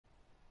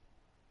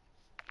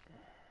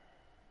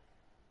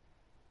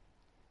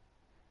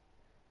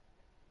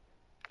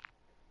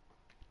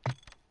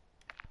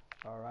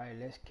Alright,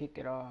 let's kick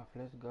it off.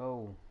 Let's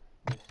go.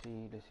 Let's see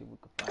if we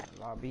can find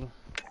a lobby.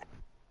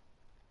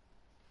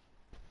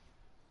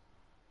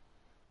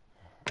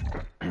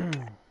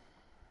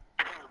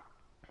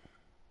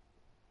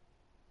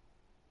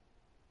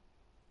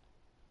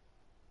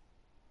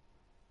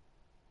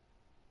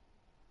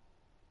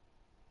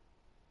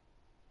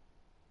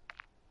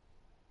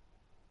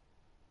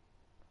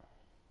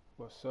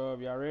 What's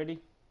up? Y'all ready?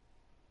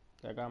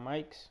 Y'all got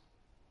mics?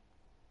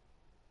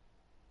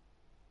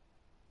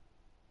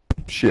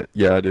 Shit,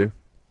 yeah, I do.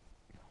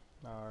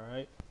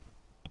 Alright.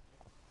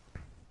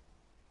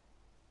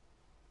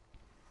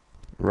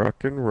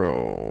 Rock and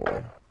roll.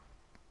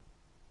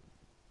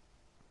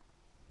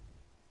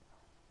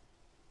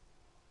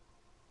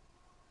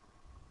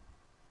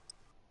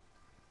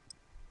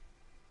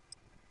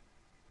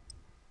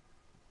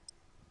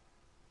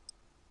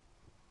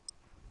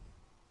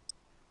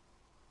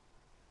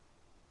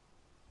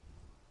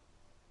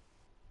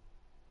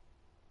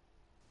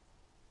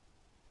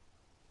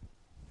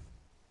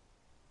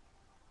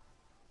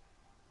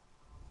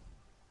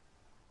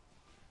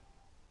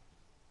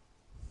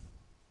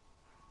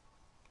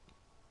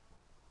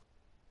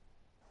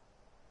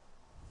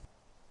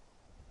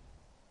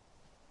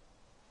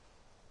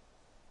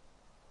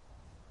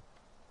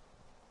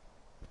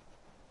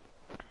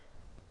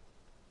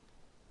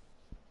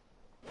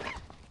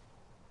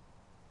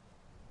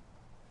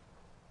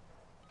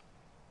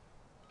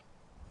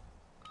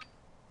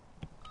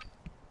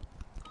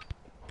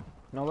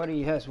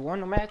 Nobody has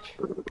won a match?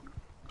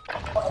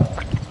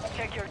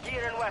 Check your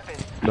gear and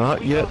weapons.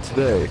 Not yet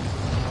today.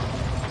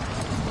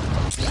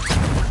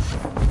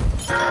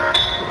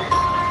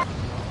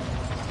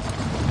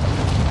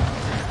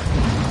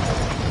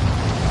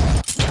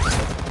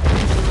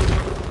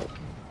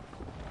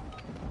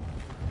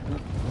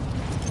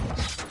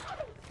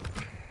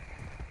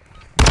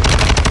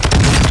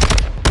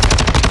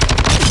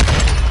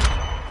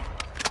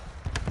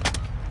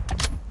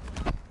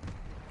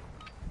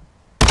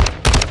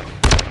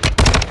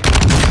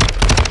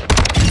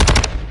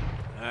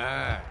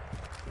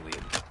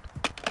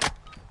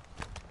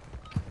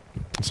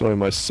 It's only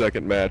my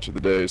second match of the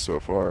day so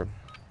far.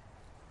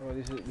 Oh,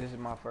 this is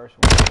my first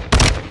one.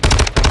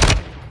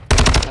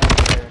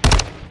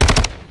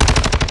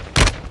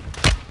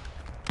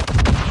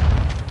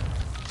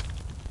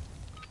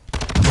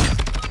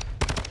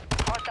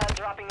 Hostiles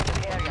dropping into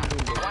the area.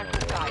 Watch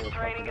the sky.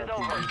 Training is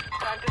over.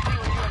 Time to see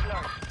what you have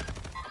learned.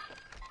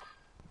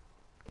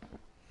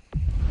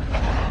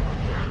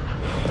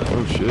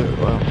 Oh shit,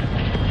 wow.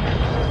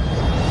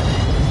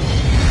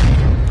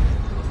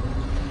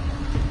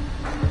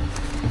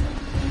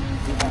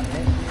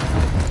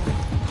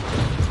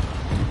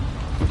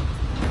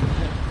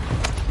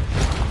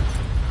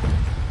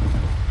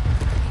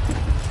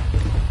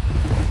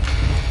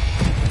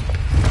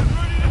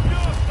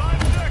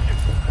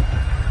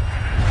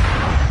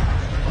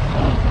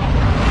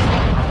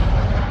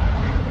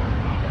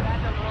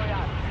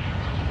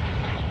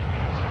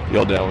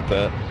 Y'all down with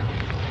that?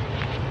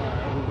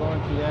 Are we going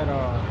to that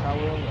tower? Are we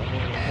going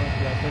to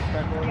that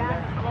pushback over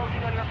there?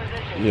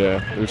 Yeah,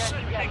 there's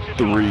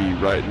 3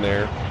 right in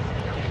there.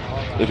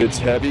 If it's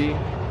heavy,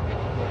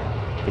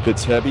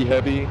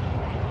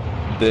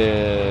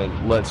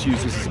 then let's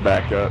use this as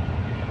backup.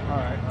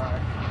 Alright.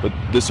 But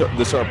this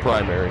our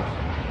primary.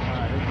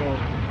 Alright, let's go.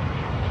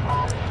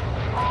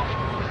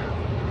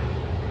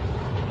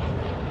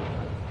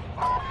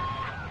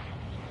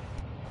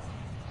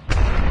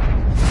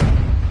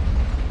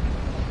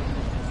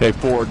 Hey,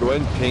 4, go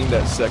ahead and ping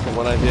that second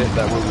one I hit.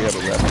 That way we have a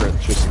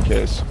reference, just in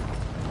case.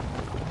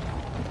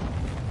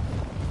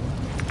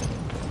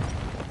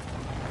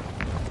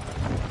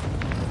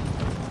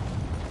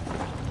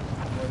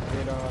 Was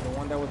it the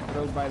one that was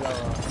killed by the...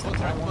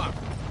 that one?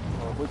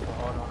 Or which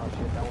one? Oh, no,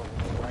 shit, that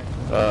wasn't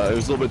it, right? It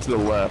was a little bit to the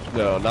left.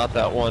 No, not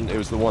that one. It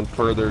was the one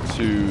further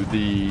to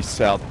the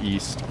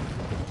southeast.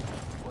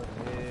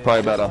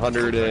 Probably about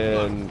 100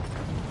 and...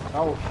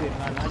 Oh, shit,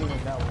 not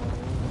even that one.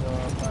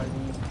 It was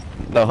probably...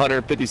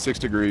 156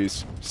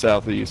 degrees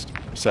southeast,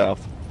 south.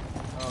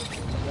 Oh, okay.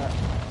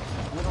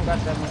 We don't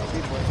got that many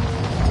people.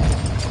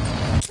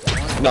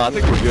 No, I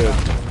think we're good.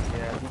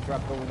 Yeah, he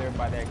dropped over there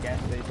by that gas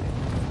station.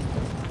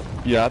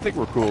 Yeah, I think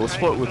we're cool. Let's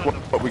float with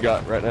what we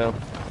got right now.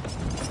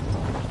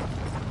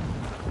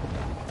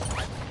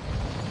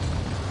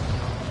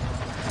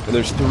 And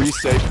there's 3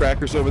 safe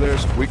crackers over there,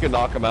 so we can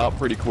knock them out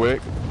pretty quick.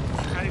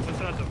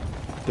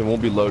 They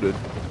won't be loaded.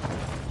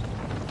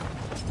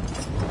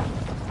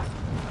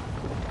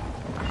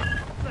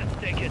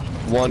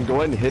 One, go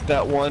ahead and hit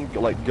that one.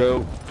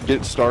 Go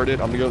get started.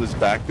 I'm gonna go to this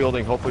back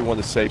building. Hopefully, one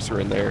of the safes are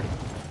in there.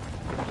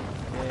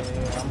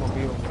 Yeah, I'm gonna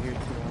be over here too.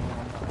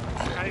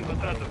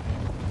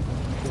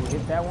 Can we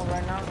hit that one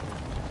right now?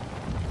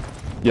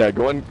 Yeah,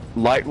 go and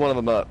light one of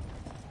them up.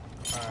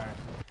 Alright,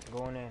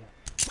 going in.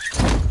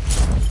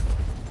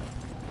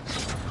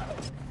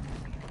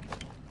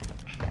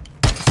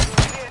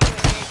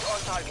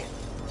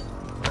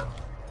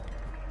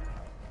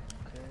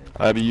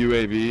 I have a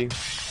UAV.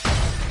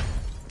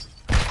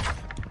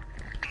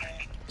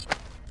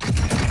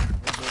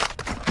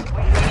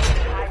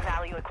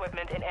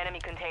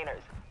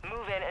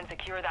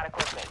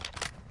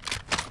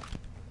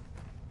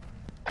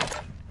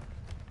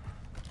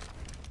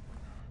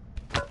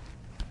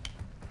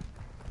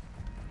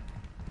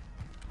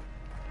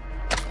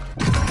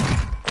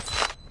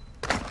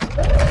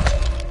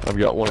 I've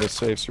got one of the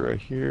safes right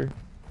here.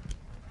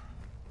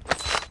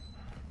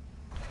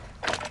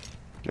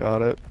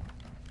 Got it.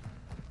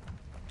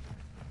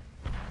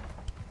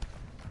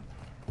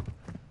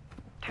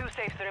 Two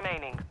safes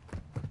remaining.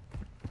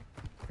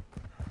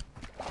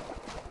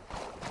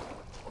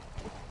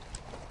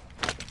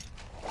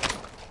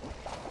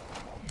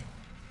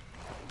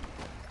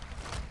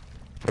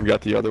 I've got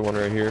the other one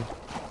right here.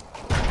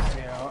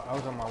 Yeah, I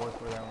was on my way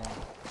for that one.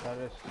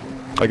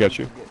 I got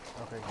you.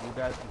 Okay, you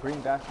got Green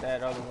got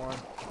that other one.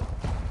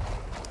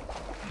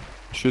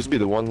 Should be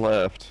the one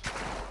left.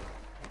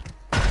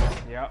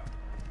 Yep,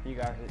 he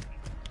got it.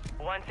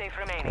 One safe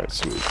remaining. Alright,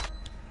 sweet.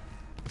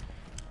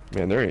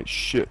 Man, there ain't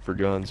shit for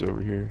guns over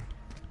here.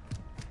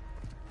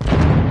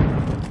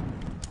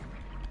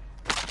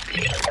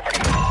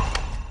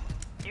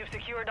 You've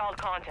secured all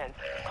contents.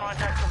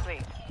 Contract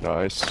complete.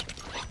 Nice.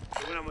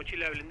 Una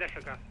mochila de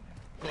blindaje acá.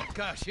 Got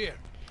cash here.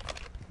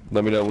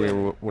 Let me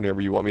know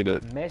whenever you want me to.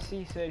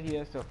 Messi said he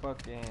has to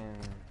fucking.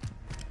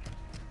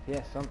 He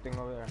has something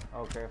over there.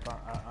 Okay,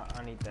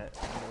 I need that.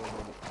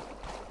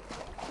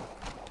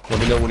 Let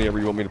me know whenever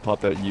you want me to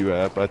pop that U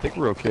app. But I think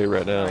we're okay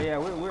right now. Oh yeah,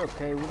 we're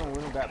okay. We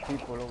don't got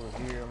people over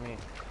here. I mean,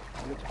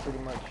 it looks pretty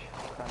much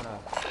kind of.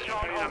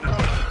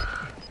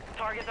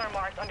 Targets are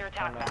marked under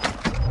attack map.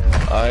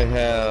 I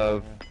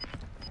have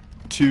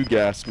 2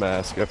 gas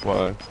masks,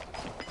 FYI.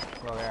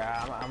 Okay,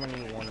 I'm gonna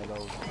need one of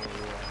those.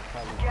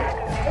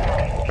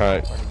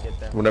 Alright.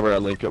 Whenever I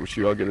link up with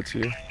you, I'll get it to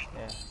you.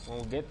 Yeah, when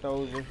we get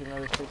those, there's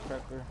another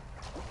 6-packer.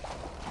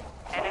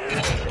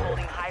 Enemies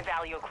holding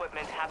high-value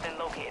equipment have been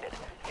located.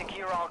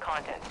 Secure all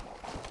content.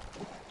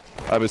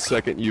 I have a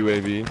second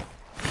UAV.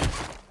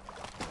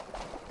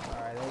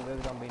 Alright,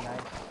 that's gonna be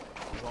nice.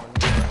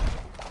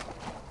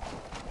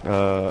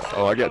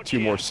 Oh, I got 2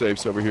 more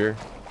safes over here.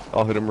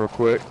 I'll hit them real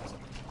quick.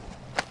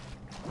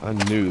 I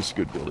knew this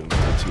good building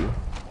number 2.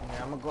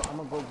 Yeah, I'm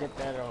gonna go get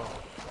that. I'm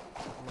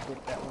gonna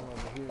get that one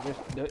over here.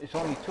 It's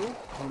only 2.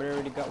 Somebody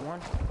already got one.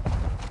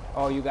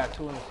 Oh, you got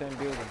 2 in the same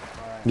building.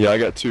 All right. Yeah, I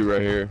got 2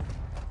 right here.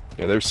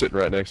 Yeah, they're sitting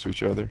right next to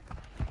each other.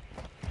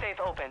 Safe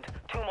opened.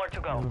 2 more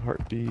to go.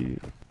 Heartbeat.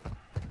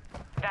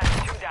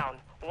 That's 2 down.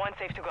 1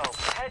 safe to go.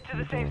 Head to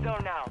the safe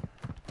zone now.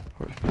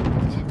 Heartbeat.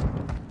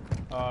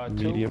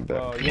 Medium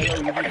back. Yellow,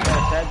 you get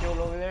that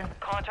satchel over there?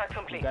 Contract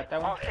complete. You got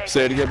that one?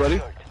 Say it again, buddy.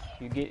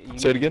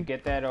 Say it again. You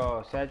get that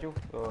satchel,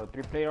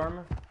 3-plate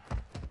armor?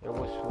 There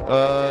was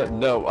one.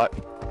 No,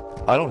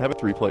 I don't have a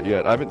 3-plate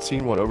yet. I haven't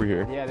seen one over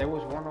here. Yeah, there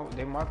was one.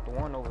 They marked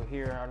one over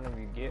here. I don't know if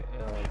you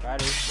got it, but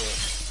I've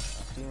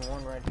seen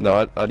one right here.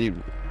 No, I need.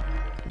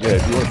 Yeah,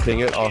 if you want to ping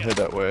it, I'll head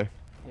that way.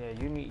 Yeah,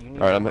 you need.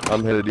 All right,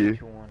 I'm headed to you.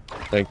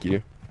 Thank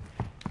you.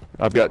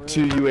 I've got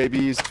 2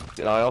 UAVs,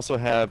 and I also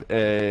have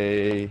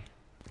a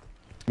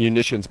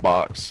munitions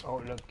box.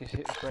 Oh, look, it's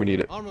right We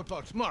need it. Armor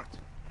box marked.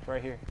 It's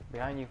right here,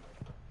 behind you.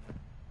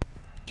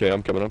 Okay,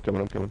 I'm coming. 1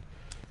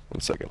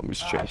 second, let me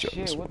just change up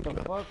Shit, this what one.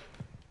 the fuck?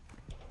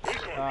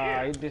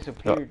 It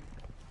disappeared.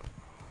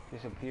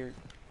 Disappeared.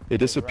 It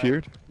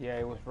disappeared? Right. Yeah,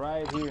 it was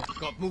right here.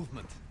 Got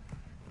movement.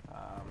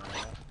 Man,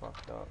 that's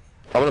fucked up.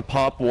 I'm gonna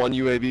pop 1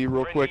 UAV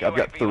real quick. I've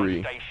got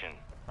 3.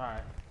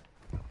 Alright.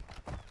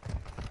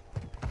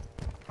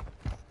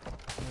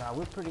 Nah,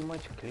 we're pretty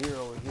much clear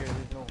over here.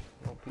 There's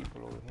no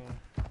people over here.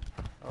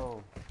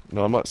 Oh.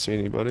 No, I'm not seeing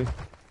anybody.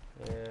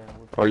 Yeah.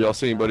 Are y'all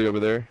seeing anybody over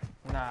there?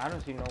 Nah, I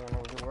don't see no one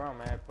over here where I'm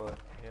at, but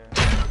yeah.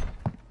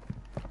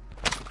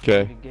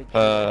 Okay.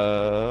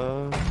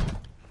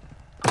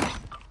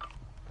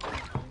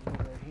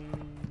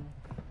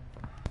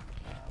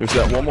 There's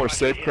that one more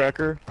safe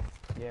cracker.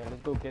 Yeah,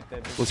 let's go get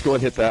that. Let's go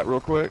and hit that real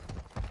quick.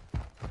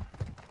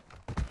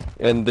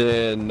 And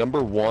then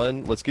number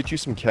 1, let's get you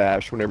some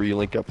cash whenever you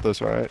link up with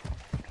us, alright?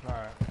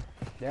 Alright.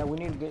 Yeah, we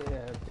need to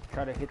get,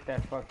 try to hit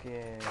that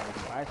fucking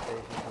buy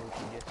station so we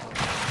can get some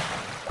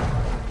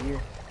gear.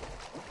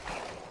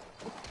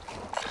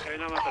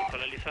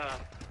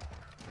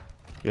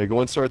 Yeah,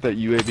 go and start that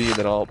UAV and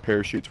then I'll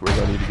parachute to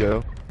where I need to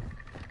go.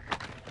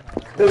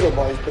 There's a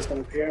boys just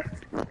up here.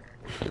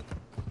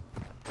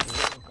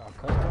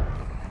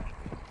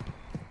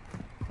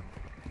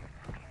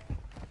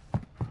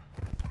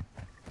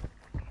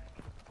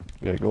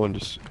 Yeah, go and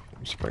just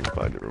see if I can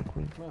find it real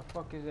quick. Where the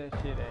fuck is that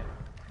shit at?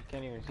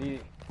 Can't even see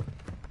it.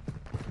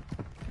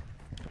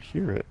 I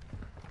hear it.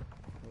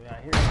 Yeah, I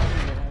hear it.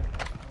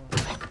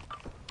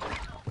 On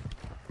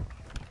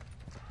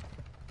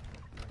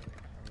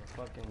the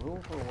fucking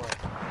roof or what?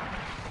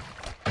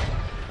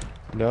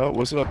 No, it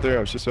wasn't up there. I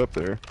was just up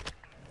there.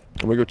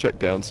 I'm gonna go check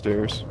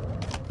downstairs.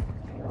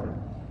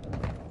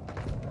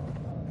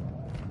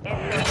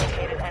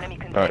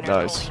 Alright,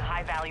 nice.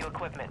 High-value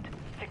equipment.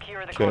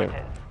 Secure the Okay.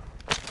 content.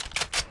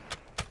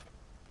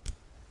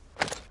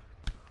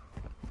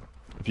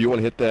 If you want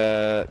to hit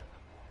that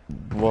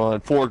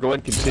 1, 4, go ahead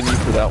and continue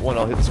for that one.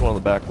 I'll hit this one on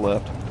the back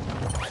left.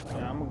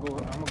 Yeah, I'm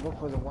gonna go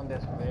for the one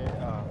that's there,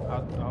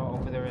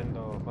 over there in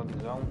the fucking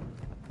zone,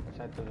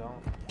 inside the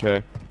zone.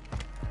 Okay.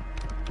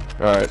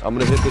 Alright, I'm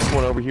gonna hit this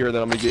one over here,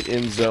 then I'm gonna get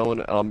in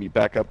zone, and I'll meet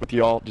back up with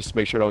y'all, just to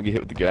make sure I don't get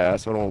hit with the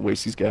gas. I don't want to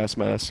waste these gas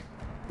masks.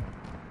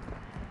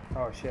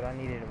 Oh shit, I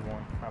needed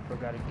one. I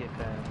forgot to get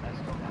that.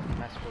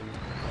 That's for you.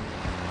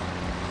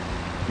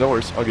 No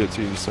worries, I'll get it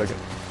to you in a second.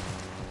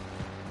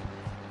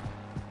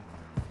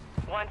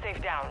 One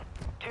safe down.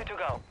 2 to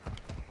go.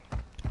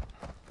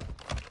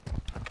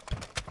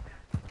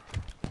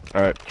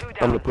 Alright, 2 down.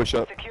 I'm gonna push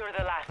up. Secure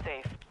the last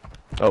safe.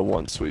 Oh,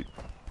 1, sweet.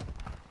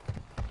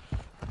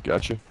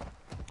 Gotcha.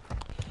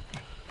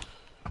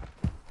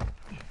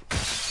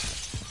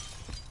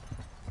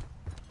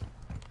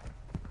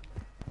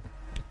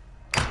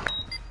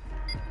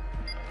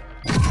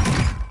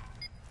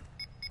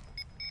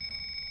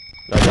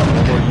 I got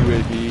one more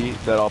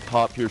UAV that I'll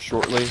pop here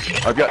shortly.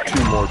 I've got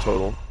 2 more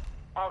total.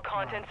 All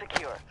content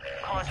secure.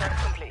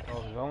 Contract complete.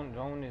 Oh,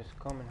 zone is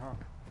coming, huh?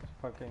 It's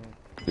fucking.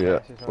 Yeah,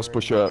 gas is let's already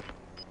push up.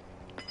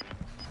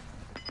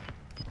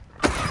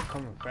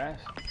 coming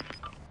fast.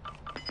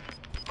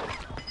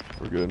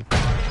 We're good.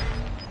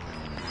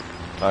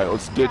 Alright,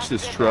 let's ditch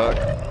this truck.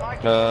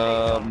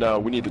 No,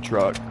 we need the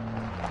truck.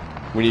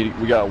 We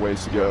got a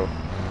ways to go.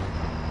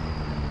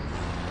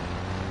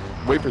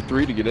 Wait for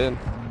 3 to get in.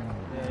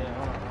 Yeah,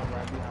 hold on, I'm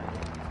right behind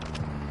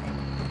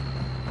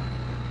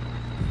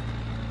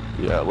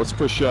you. Yeah, let's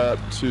push up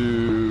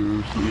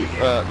to here.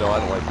 No, I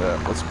don't like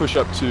that. Let's push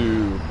up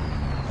to...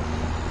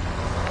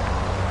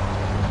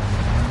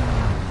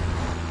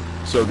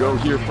 So go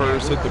here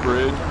first, hit the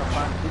bridge.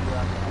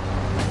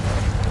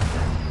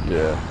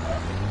 Yeah.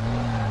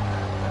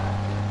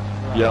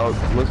 Yeah,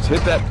 let's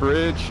hit that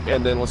bridge,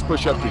 and then let's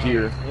push up to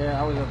here.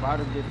 Yeah, I was about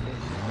to get this.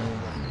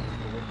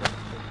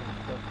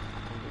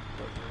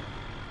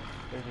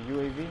 There's a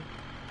UAV.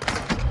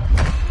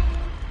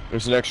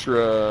 There's an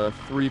extra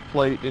 3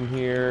 plate in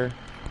here.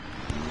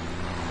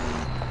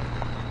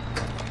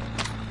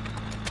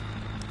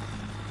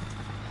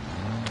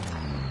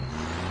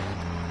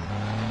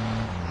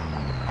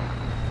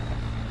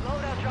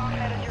 Loadout drop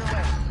headed your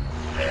way.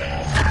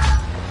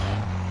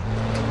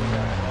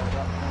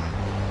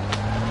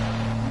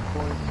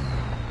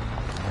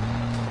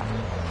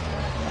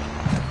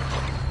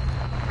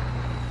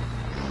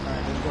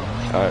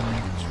 Alright,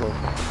 let's roll.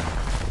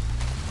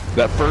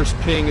 That first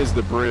ping is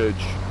the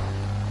bridge.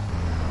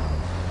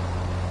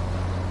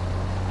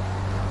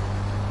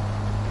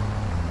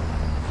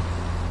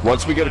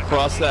 Once we get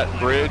across that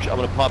bridge, I'm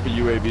gonna pop a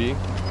UAV.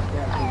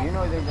 Yeah, so you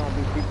know there's gonna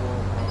be people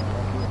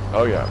right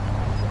Oh yeah.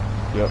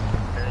 Yep.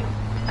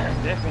 here.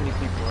 Definitely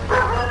people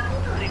right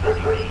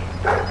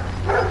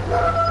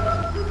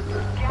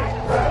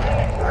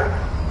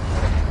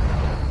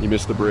You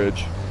missed the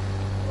bridge.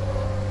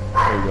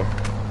 There you go.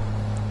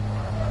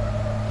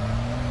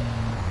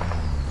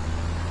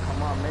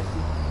 Come on,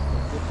 Messi.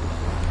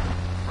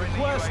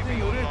 Requesting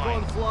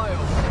recon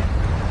flyover.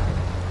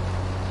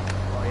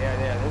 Oh yeah,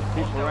 there's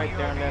people right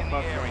there in that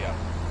fucking area.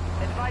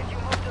 Advise you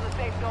move to the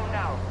safe zone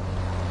now.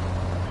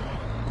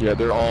 Yeah,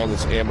 they're all in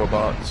this ammo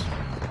box.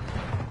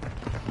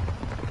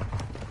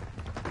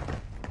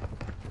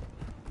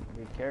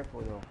 Be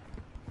careful though.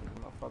 These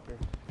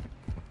motherfuckers,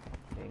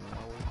 they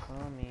know we're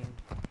coming.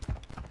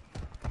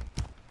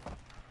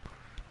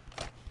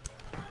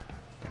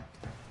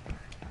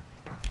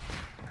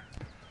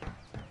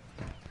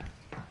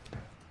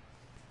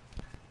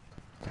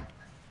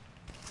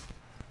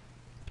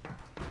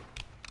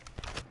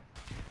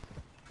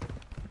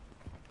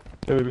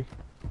 Hey, baby.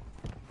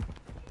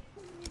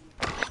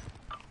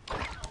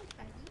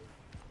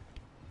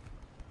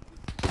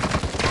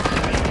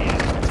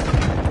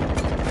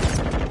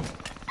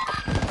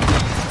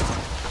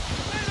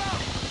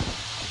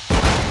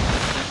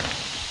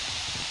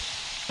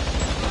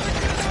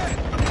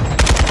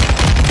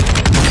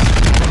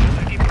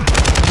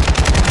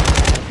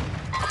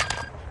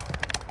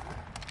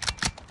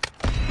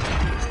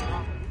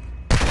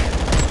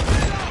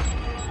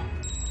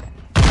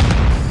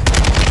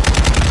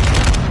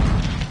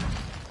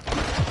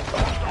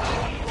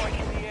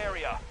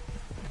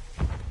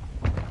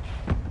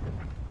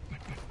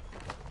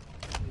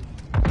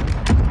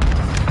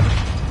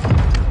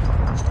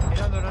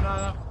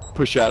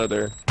 Push out of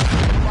there.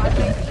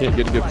 Can't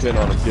get a good pin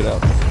on him. Get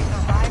out.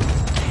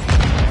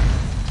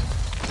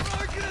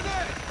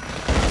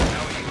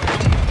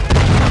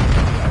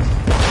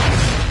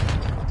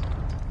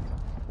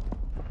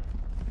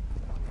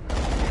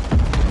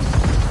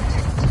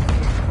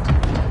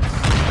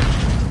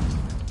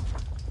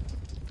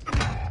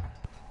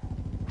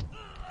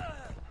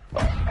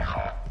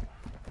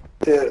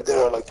 There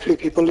are like 3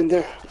 people in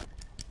there.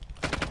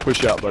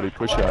 Push out, buddy.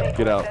 Push out.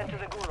 Get out. Sent to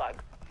the gulag.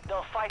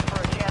 They'll fight for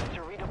a chance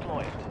to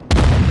redeploy.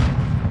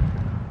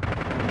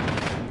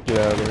 Get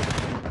out of there.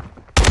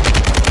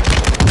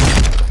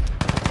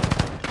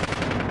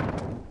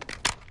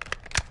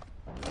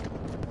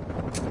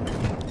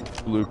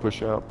 Blue,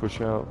 push out.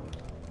 Push out.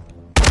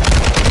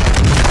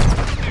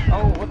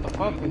 Oh, what the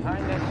fuck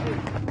behind that shit?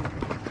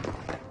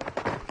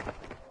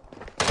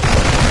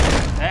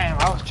 Damn,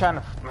 I was trying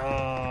to.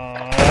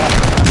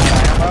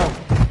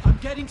 I'm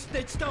getting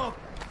stitched up.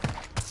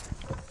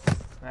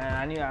 Man,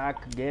 I knew I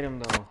could get him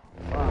though.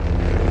 Fuck.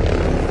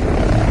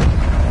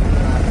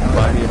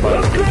 Find me a buy.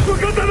 We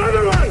got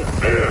another one!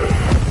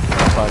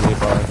 Find me a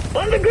buy.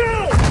 On the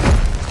ground!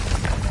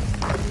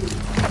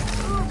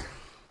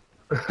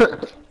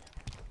 soldiers,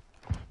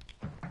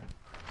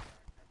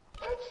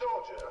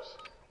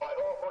 I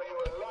offer you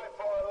a life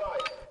for a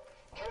life.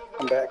 Kill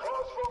I'm them back.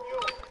 across from you,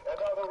 and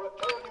I will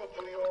return you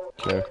to your.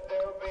 Okay. Let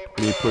there be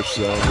Can you push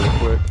blood. zone real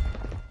quick?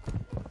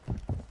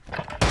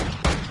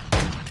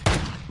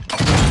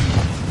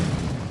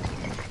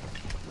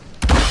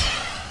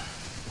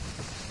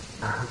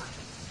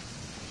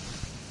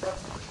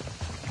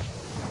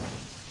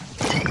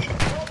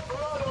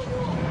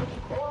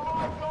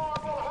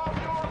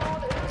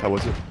 How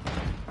was it?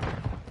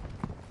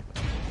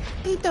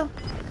 Tito.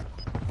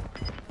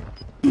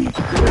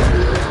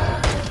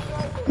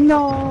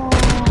 No.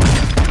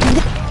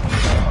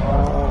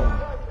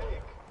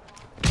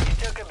 You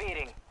took a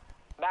beating.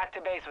 Back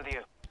to base with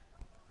you.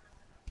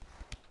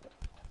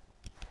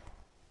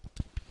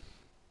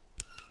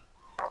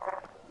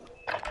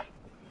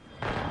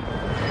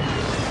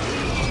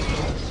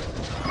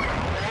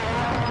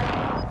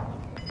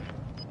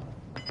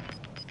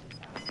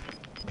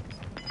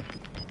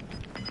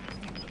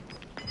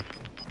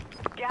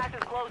 Gas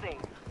is closing.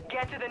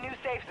 Get to the new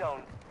safe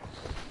zone.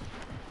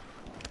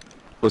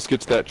 Let's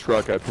get to that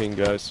truck I pinged,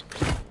 guys.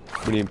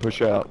 We need to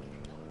push out.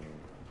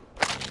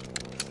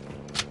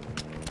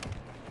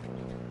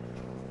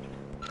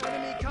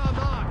 Enemy car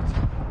marked.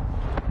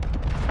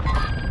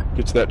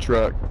 Get to that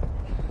truck.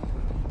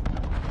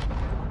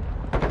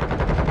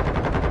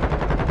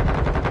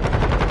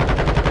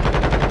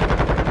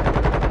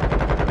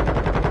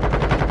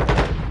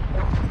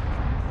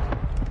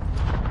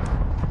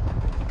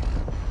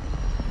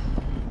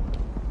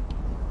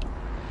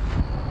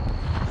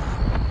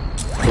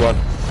 Come on.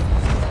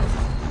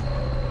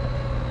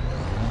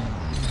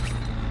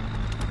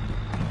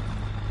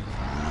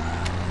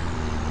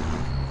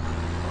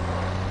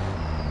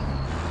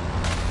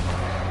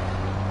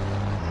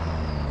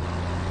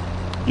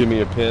 Give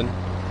me a pin.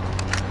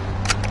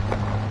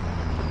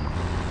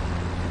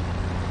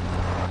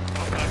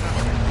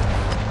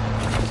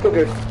 It's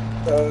okay.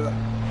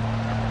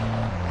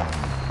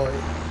 Sorry.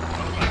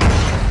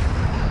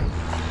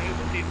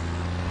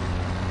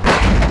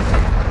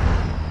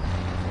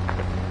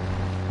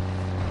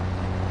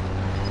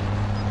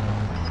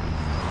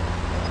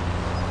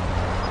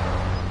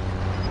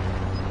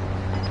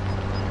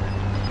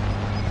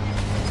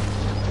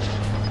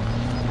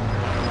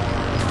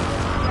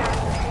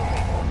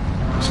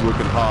 This is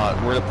looking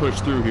hot. We're gonna push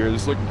through here.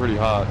 This is looking pretty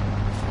hot.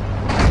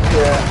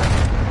 Yeah.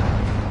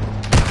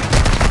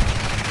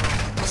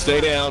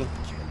 Stay down.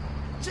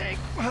 Take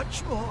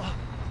much more.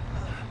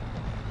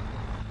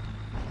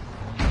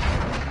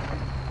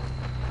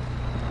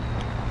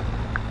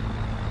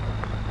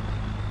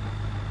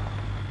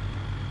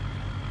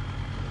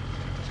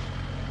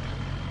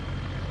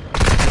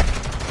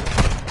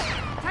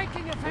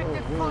 Taking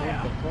effective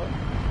fire.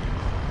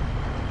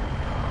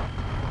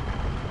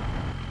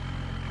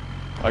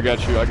 I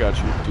got you. I got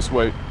you. Just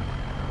wait.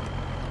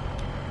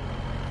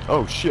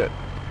 Oh shit.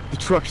 The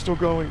truck's still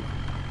going.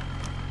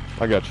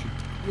 I got you.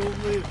 You'll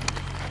live.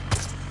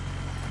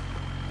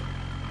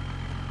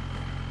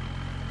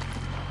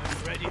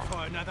 I'm ready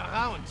for another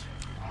round.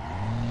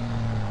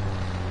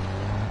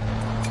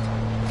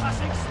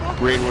 Passing smoke.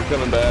 Green, we're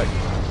coming back.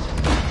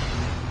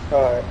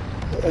 Alright.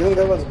 I think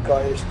there was a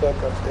guy stuck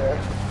up there.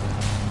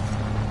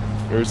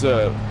 There's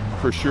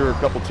for sure a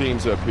couple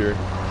teams up here.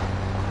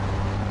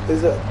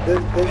 There's a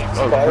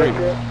Oh, spy green. right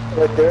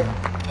there. Right there.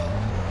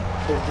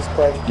 There's this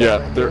spy Yeah,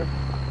 right they're there.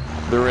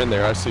 they're in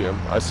there. I see them.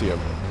 I see them.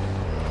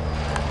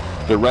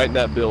 They're right in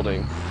that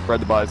building. Right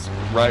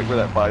right where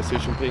that buy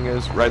station ping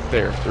is. Right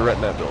there. They're right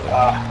in that building.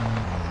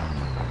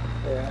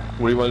 Yeah.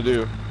 What do you want to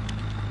do?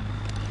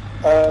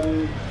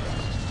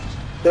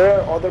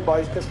 There are other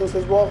buy stations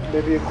as well.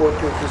 Maybe you go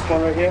to this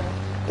one right here.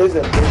 There's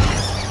a big.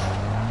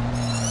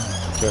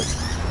 Okay.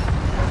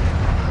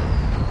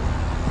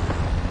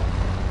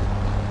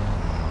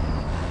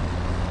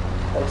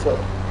 Also,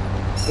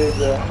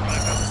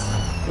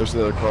 There's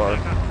another car.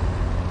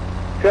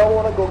 if y'all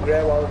want to go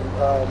grab our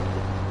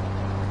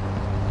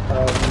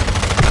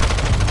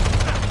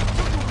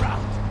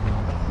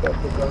the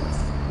guns.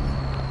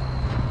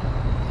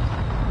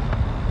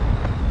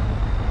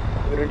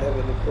 We don't have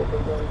any proper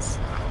guns.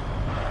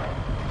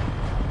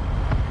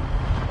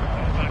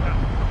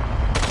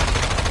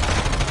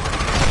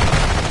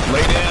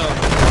 Lay down.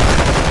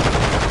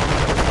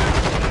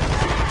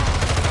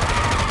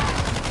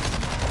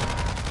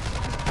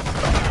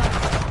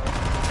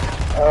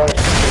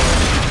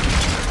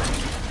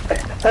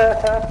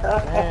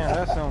 Man,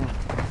 that's some.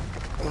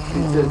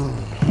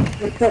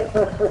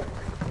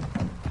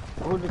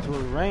 Oh, this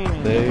was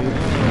raining. They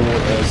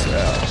wore us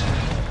out.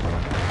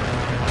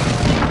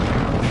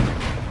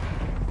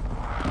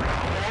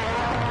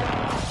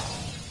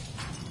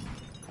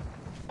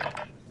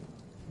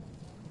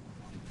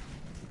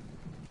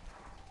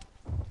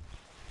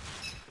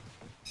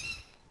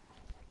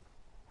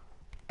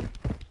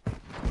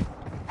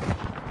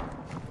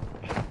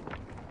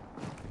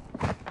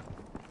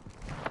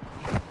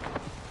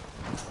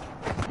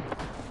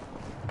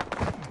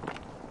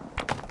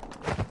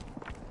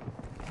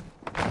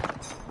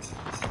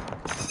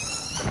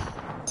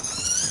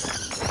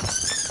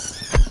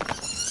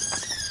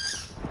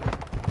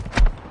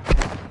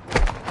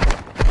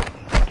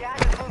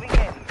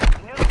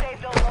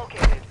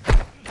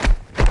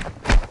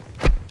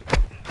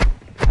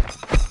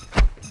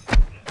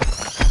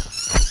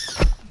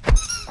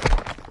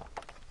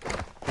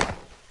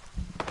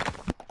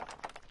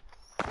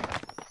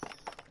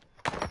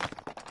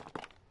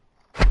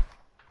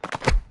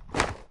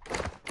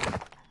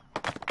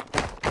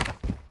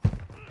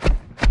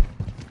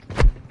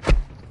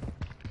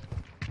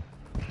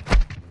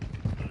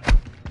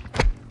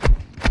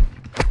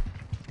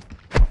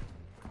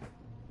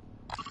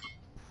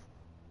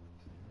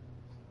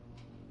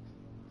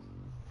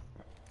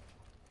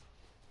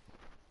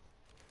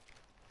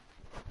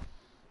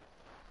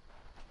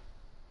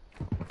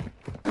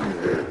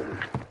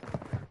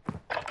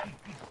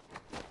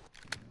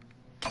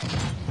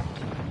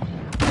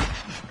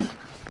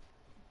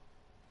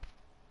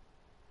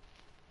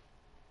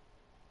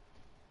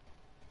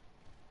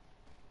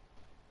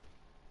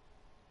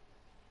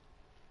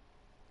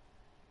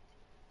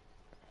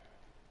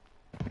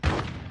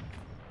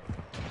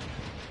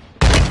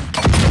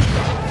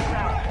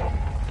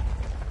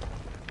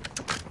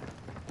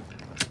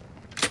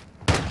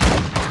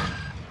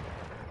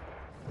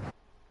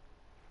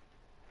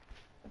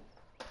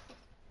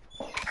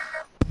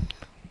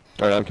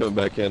 Alright, I'm coming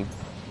back in.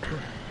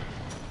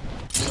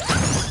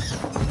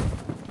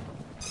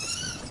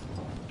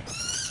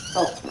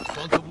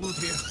 Tons of loot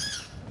here.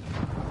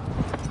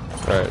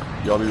 Alright,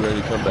 y'all be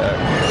ready to come back.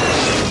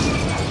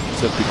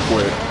 Except be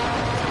quick.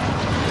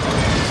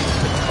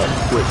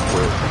 Like,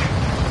 quick.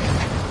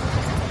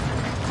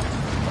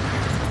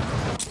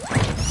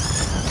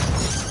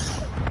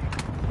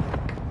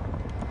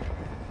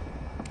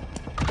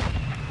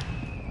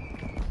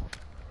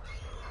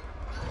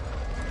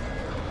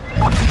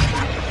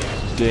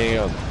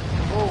 Damn.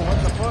 Oh, what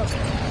the fuck?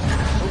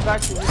 Who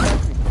got you?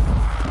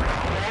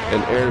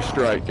 An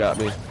airstrike got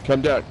me.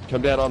 Come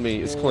down on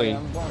me. It's clean.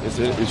 It's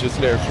just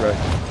an airstrike.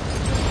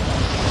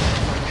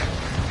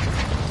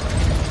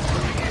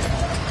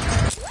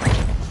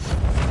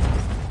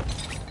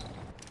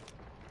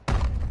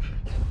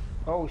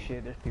 Oh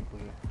shit, there's people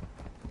here.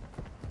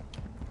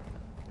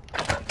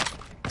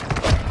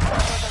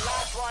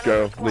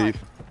 Go, leave.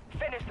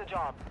 Finish the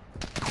job.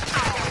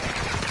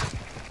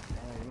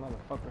 Man, these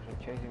motherfuckers are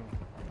chasing me.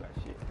 I got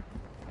shit.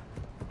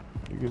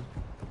 You good?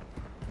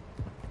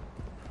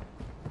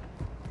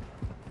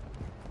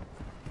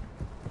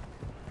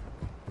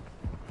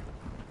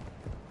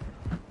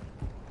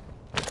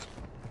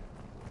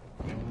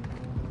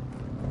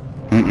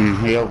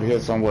 He over here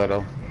somewhere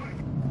though.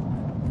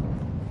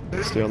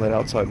 Stay on that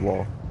outside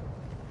wall.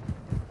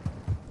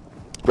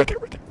 Right there.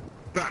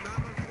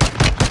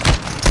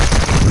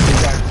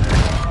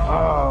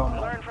 Oh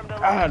Learn from the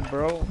God,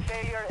 bro.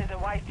 Failure is a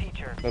wise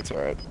teacher. That's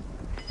alright.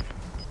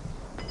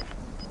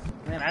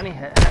 Man, I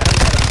had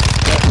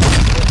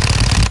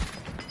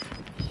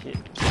shit.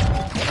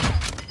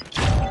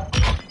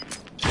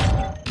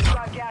 You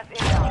got gas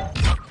inbound.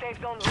 Safe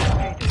zone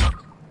relocated.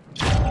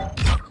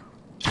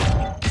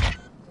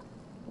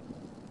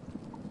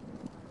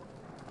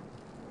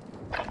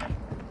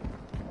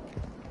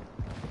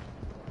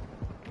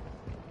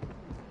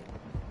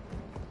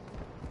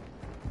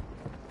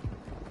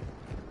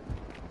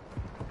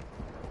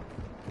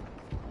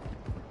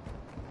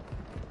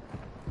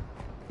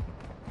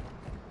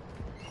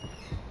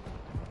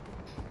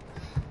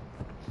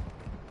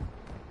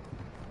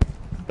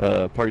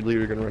 Party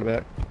leader gonna run it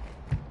back.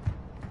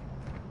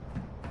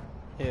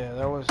 Yeah,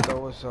 that was who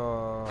was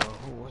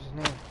his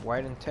name?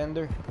 White and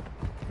Tender.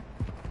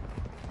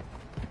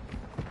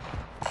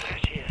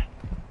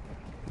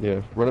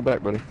 Yeah, run it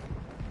back, buddy.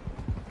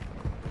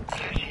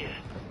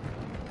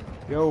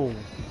 Yo,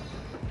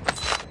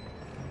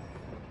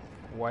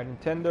 White and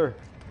Tender.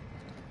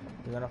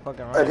 You gonna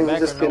fucking run I it think he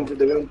back just or came no? to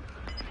the room.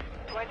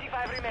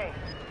 25 remain.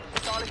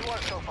 Solid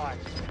work so far.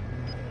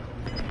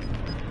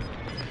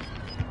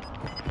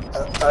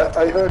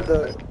 I heard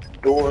the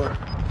door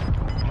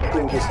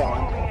clinky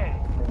sound.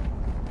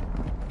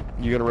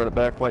 You gonna run it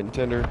back, White and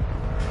Tender?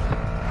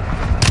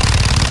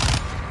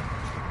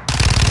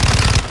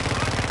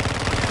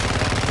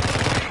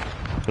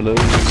 Hello?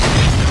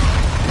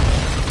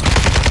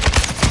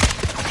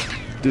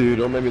 Dude,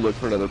 don't make me look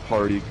for another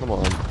party. Come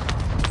on.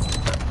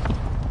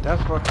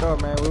 That's fucked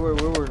up, man. We were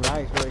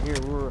nice right here.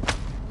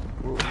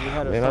 We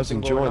had a Man, I was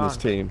something going enjoying on. this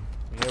team.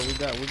 Yeah,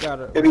 we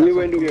got Maybe some we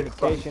went to get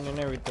communication and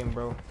everything,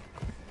 bro.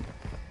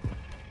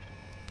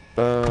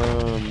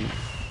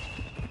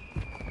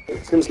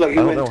 It seems like he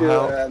I don't went know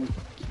to how.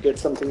 get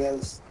something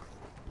else.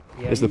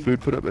 Yeah, Is the food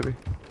put up, baby?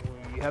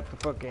 You have to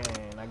fucking.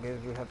 I guess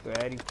we have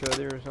to add each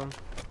other or something.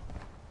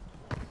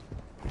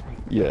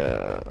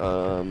 Yeah,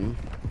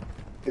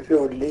 If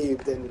you would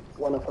leave, then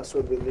one of us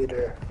would be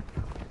leader.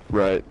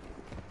 right.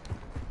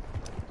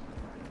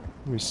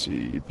 Let me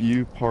see.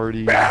 View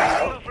party.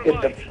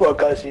 Get the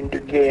fuck us into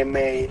game,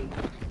 man.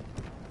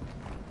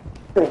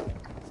 Here's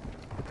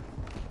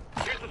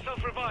the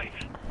self-revive.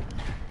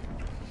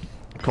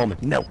 Call me.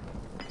 No.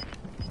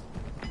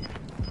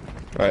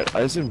 Alright,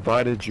 I just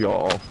invited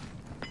y'all.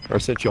 Or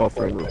sent y'all a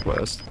friend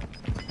request.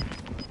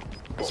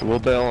 So we'll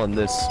bail on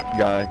this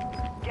guy.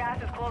 Gas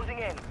is closing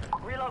in.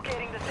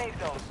 Relocating the safe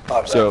zone.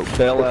 So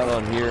bail out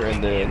on here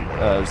and then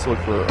just look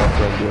for our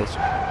friend deals.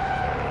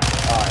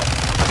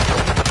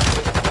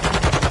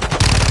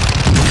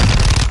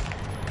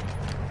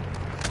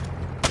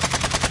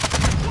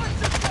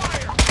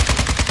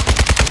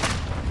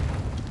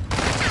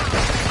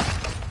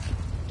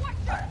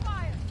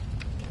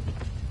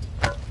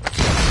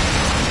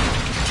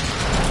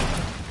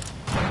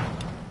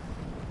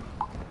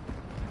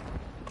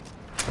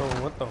 So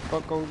what the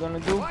fuck are we gonna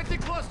do? Like the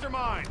cluster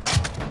mine.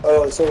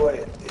 Oh, so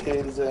wait,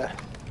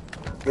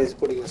 he's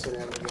putting us in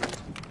the game.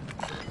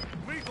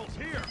 Weagle's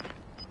here.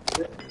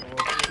 It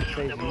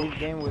says leave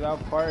game without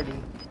party.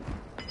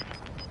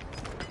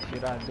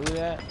 Should I do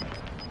that?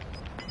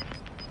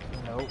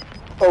 Nope.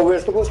 Oh, we're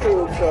supposed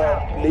to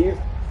leave,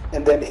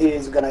 and then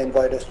he's gonna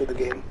invite us to the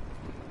game.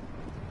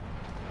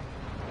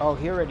 Oh,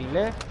 he already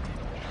left?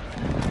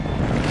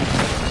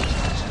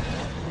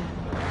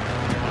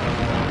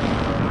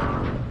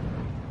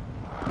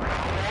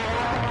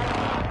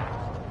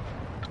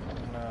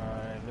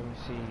 Let me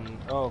see.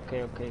 Oh,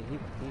 okay.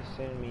 He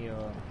sent me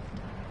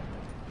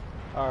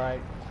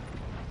alright.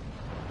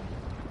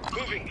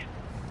 Moving.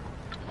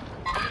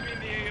 Enemy in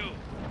the AO.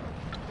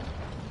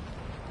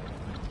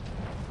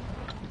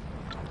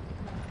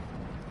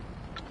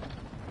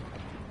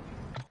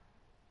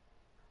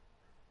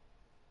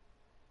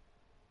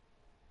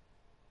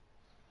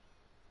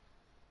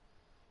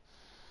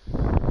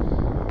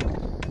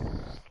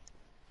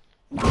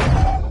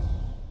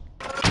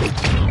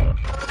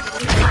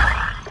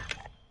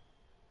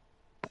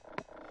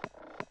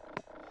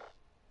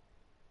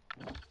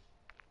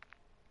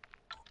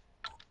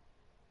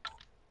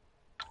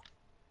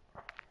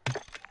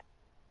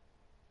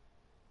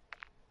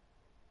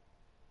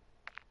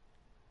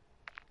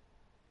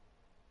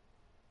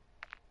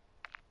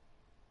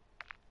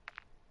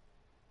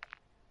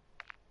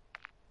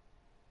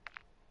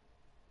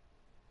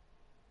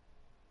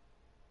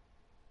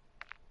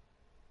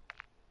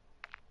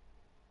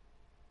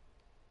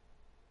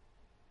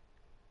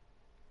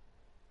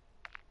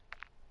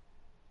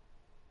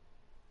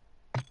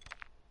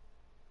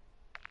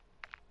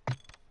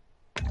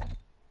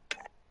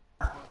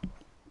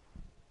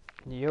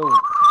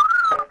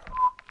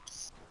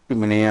 Too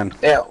many in.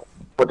 Yeah.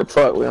 What the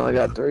fuck? We only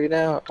got 3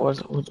 now.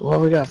 Well,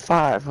 we got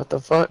 5. What the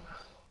fuck?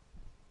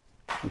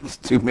 It's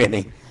too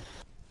many.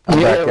 I'm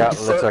Yeah. back What out.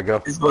 the Let's fuck?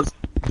 go. It's supposed-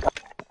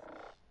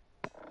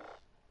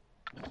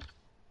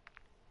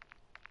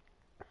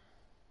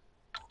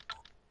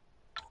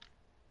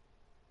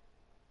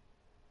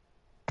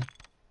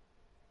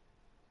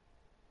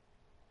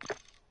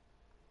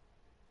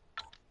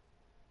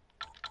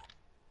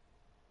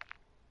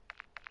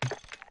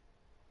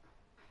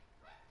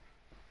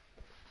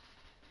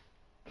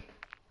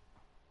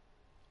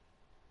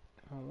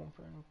 I won't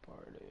find a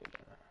party.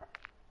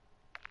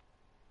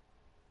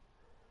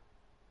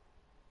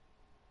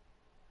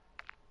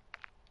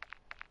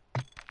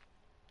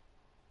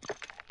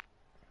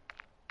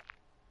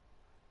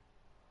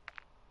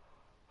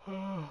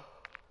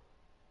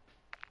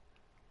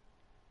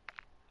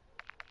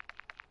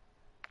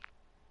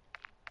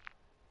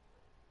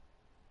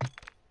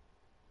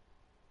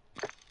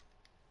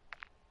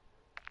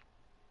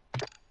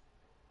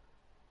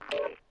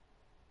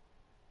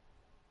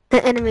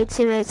 The enemy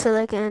teammates so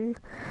they can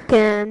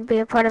be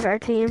a part of our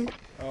team.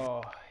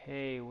 Oh,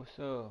 hey, what's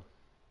up?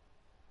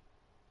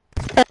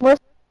 What?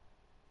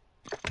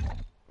 Fuck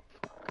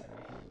out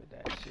of here with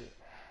that shit.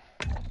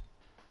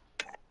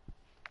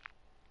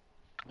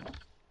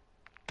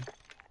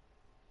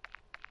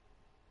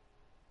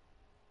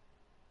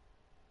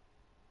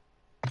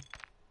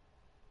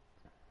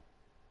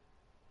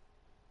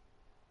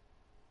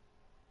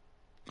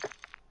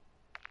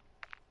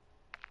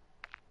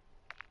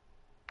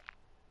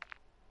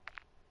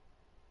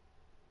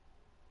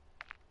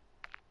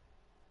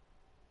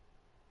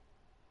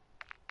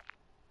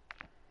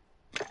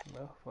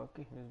 Well, fuck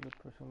it. Let's look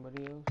for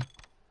somebody else.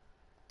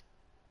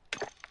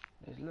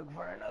 Let's look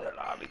for another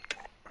lobby.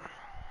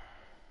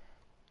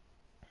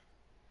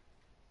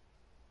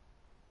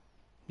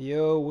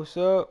 Yo, what's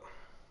up?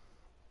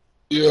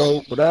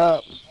 Yo, what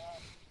up?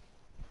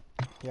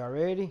 Y'all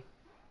ready?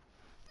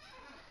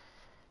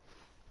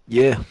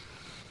 Yeah.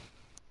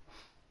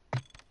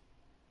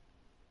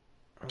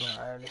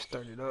 Alright, let's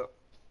start it up.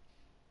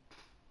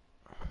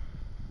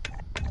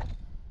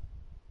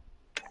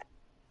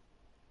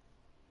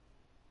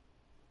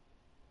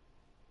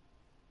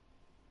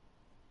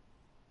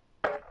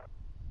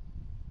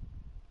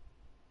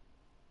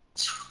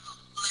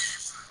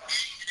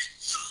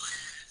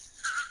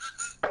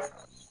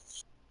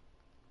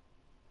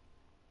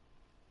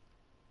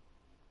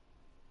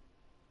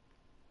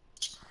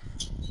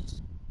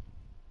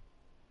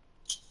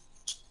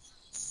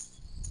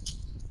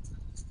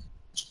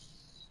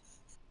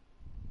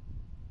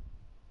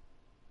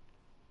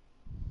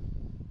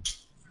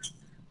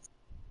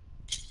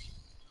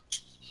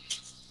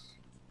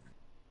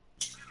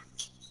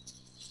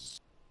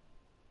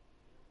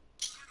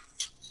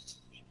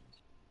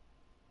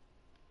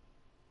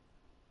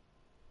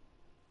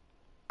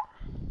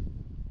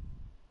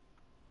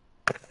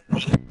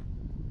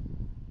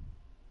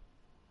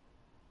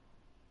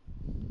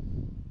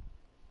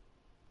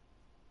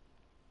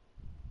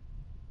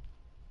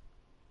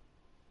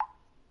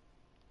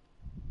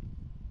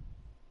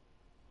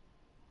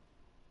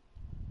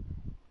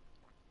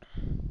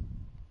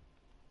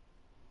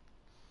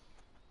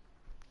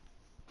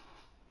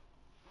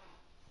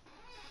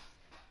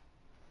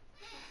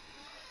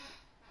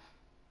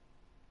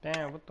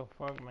 Damn, what the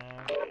fuck,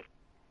 man?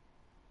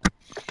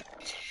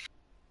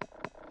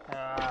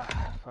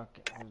 Ah, fuck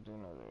it. Let's do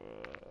another.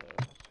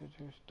 Let's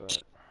just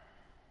start.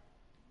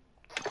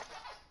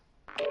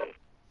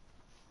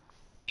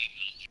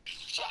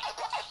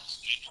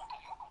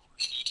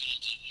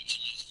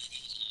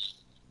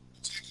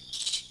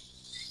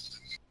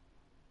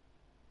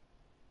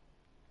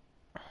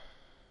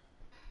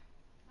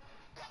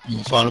 You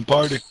gonna find a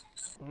party?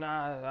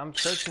 Nah, I'm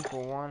searching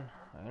for one.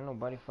 Ain't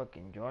nobody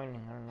fucking joining.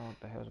 I don't know what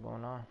the hell's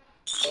going on.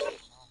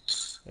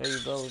 There you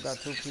go. We got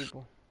 2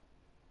 people.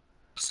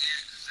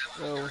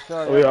 Yo, what's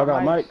up? Oh Y'all yeah, I got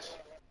got mics? mics.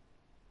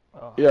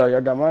 Oh, Yeah,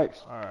 y'all got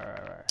mics.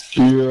 alright.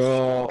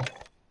 Yeah.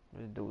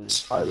 Let's do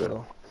this. I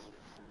will.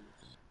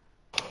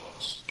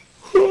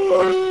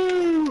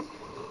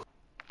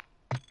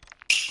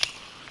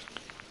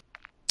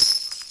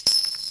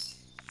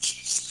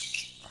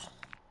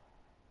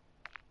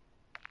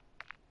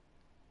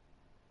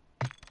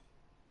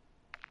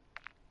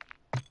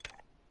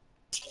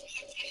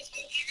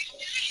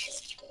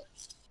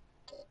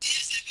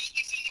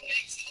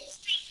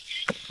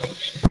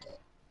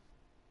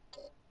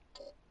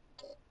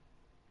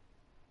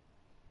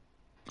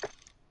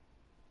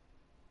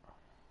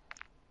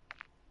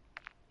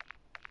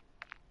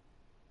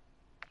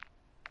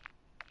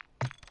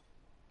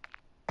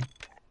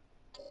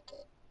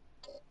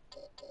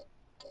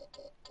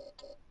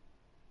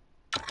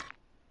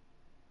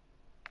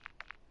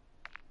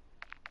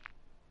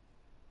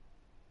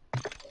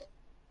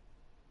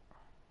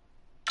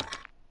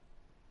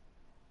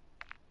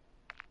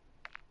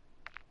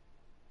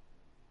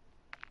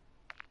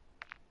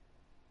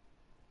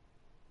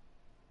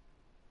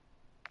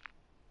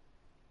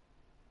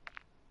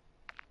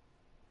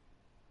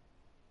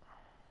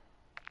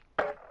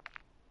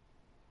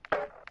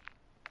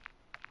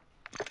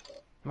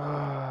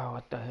 Ah,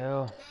 what the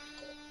hell?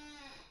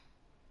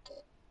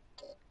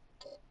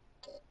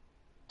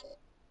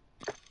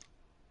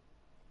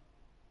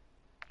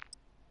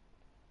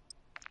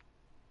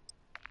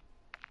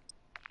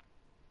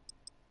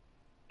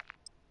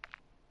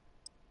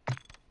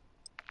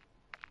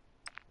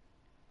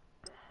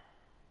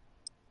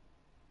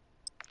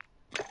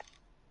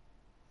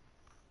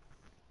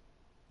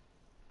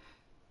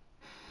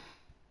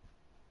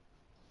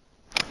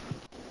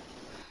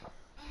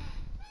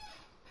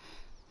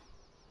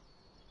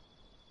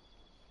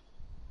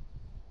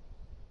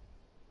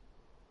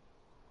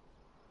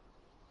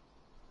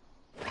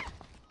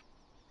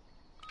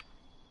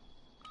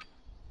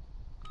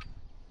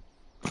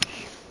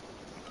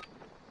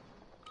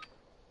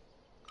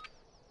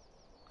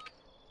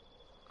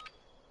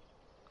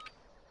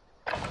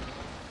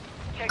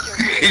 Check your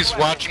He's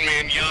watching me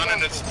and yawning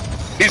his.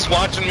 He's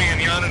watching me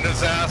and yawning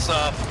his ass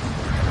off.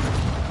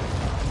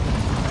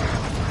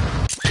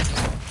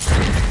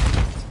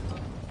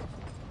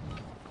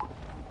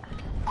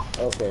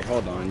 Okay,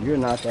 hold on. You're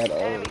not that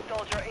Enemy old.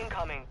 soldier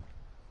incoming.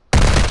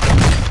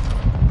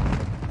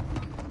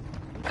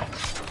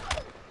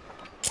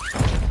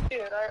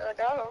 Dude, I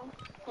got him.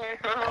 I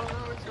don't know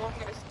what you want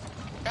me to say.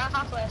 Got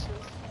hot flashes.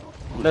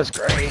 That's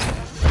great.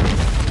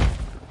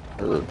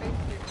 Oh, thank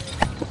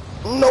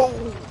you. No.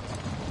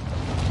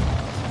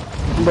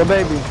 But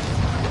baby.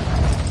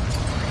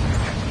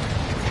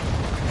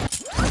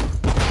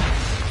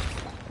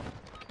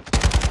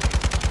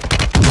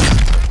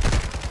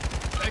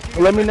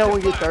 Let me know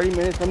when you're 30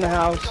 minutes from the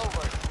house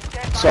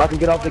so I can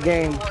get off the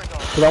game.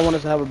 Because I want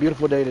us to have a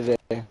beautiful day today.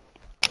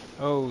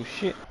 Oh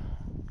shit.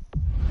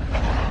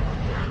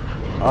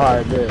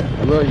 Alright, good.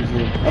 I love you,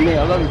 G. I mean,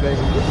 I love you,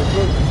 baby.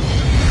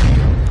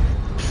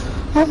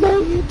 I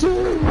love you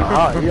too.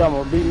 Alright, you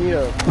almost beat me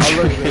up. I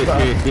love you.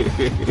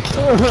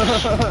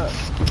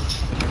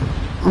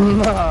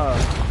 Nah.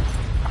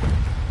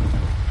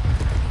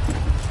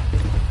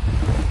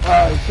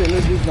 Alright, shit,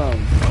 let's do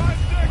something. 5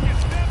 seconds.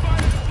 Stand by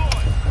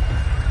deploy.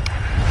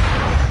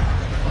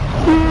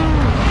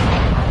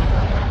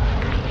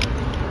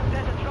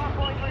 There's a drop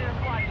point for your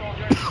squad,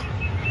 soldier.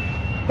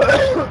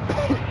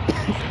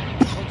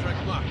 Contract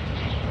locked.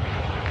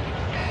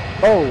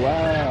 Oh,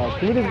 wow.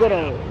 Can we just go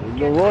to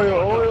the Royal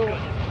Oil?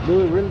 Do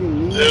we really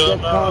need that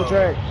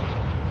contract?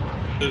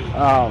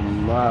 Oh,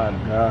 my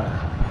God.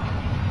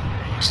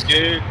 You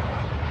scared?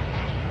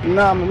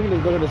 Nah, I mean, we can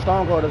just go to the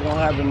Stone Cold that's going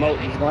to have the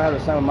it's going to have the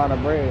same amount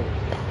of bread.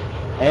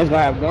 And it's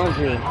going to have guns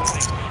here.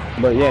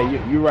 But yeah,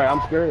 you're right.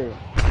 I'm scared.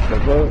 The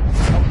fuck?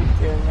 Don't be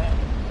scared, man.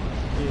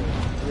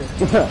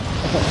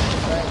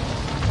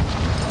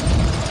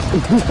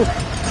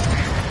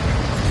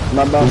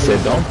 My dog He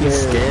said, don't be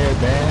scared,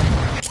 man.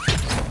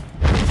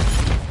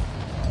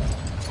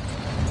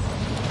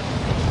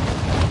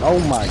 Oh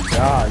my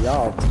God,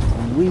 y'all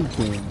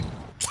weekend.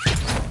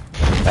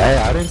 Hey,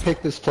 I didn't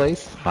pick this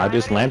place. I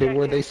just landed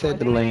where they said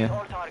to land.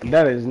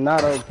 That is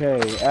not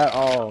okay at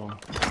all.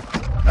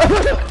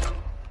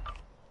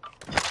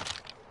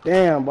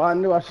 Damn, boy, I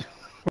knew I should.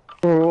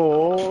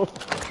 Oh.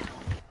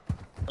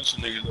 Bunch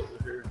of niggas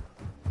over here.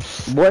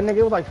 Boy, nigga,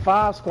 it was like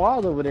 5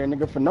 squads over there,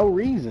 nigga, for no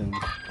reason.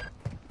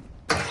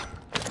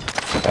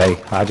 Hey,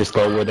 I just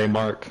go where they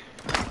mark.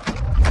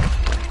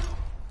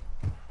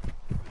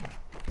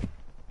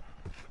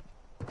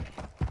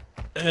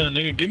 Damn,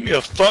 nigga, give me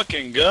a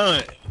fucking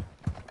gun.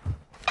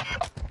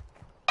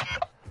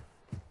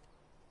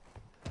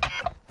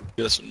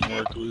 Got some to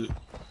work with.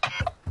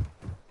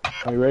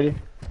 Are you ready?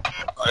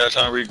 I got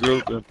time to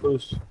regroup and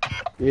push.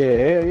 Yeah,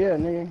 hell yeah,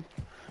 nigga.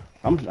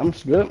 I'm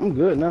good. I'm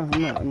good now.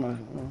 I'm not.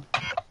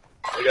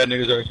 I got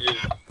niggas right here.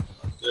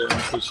 Yeah,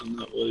 I'm pushing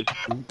that way.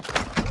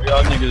 Where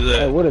y'all niggas at?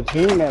 Hey, what a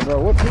team at, bro?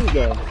 What team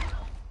go?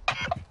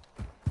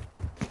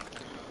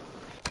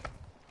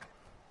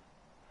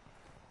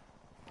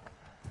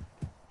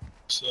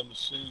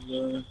 Submachine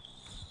gun.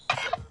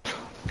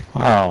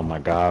 Oh my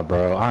God,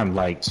 bro.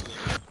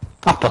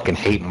 I fucking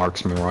hate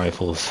marksman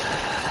rifles.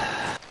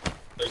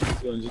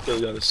 You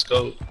still got a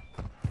scope.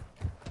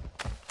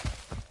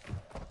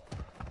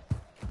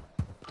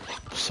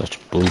 Such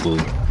boo-boo.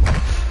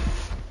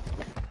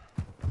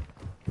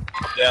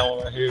 Down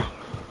one right here.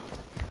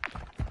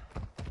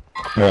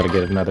 I gotta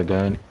get another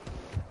gun.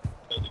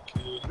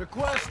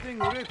 Requesting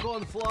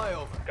recon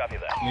flyover. Copy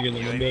that.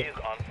 UAV is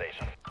on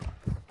station.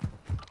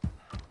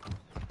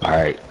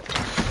 Alright.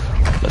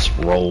 Let's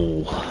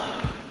roll.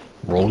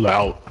 Roll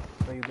out.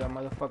 So you got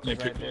motherfuckers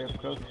right there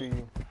close to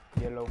you.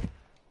 Yellow.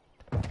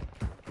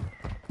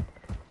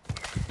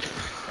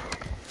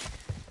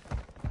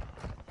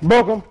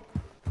 Broke him.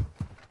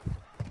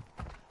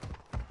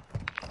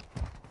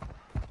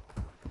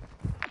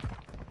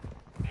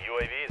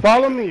 UAV is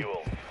Follow me.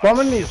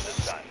 Follow me.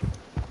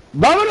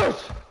 Vámonos.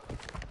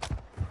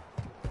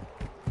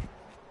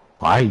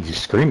 Why are you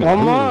screaming?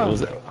 Come Ooh, on.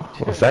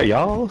 was that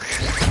y'all?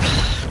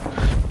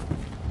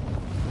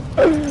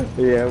 Yeah,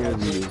 it Got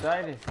was too me.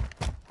 excited.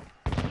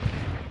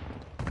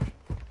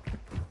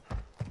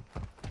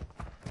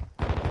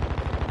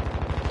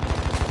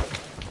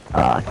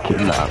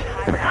 Kill out.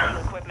 High value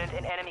equipment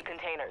in enemy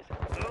container.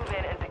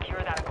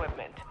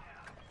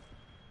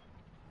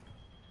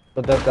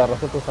 Te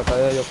agarraste tu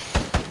sacadilla yo.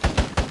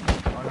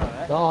 Oh, no,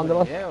 that's No, on ¿dónde the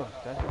vas? videos.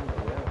 That's on the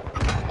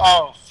videos.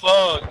 Oh,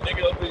 fuck.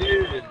 Nigga over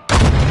here.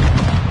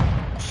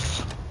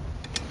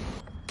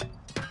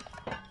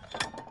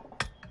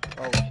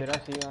 Oh, shit, I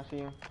see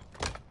him.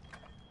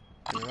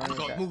 He's running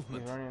Got that,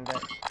 movement. he's running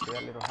that, to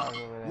that little house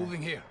over there.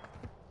 Moving here.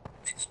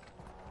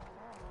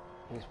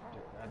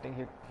 I think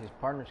his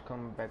partner's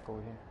coming back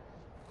over here.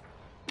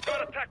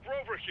 Got attack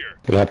rover here.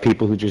 You have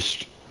people who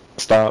just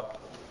stop.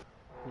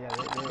 Yeah,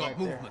 they're Got right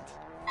movement.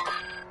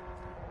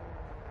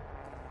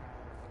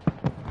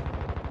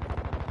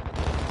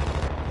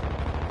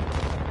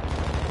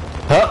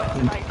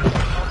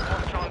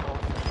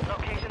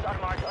 Locations are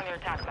marked on your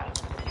attack map.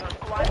 Your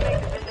squad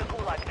mate is in the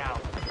gulag now.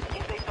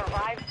 If they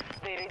survive,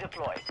 they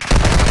redeploy.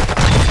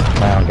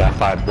 Wow, got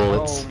 5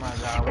 bullets. Oh my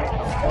god, what the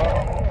fuck?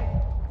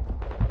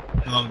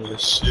 Oh,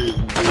 that shit,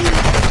 dude.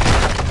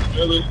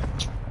 Jelly.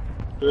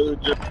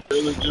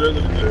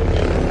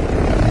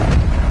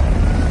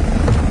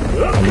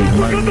 I need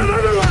money.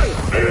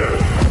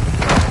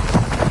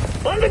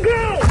 On the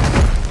ground!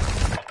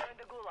 You're in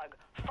the gulag.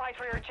 Fight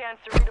for your chance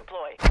to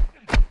redeploy.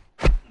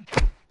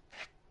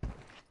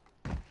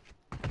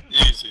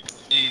 Easy.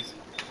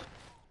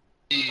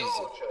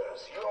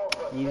 Soldiers, your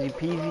Easy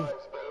peasy.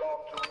 lives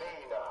belong to me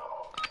now.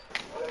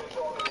 There is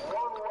only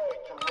one way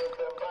to win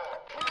them back.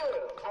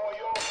 Kill for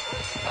your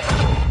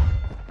freedom.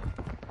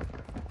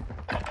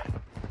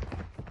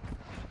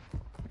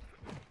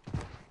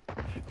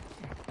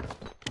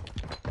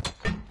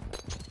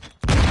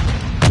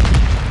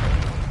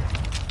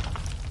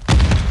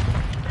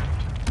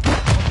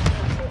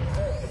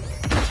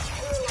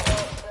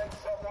 Send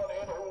someone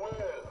in who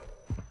will.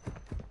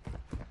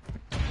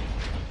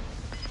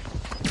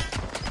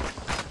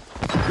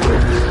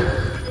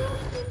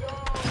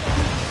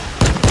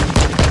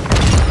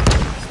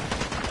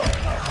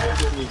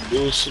 This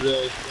bullshit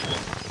ass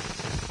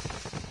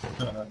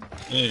thing. God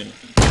damn.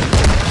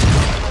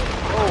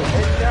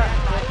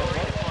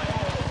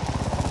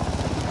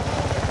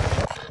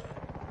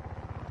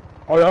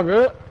 Oh, y'all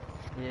good?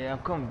 Yeah, I'm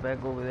coming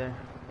back over there.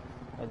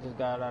 I just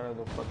got out of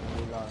the fucking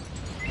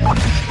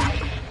gulag.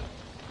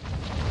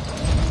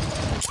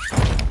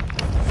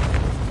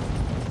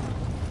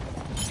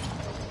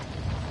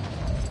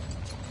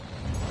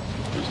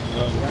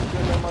 Y'all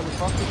kill that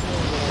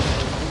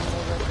motherfucker?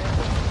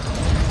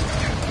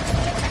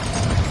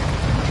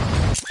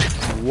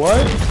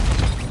 What?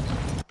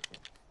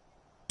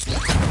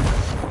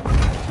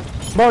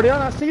 Bro, do y'all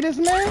not see this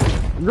man?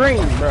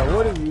 Green, bro,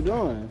 what are you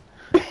doing?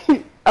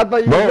 I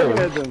thought you were Bro. looking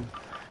at them.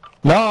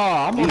 No,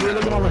 I'm over here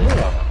looking on the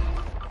hill.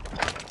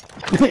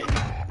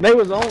 They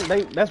was on,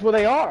 that's where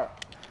they are.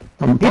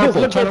 I'm He just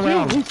purple, looked turn at you.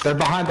 around. He- They're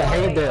behind the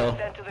Haydale.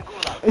 Sent to the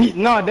gulag.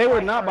 No, they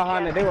were not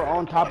behind it. They were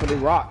on top of the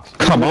rocks.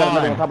 Come They were on.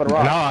 on top of the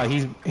rocks. Nah,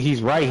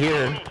 he's right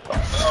here.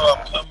 Oh,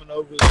 I'm coming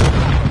over there.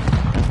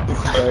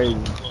 Crazy.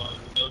 No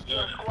Your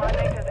gun. squad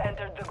mate has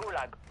entered the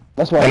gulag.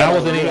 That's why. And I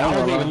wasn't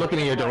even looking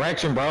in your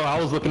direction, bro. I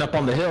was looking up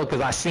on the hill because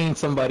I seen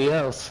somebody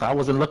else. I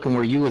wasn't looking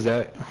where you was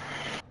at.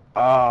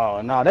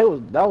 Oh no, that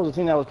was a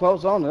team that was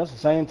close on. That's the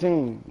same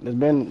team that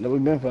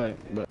we've been fighting.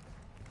 But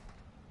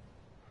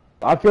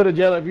I'll kill the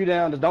jailer if you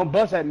down. Just don't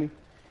bust at me.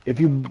 If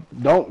you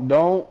don't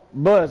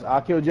bust,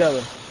 I'll kill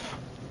jailer.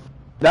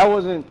 That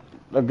wasn't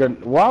a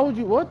good. Why would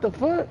you? What the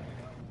fuck?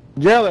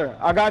 Jailer,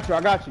 I got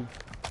you.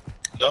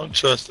 Don't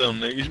trust them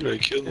niggas. You better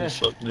kill them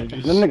fuck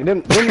niggas.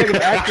 Them niggas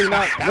actually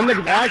not. Them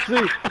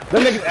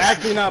niggas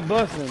actually not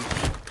busting.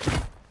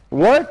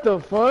 What the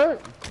fuck?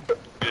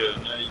 Yeah,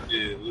 now you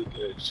did. Look at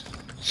you.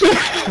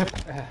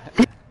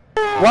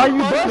 Why you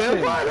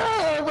busting? Fuck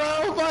that,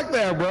 bro. Fuck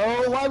that,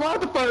 bro. Why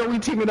the fuck are we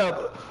teaming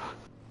up?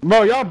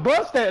 Bro, y'all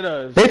bust at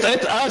us.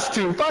 It's us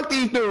two. Fuck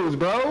these dudes,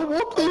 bro.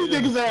 Whoop these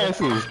niggas'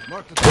 asses.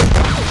 Fuck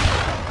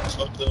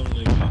them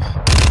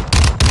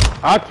niggas.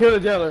 I'll kill the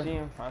jailer. I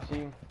see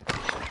him.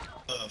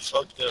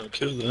 Fuck them.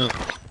 Kill them.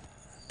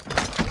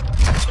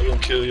 I'm gonna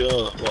kill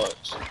y'all.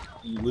 Watch.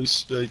 You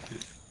least expect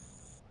it.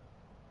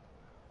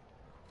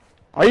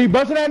 Are you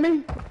busting at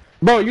me?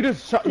 Bro, you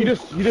just shot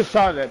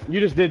that. You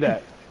just did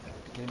that.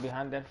 He's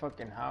behind that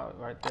fucking house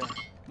right there.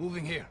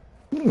 Moving here.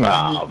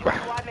 Nah, bro.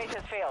 Squad mate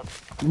has failed.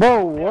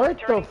 Bro, what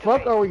the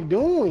fuck are we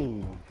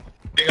doing?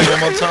 One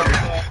more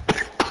time.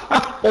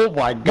 Oh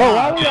my Bro,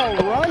 why god. we all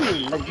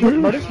running? Like,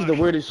 bro, this is the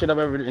weirdest shit I've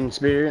ever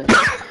experienced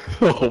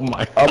Oh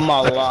my of my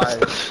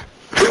life.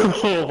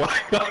 Oh my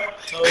god.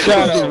 Shut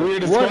That's the up.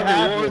 weirdest What fucking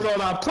happened?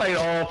 Warzone I've played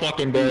all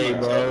fucking day,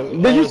 bro.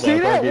 Did you Oh see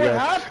my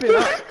that? fucking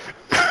What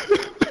God.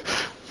 happened?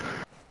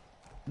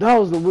 That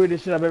was the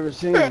weirdest shit I've ever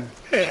seen. Oh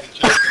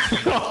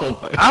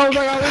my I was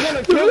like, are we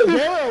gonna kill the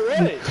jailer or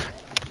what?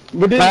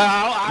 But then,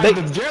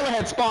 the jailer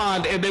had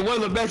spawned, and then one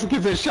of the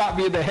Mexicans had shot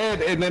me in the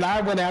head, and then I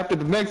went after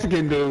the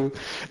Mexican dude,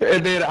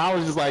 and then I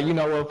was just like, you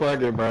know what,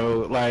 fuck it,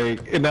 bro.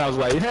 Like, and I was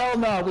like, hell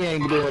no, we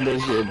ain't doing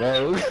this shit,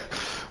 bro.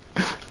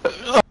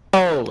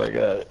 Oh my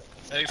god.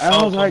 Hey,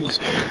 I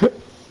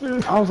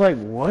was like,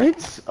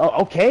 what?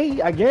 Oh, okay,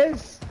 I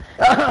guess.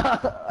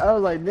 I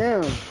was like,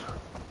 damn.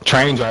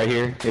 Train's right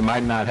here. It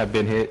might not have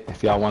been hit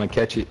if y'all want to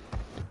catch it.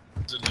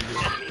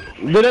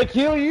 Did they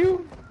kill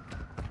you?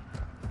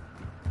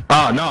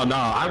 Oh, no.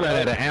 I ran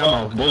out of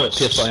ammo, bullet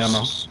pistol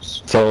ammo.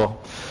 So,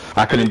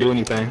 I couldn't do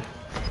anything.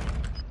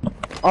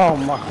 Oh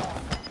my.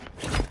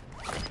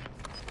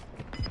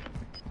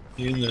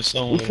 You in there We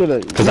somewhere.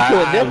 should've. Cause we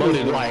should've I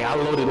definitely-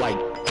 loaded like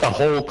a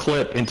whole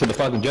clip into the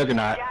fucking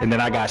juggernaut, and then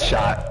I got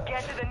shot.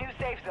 Get to the new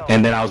safe zone.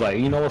 And then I was like,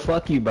 you know what,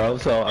 fuck you, bro.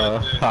 So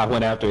I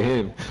went after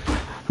him,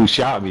 who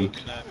shot me.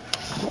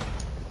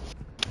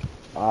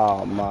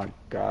 Oh my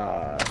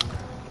god.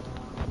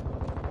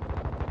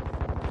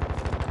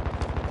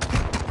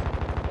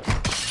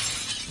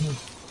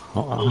 I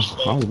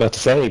was about to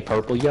say,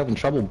 Purple, you having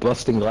trouble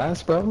busting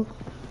glass, bro?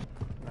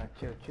 Nah,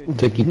 chill.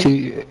 Took you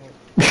two,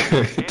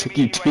 took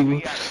you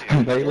two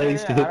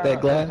melees to hit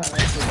that glass.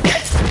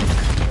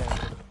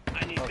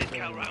 I need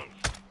mid-cal rounds.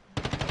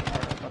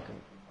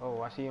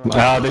 Oh, I see you.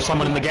 There's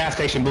someone in the gas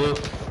station, Blue.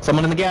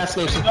 Someone in the gas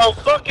station. No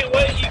fucking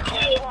way, you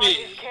killed me.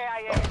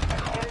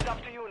 It is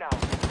up to you now.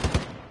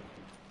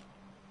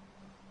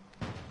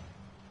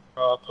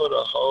 Bro, I put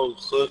a whole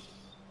clip.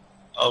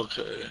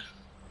 Okay.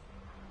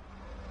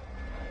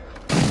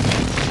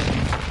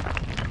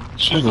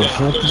 Where the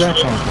fuck did that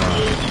come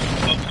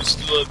from? What you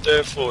still up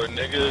there for,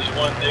 nigga? There's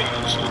one nigga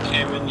who should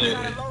came in there.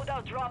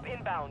 Loadout drop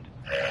inbound.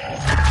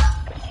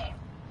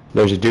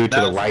 There's a dude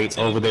to the right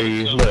over there.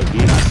 Look,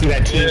 you see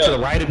that team to the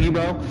right of you,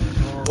 bro?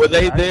 Were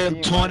they there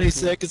 20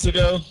 seconds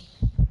ago?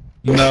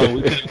 No,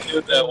 we could've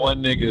killed that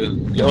one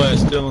nigga. Your ass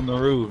still on the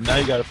roof. Now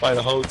you gotta fight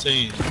a whole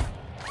team.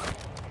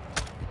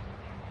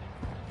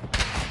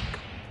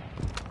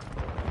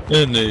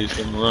 That nigga's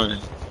been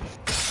running.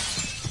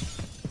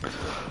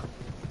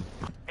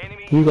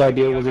 Whose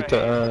idea was it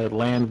to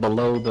land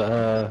below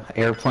the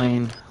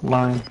airplane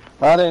line?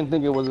 I didn't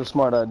think it was a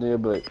smart idea,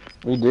 but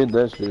we did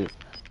that shit.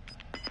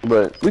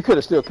 But we could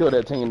have still killed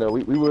that team though.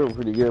 We were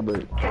pretty good,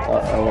 but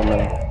I don't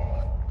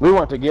know. We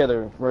weren't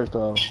together first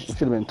off. It should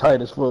have been tight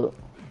as fuck.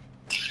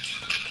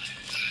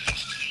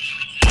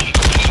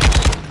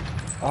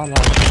 Oh no.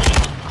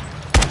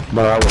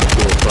 But I would have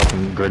threw a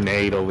fucking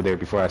grenade over there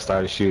before I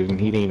started shooting.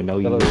 He didn't even know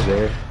you was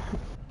there.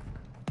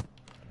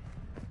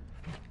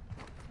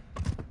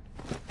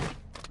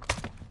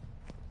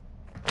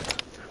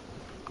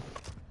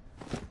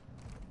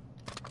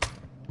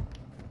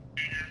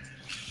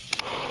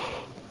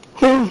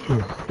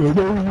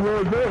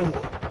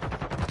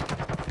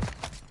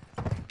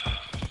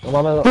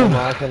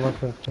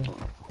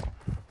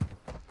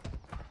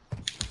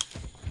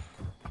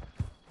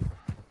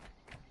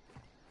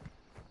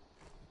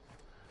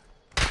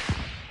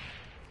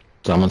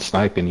 Someone's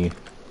sniping you.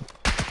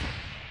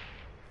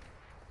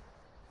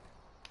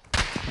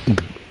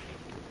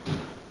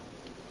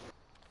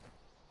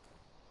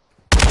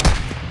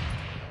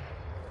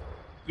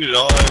 Dude,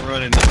 all I'm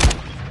running.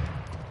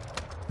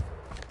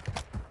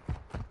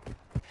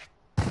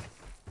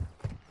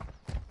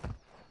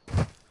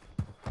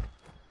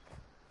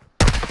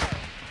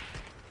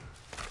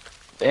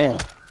 Damn.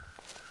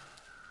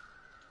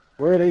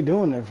 Where are they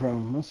doing that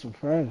from? I'm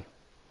surprised.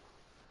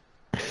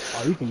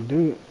 Oh, you can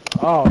do it.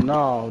 Oh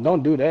no,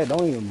 don't do that.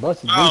 Don't even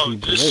bust it. Oh,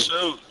 just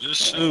shoot.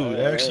 Just shoot.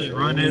 Actually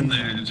run in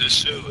there and just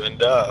shoot and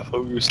die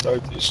before we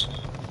restart this shit.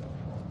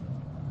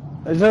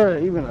 Is there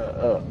even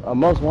a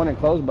most wanted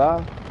close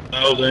by?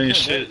 No, there ain't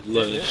shit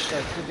left. There's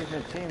two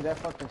different teams. That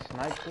fucking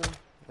sniper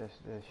that's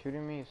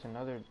shooting me. It's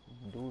another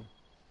dude.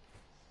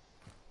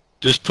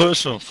 Just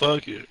push him.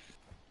 Fuck it.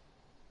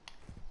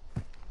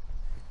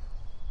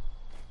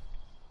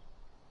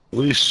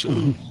 We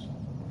shoot.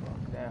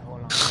 Yeah,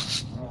 hold on.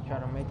 Let me try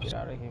to make it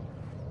out of here.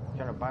 I'm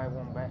trying to buy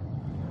one back.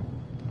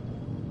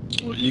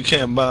 Well, you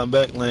can't buy him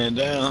back laying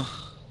down.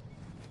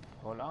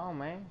 Hold on,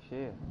 man.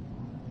 Shit.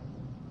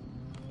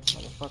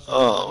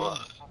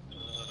 Oh,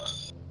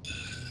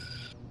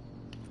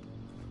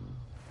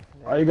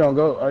 Are you gonna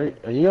go?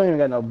 You don't even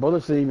got no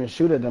bullets to even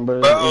shoot at them,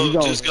 but bro, you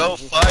gonna, just go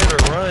fight or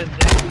run,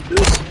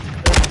 nigga.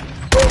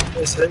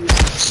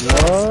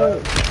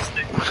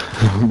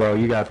 What? Bro,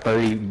 you got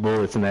 30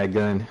 bullets in that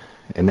gun,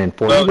 and then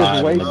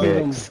 45 in the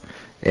mix.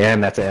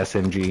 And that's an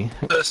SMG.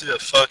 That's a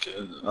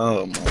fucking,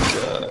 oh my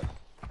god.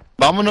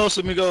 Vámonos,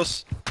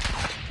 amigos.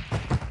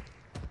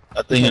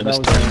 I think I'm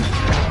just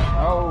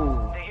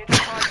Oh.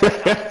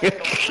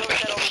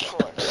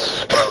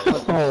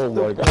 Oh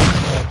my god.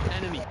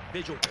 Enemy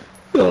visual.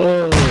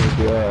 Oh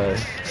god.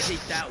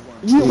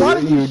 Why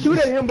did you shoot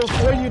at him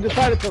before you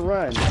decided to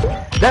run?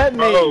 That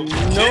made no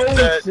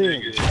sense.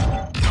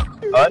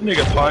 That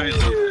nigga party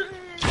leader.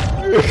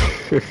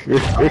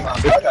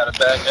 I gotta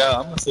back out.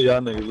 I'm gonna see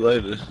y'all niggas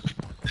later.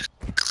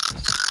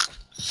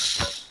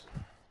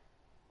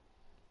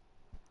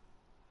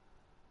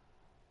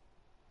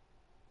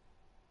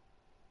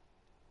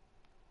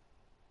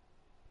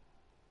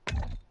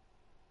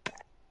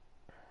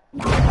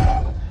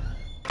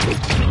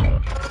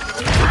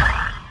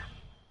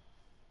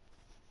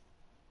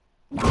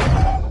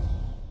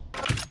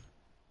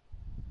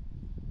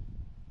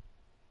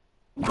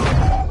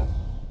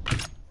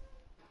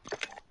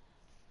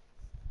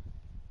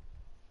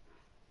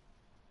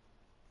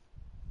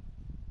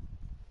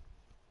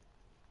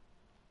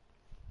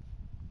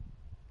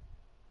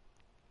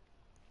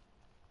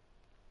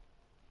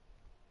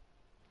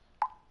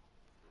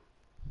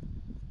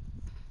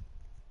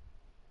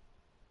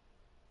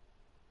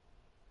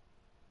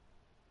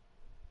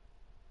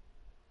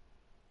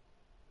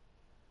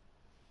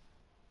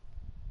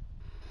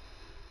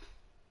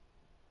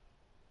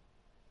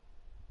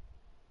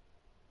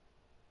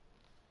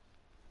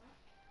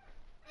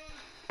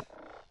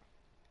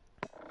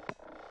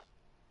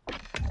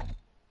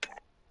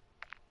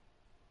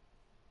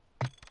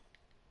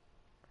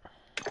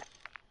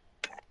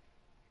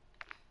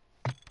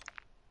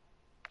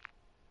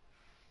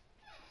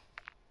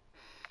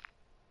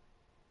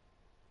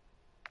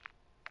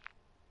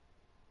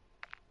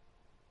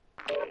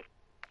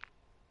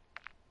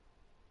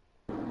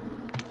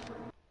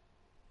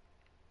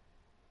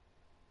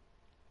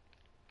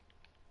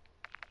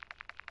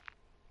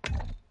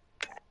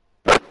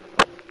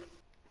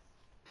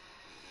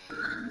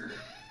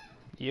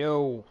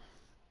 Yo.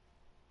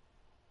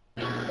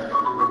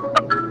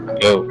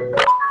 Yo.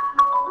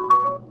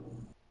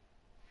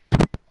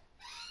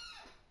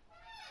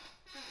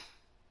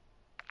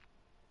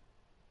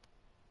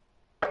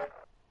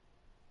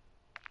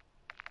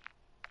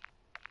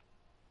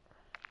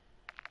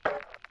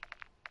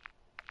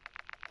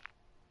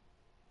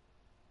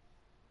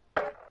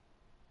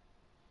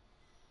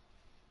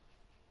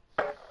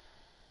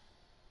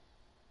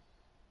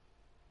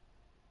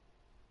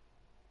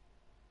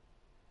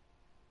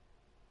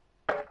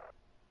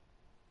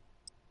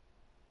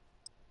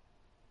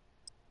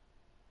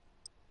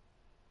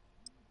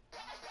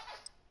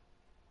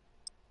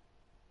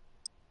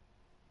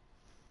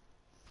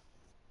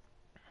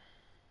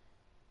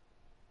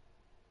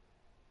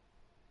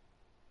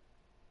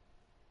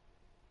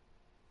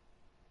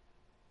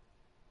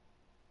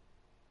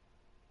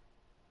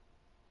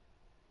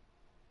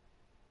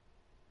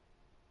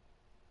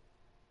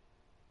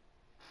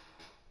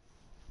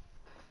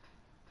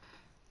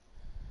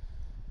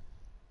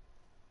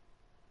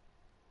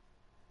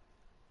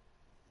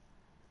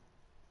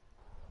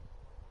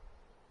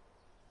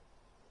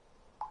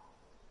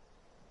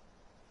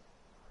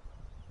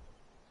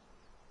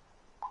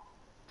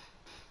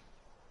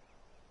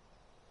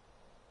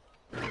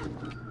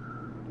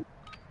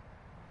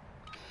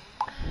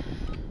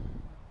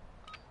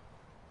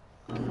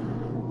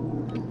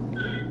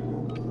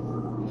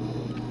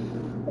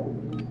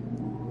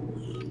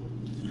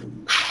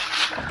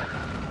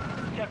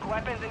 Check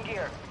weapons and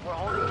gear. We're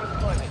holding for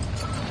deployment.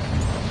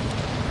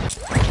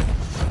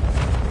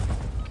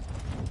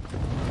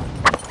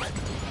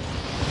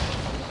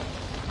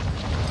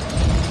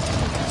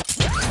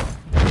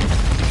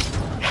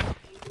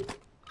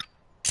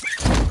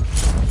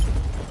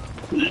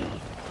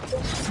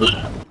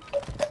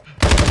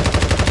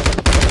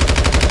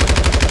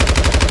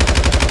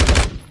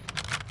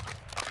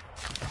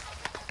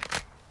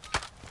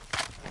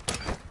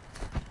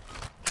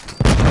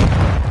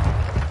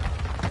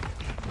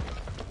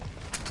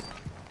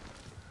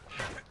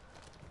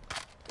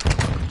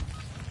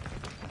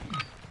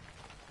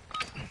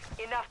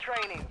 Enough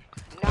training.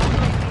 Now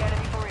face the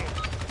enemy for real.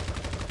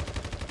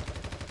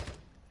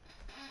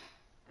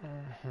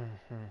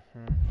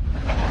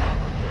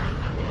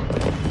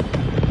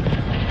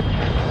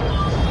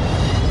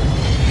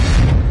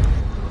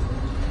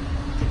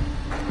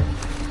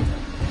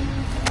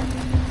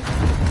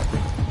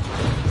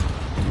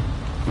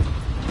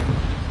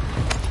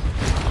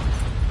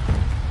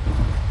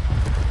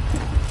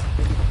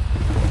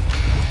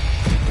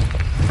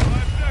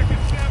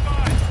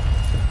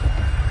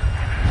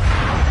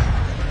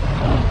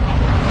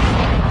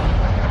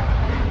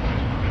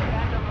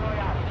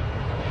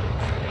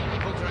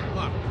 Contract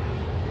marked.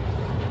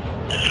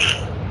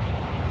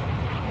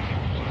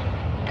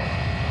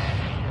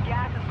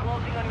 Gas is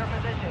closing on your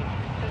position.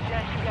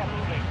 Suggest you get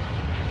moving.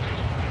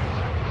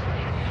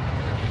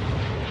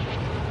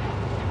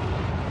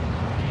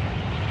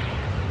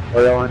 Oh,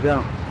 y'all want to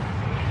jump?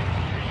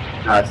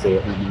 I see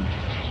it.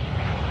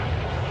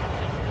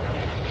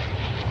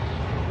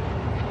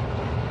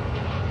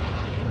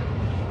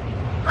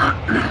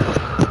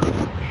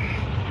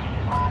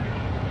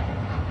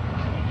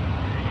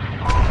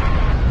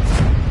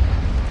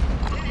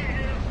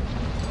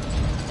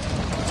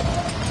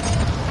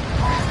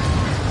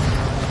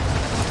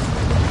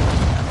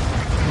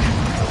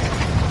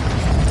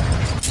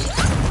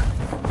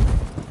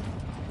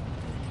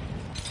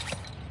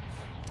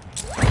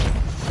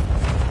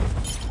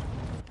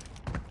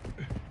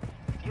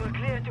 You're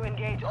clear to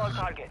engage all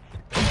targets.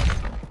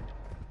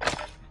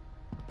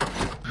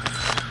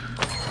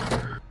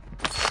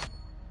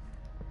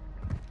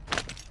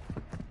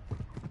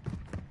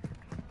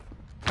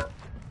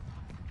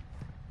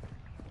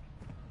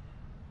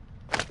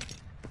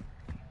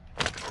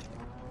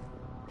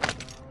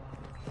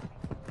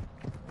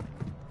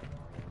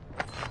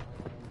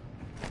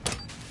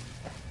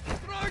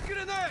 Throw a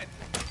grenade!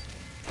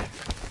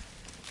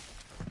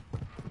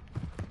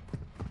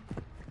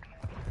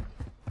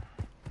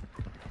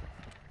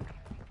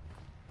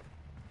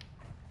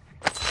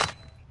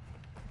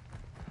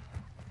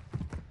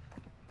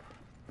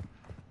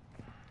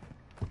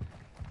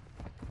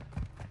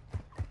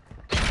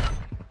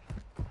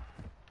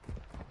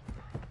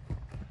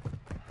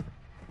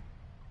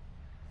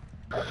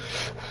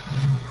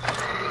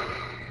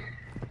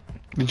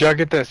 Did y'all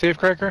get that safe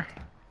cracker?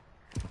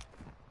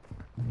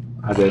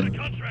 I did.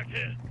 Contract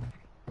here.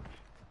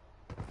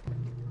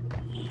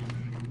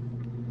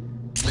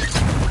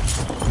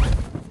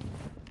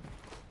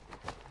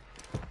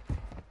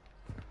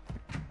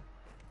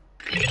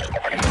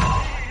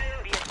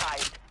 Be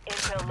advised,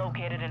 intel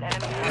located an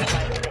enemy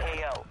hardline in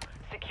the AO.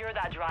 Secure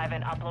that drive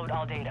and upload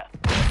all data.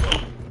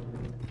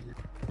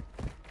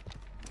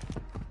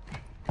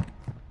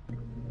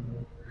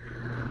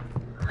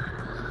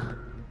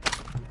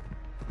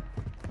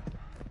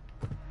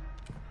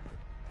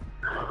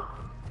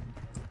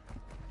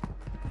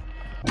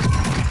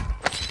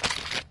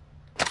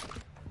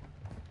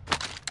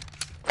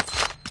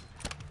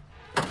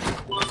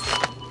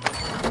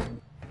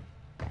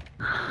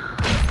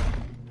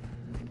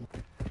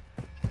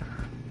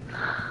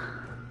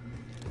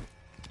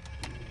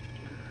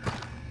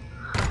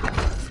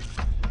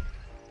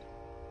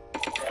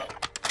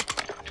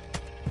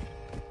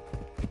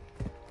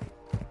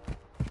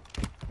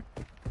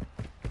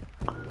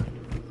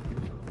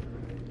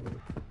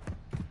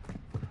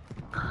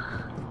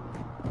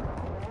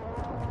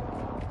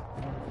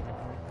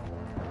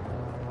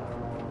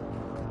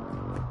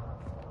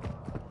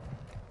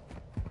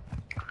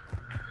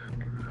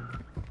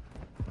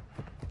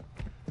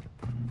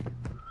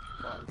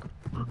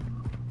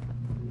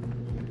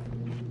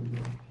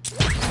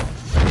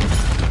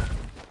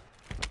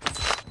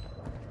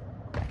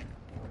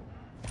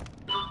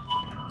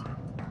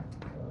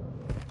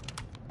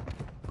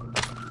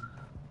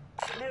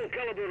 Small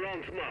caliber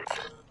rounds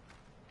marked.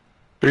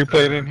 3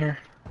 plate in here.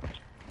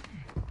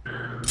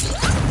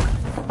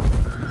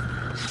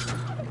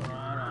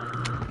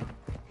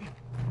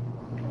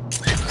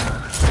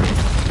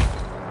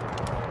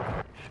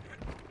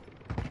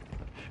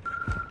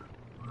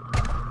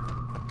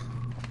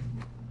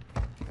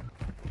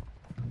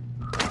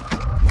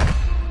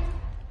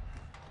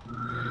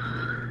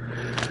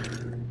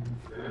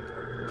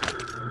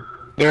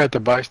 They're at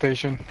the buy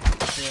station. Yeah,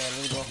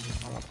 let me go.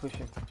 I'm gonna push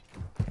him.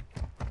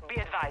 Be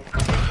advised,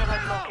 Victor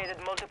has located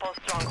multiple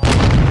strongholds.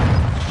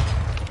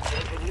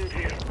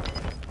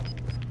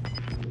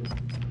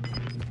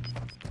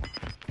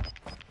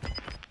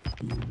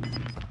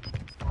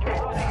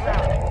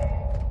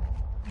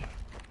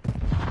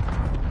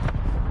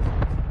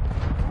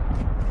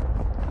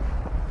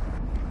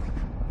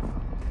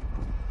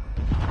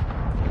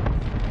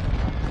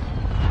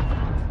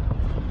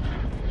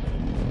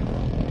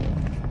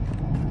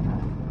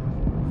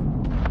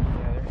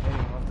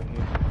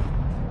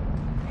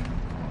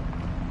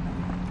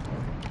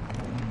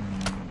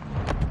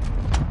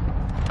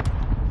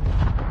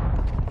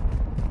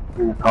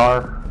 In the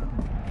car.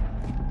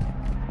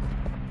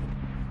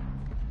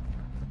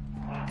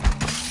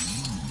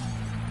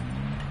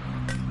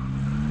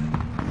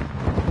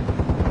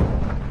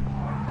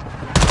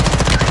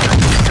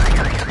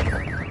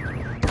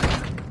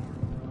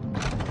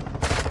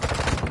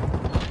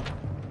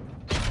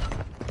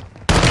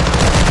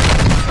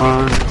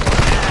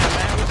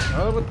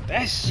 Oh, with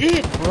that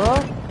shit, bro.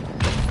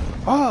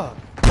 Fuck.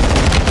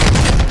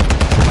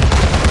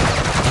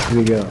 Here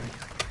we go.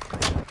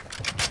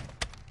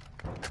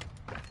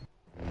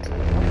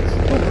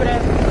 Stupid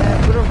ass man.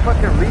 Put him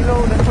fucking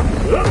reload. That's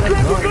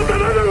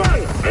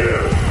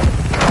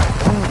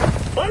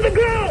On the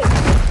ground!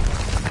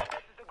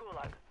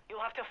 You'll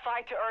have to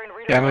fight to earn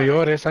Ya no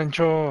llores,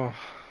 Sancho.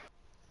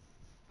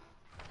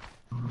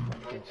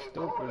 fucking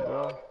stupid,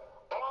 bro.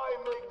 I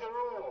make the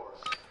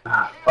rules.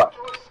 Ah, fuck. To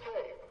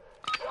escape.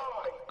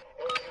 Die,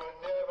 and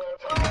you never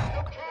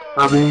time to kill.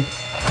 I mean,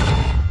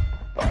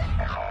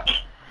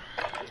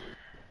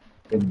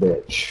 good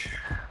bitch.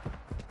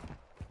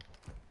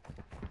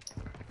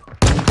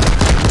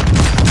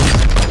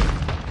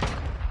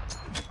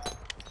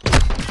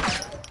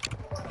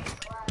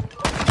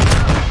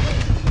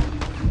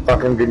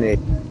 Fucking grenade.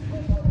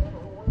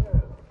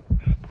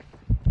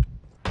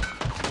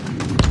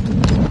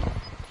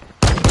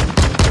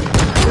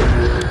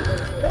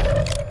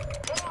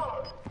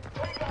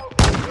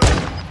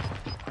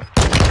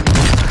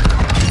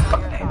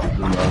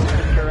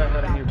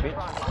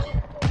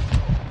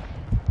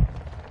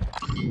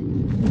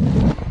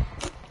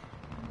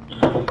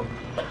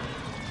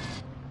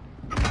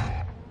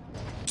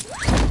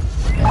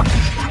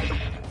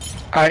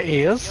 I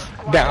is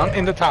down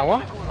in the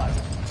tower.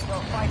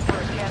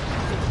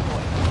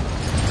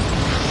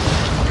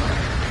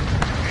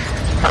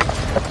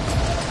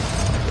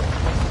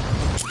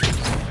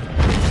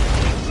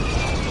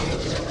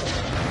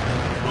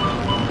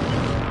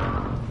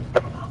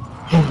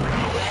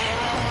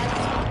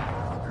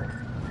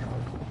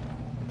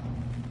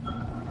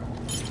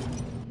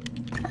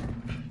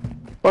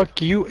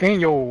 Fuck you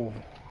and your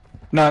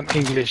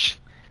non-English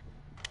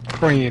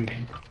friend.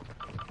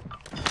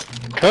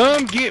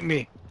 Come get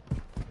me.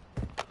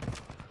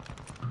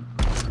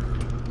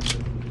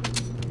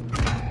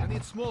 I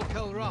need small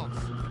cal rounds.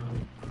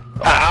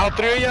 All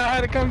 3 of y'all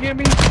had to come get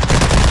me?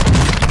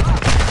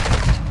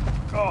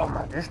 Oh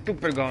my, this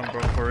stupid gun,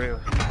 bro, for real.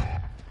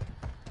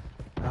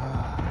 2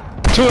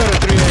 out of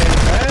 3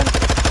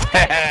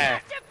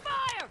 man.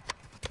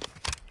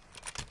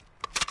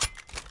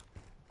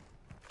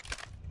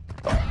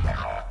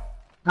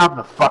 Come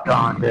the fuck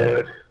on,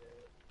 dude.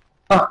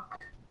 Fuck.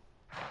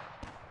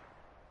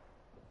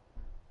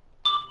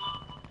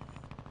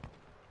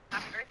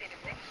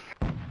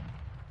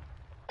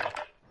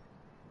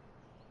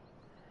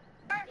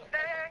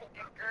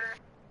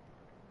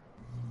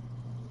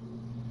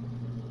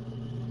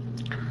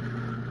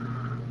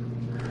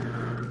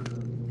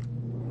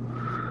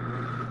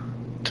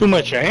 Too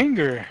much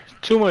anger.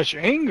 Too much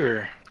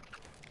anger.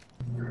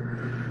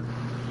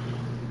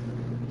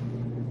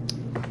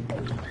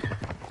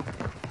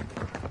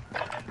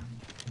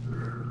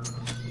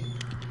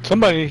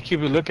 Somebody keep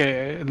a look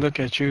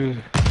at you.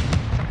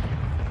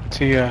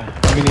 See how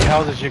many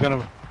houses you're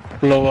gonna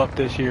blow up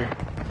this year.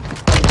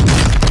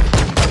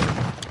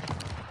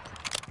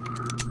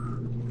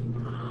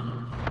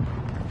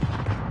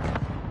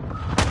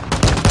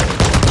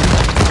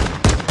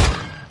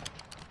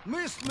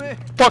 Missed me.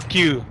 Fuck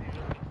you.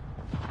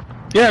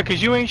 Yeah,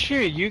 'cause you ain't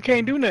shit. You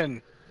can't do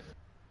nothing.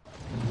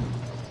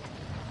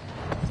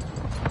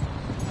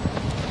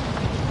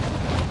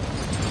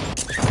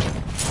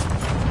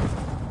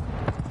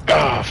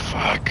 Oh,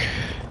 fuck.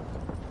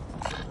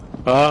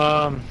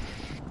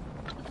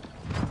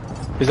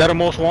 Is that a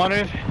most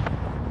wanted?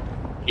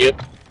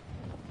 Yep.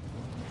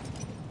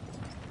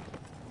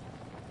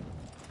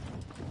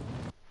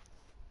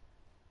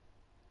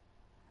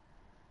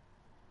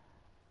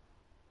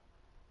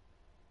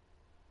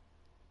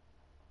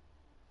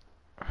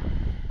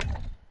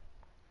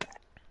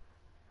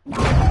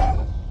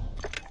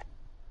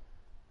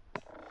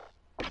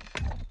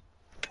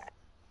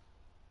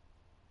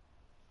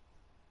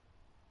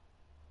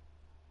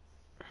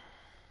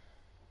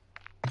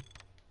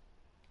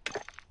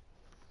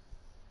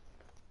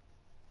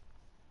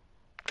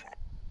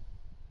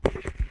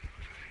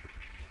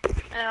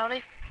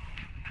 Howdy.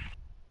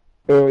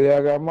 Oh,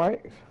 y'all got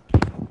mics?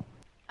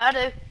 I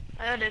do.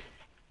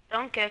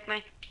 Don't kick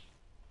me.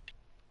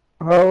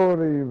 How old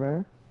are you,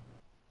 man?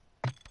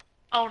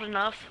 Old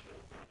enough.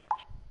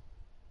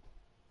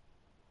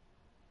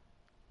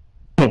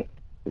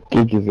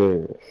 Kick his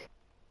ass.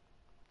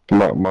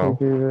 Come on, mom.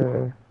 Kick his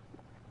ass.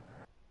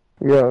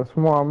 You got a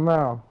smart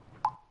mouth.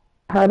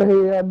 How the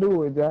hell y'all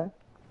do it, Jack?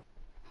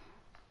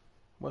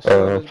 What's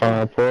up?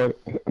 5 point,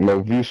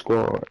 no view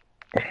squad.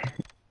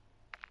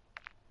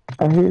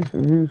 I hear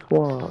some view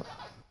squad.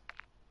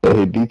 They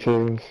hit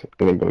details,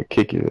 and they gonna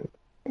kick it.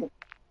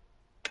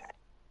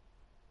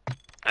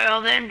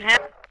 Well then,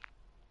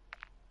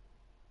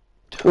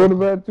 What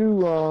about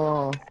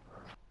you,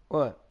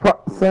 What?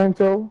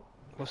 Sancho?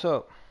 What's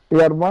up? You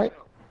got a mic?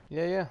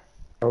 Yeah.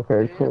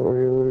 Okay,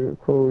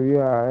 cool. Yeah,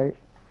 alright.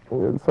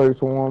 We'll search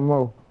for one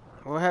more.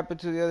 What happened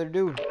to the other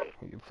dude?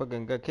 You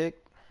fucking got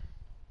kicked?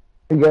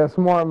 You got a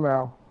smart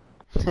mouth.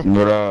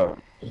 What up?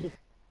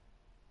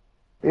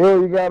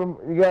 Yo, you got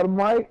a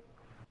mic?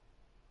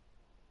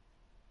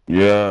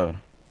 Yeah.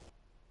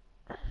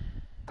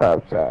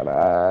 Top shot,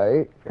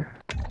 alright.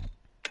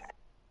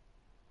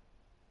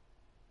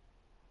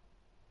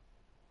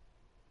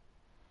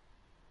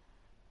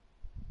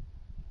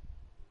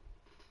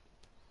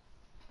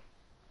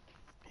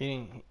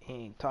 He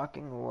ain't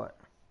talking or what?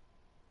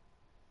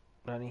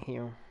 I didn't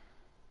hear him.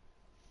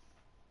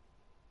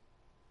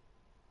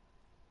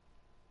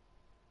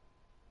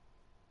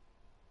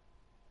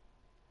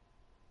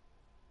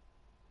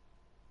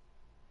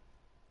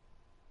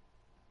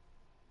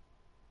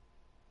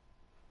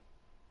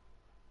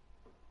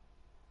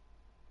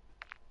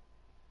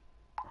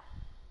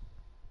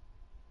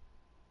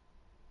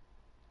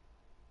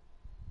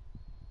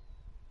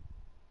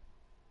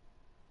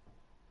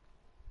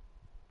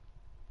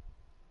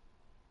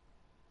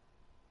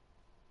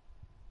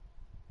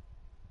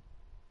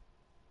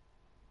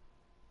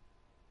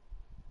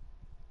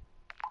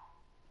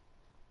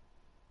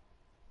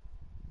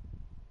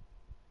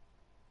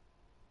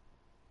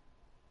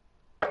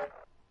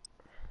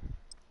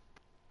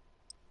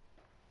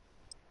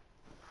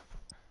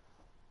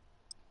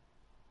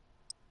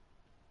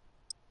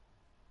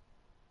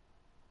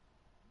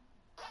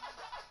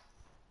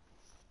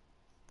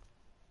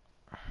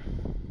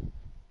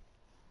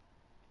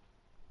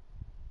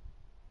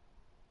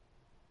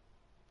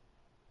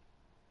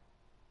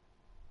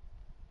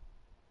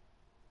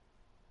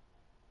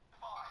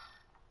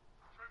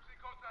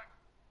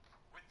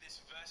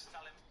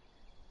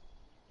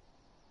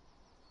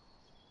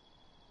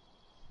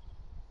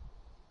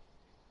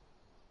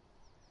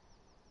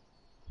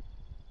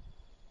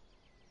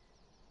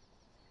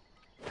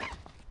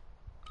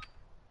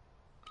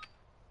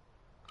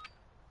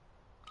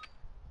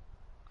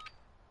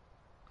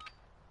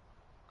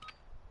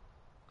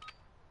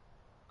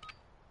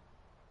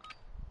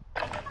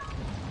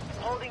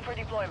 Holding for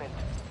deployment.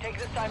 Take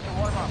this time to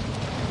warm up.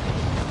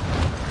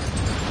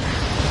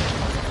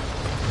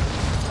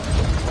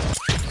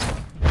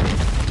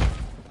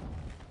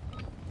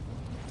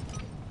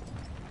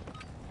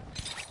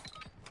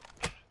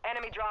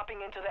 Enemy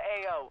dropping into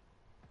the AO.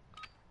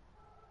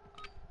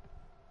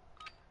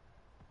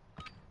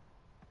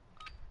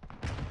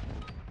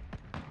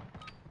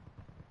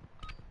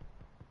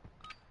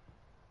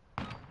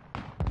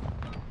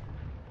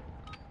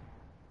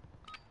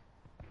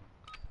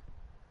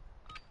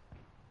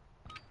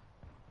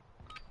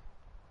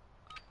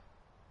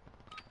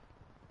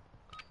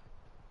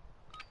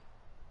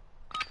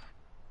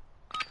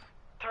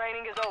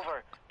 Training is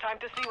over. Time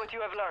to see what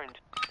you have learned.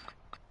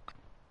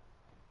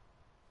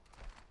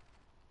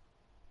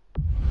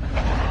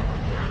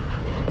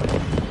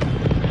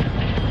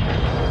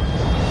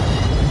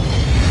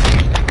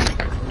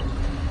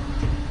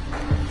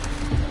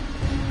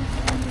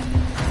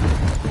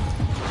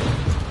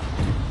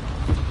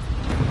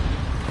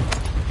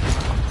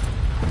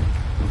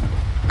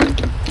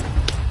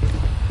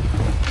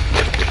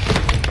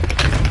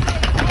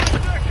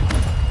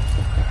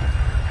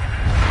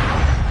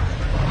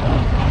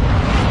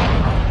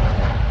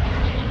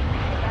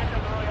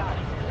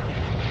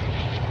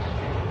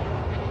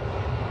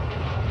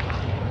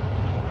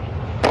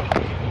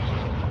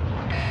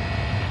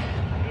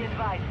 Be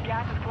advised,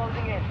 gas is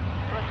closing in.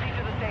 Proceed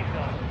to the safe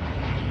zone.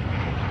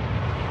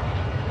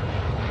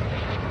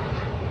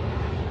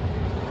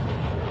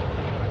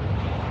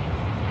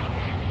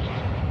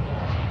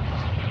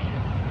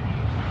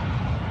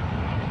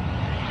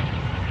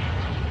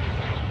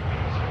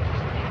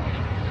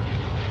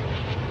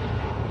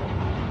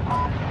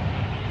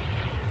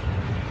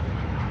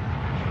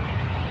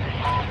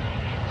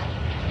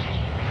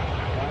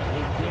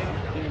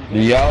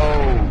 Yo.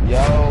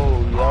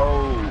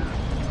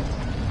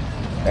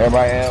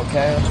 Everybody LK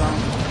or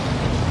something?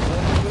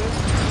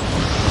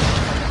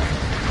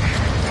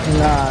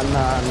 Nah,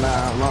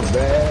 my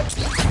bad.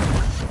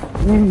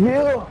 You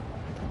here?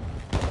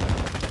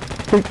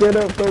 Pick it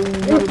up so we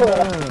can get it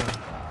done.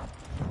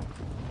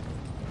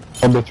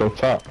 Oh, bitch on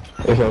top.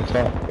 It's on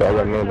top. Y'all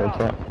got name on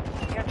top.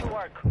 Get to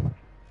work.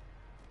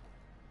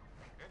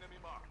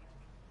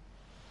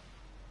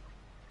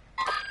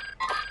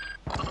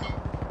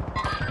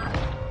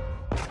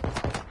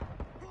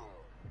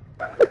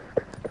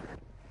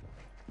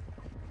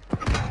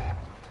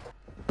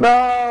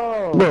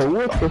 No! Bro,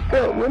 what the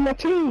fuck? Where's my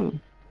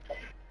team?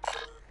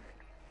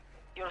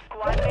 Your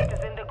squad mate is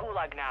in the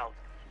gulag now.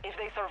 If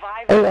they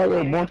survive, I gotta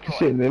they go bunch of redeploy.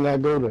 shit and then I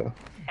go there.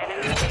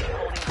 Enemy is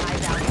holding high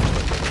value.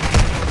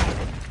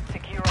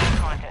 Secure all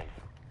contents.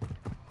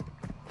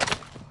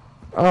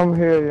 I'm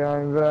here,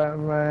 young Zach,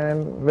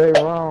 man. They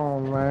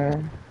wrong,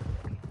 man.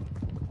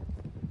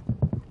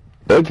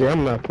 Okay,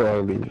 I'm not proud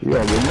of you. You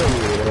gotta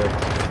remember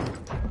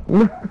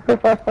that.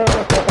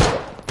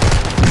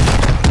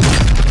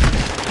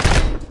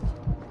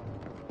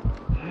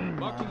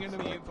 Marking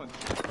enemy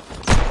infantry.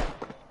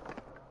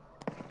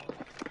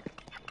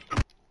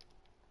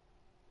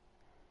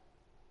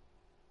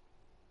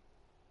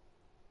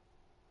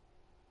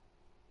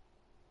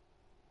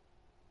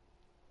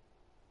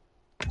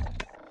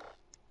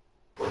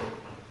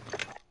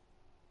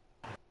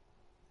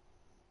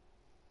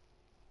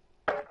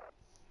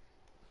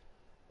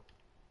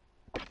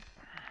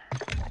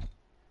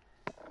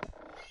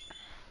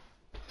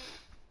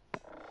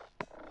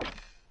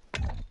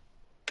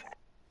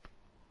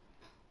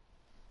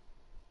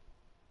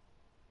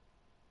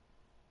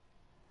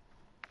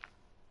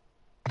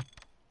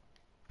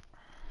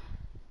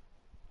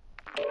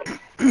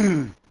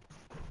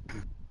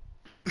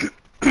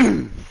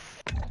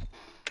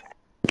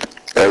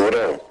 Hey, what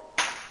up?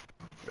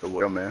 Hey,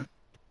 what up, man?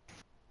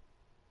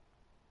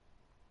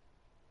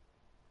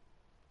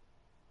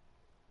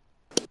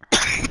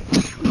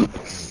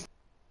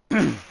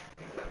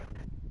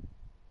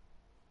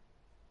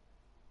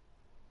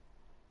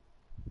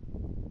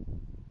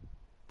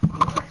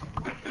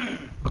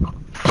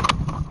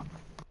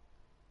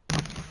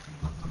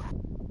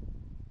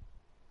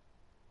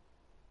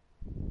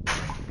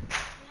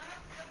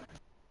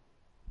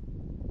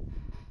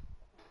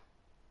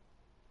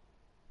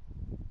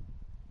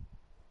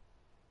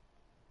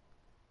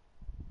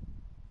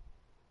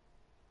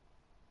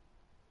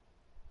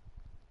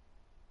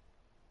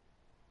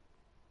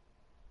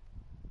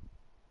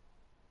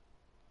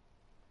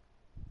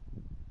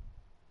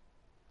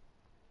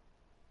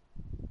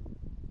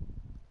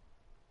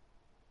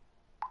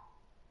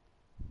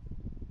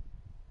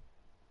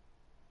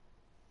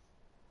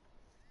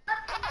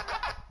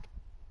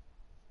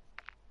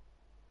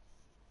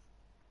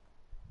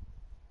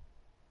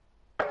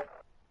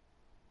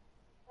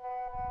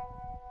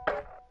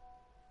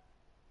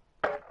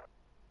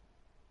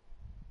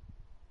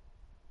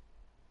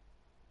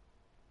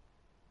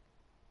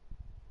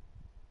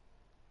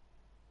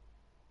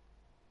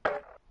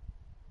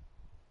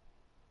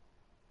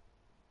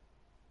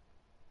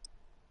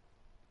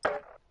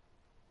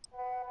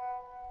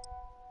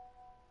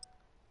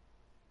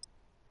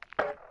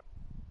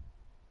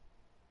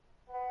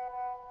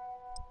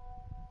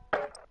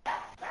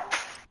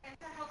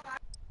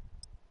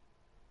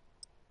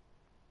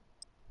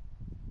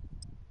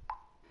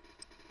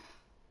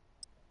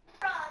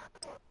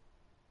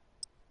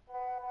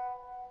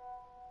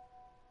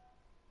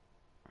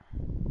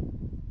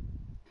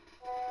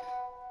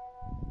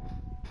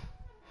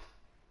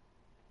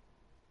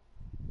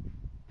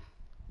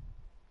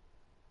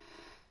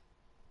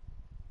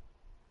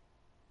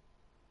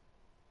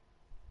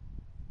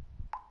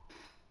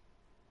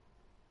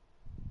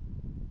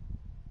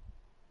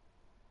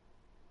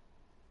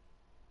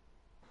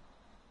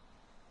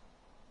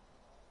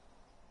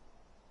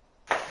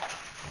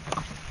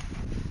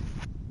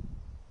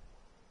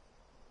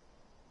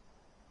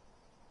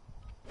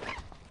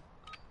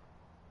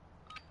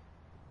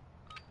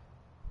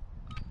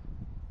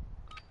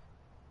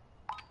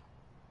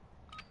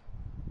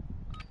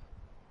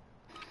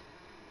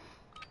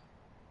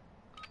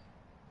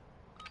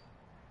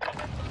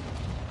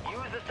 Use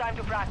this time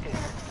to practice.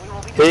 We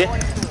will be See?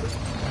 deploying soon.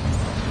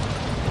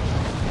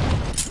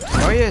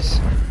 Oh yes.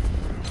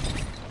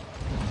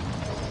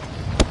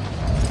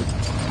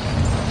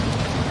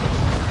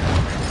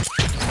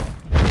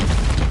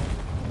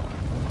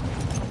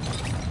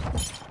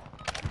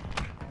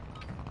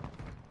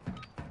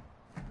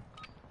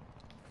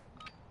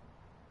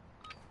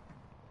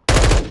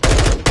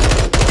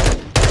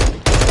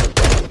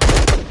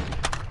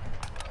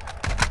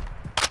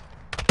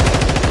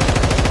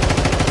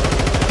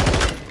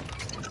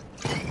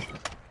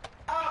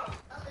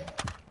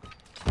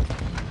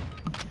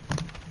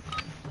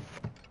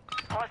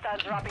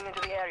 Hostiles dropping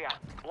into the area.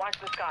 Watch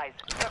the skies.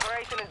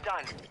 Preparation is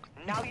done.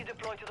 Now you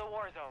deploy to the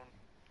war zone.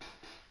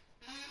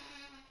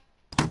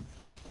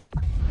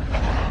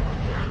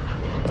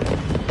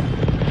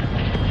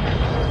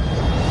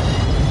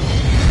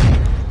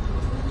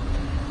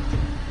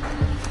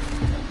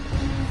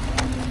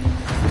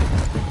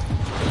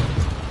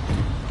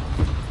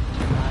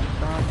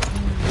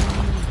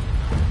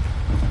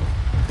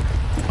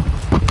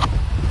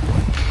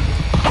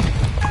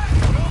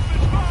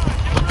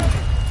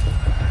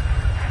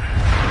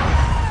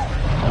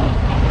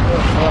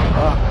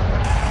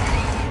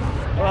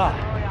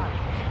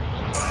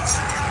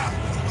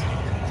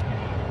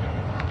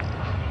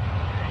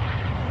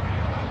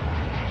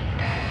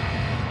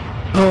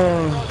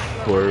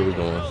 Where are we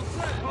going?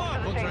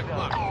 Contract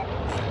marked.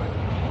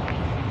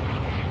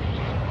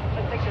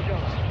 Let's take the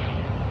zone.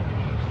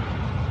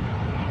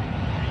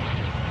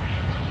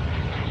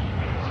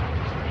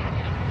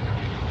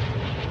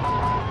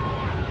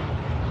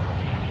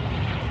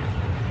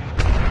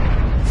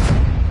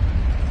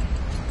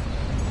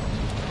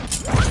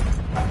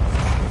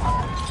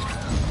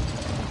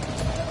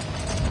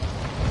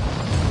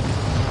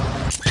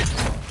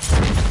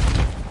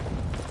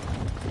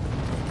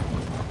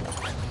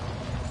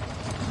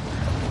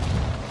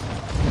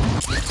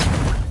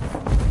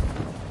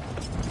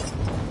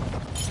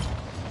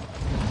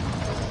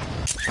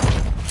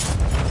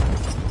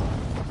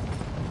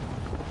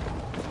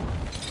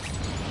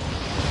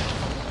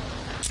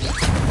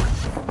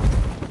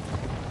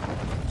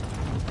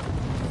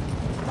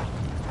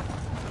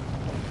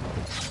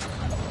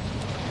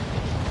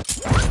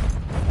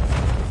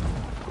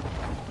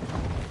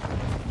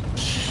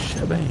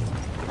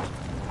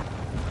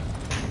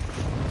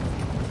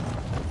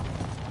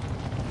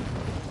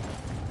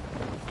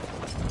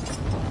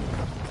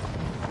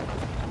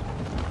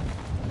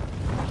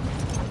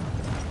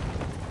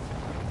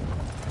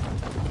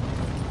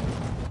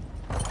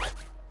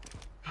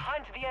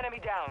 the enemy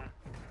down.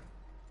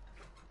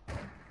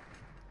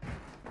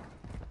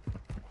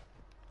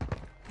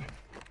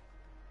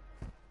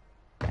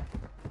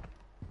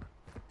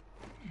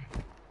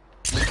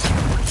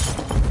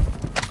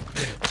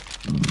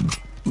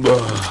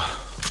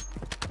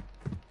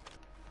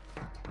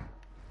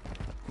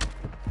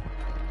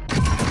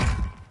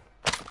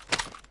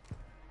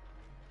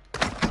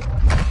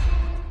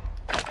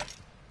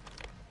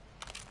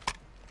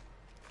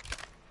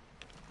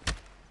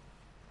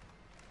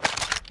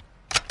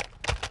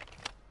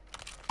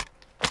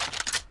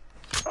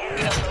 You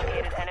have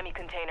located enemy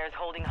containers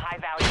holding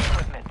high-value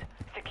equipment.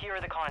 Secure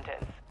the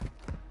contents.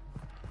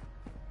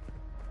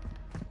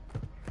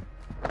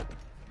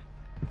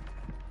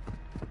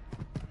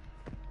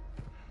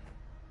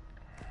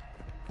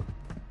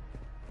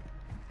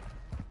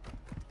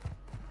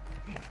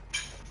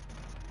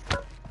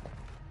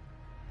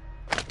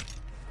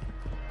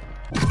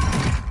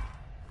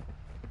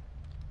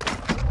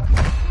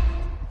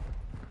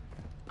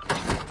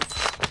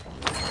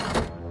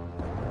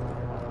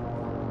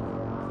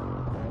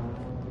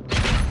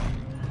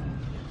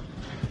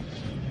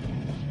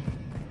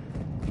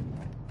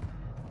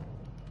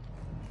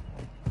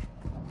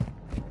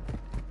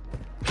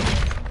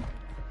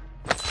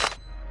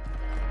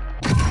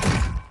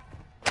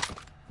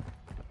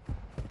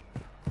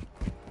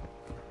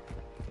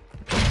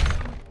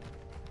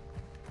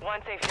 One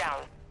safe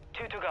down.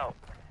 2 to go.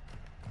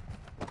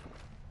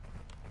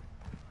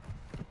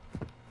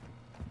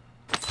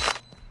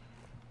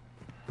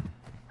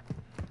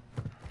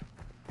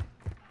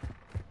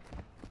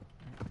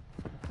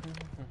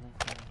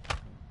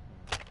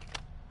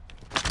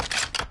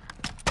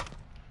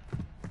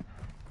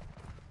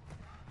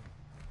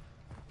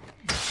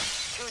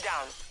 Two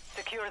down.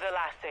 Secure the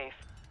last safe.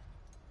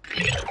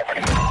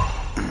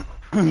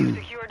 You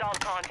secured all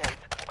contents.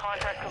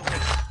 Contract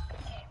complete.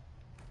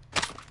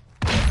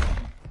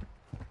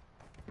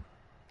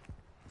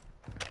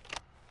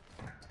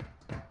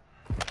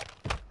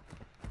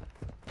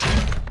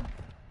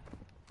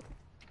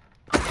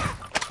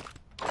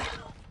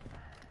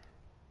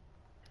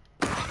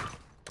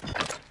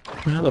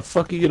 How the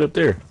fuck you get up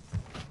there?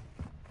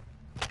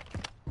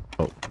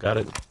 Oh, got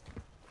it.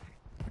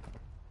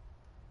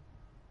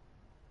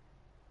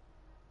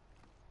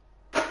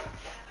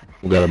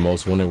 We got a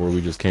most wanted where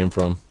we just came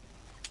from.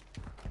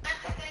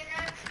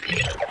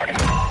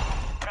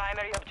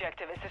 Primary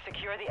objective is to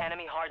secure the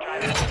enemy hard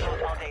drive and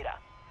upload all data.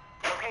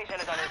 Location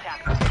is under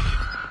attack map.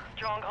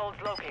 Strongholds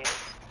located.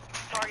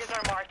 Targets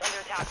are marked under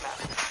attack map.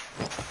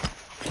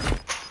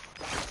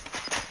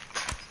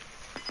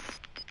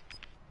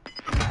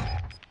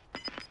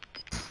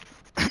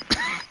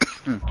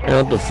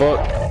 What the fuck?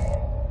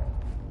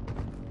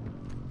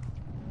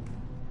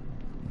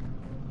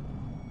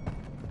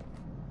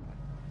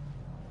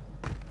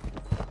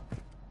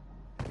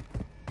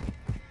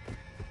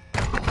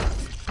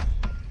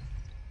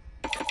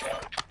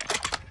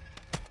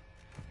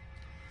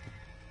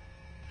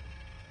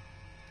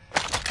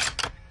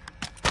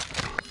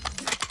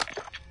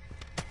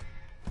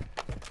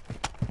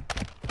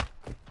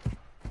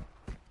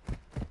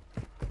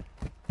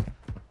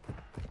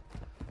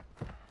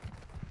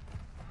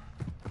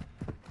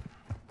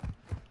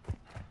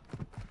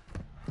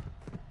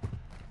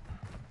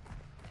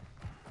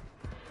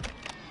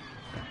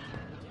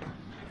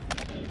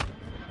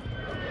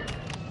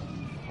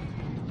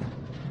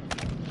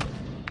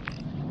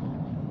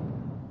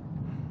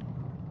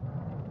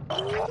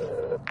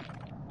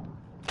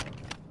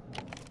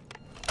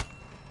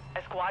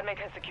 A squad mate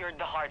has secured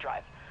the hard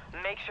drive.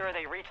 Make sure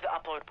they reach the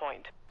upload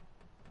point.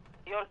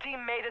 Your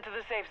team made it to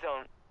the safe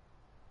zone.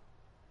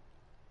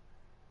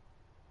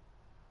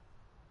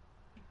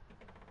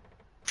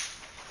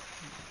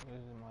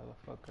 There's a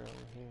motherfucker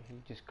over here.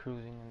 He's just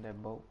cruising in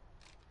that boat.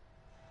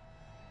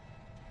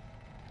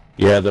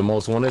 Yeah, the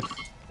most wanted.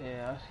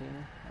 Yeah, I see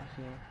him. I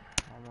see him.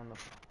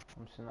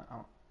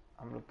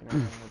 I'm looking at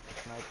him with the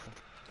sniper,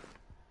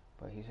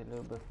 but he's a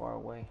little bit far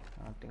away.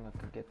 I don't think I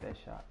could get that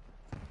shot.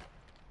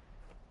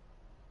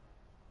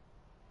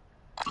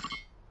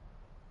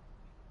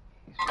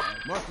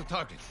 Mark the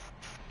target.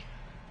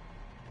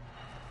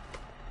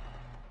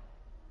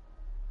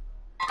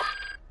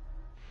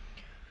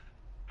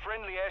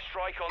 Friendly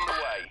airstrike on the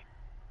way.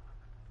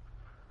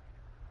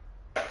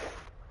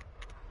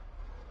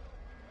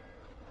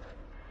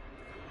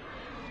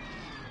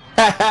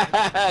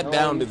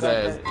 Downed his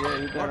ass. Yeah,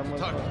 you got him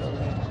with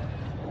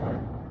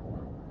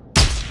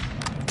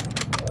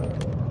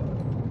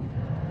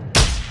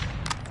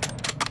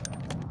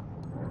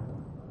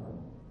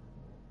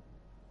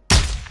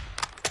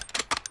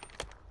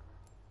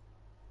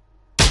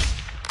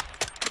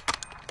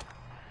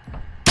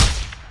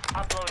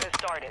Upload has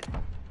started.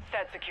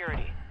 Set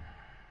security.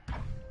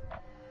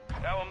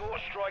 Our more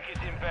strike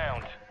is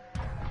inbound.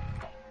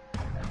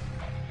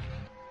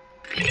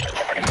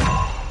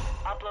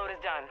 Upload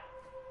is done.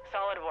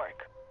 Solid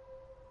work.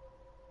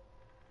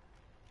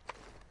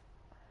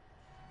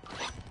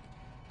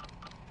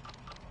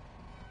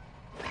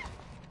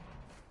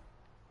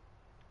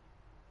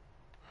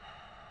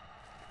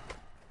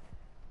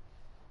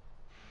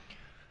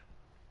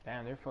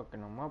 Damn, they're fucking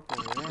them up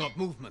over there. Got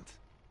movement.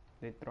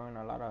 They're throwing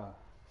a lot of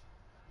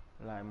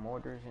like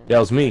mortars and. That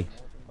was me.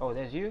 Oh,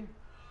 that's you?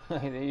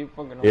 You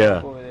fucking them Yeah.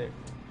 up over there.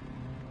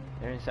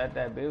 They're inside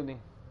that building.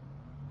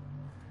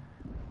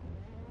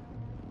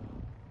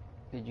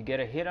 Did you get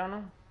a hit on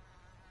them?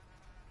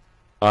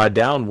 I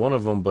downed one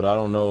of them, but I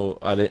don't know.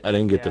 I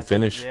didn't get the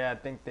finish. Yeah, I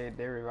think they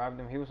revived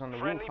him. He was on the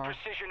Friendly roof, huh?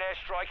 precision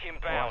airstrike Oh,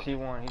 inbound. I see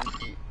one.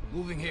 He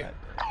Moving here.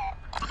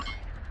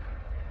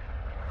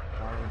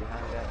 running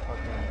behind that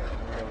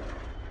fucking window.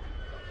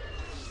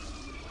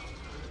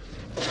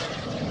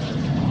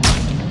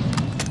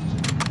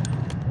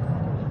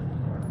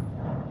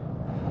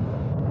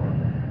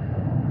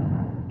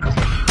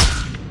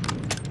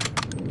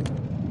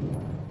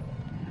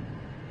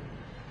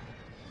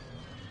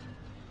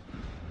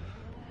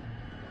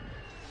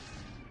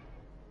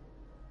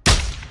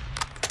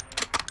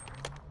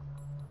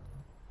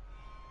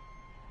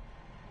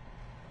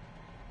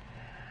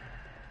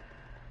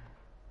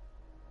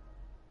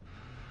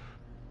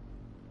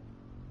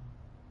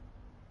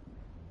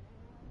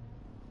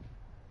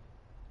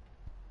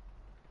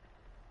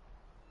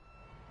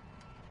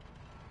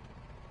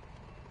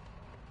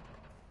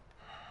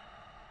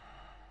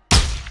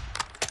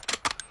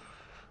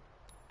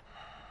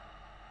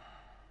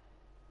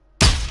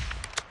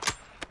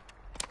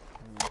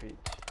 Bitch.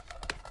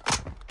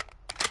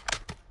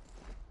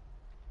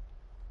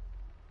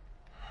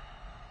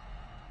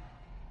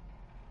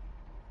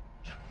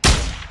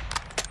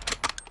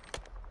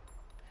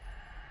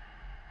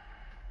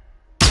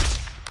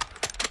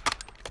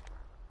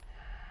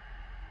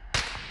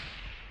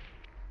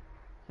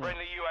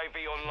 Friendly UAV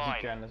online.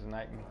 He's trying to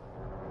snipe me.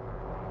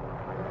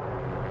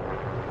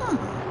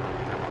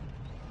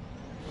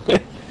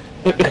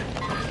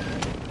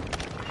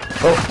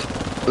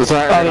 Oh,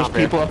 sorry, there's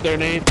people up there,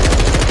 Nate.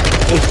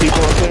 There's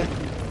people up there.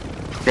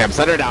 Okay,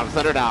 set her down,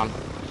 set her down.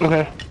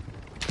 Okay.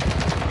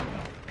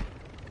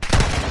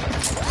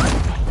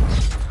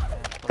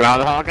 Get out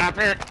of the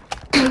helicopter.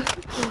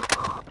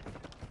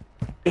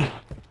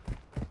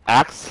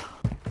 Axe.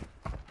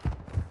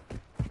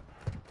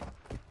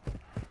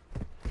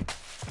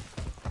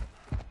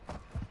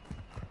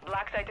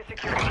 Black site is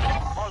secure.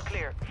 All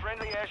clear.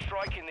 Friendly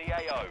airstrike in the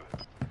AO.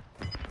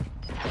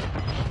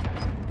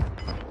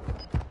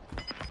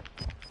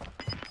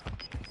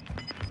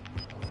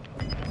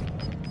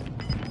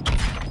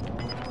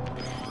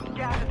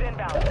 Gas is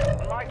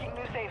inbound. Marking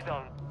new safe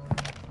zone.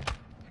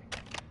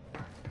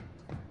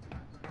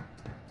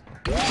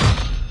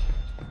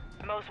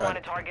 Most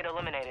wanted target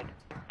eliminated.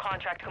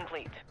 Contract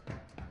complete.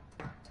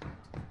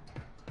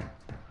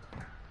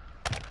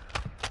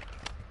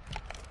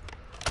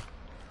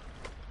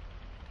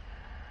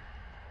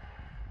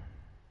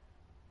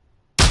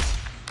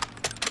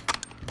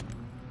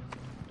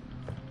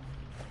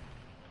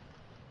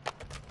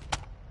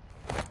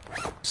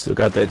 Still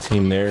got that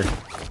team there.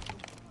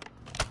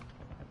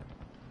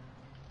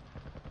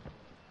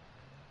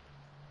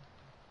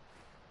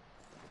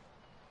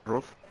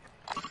 Roof?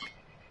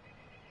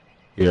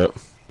 Yep.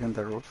 In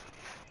the roof.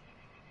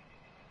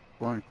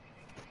 Why?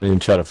 They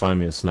didn't try to find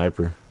me a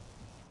sniper.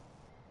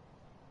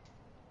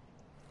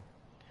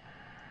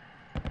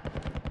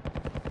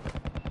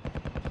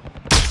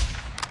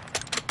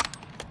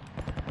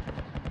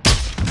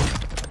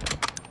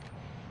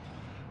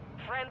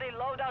 Friendly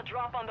loadout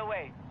drop on the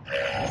way.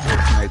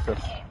 Sniper.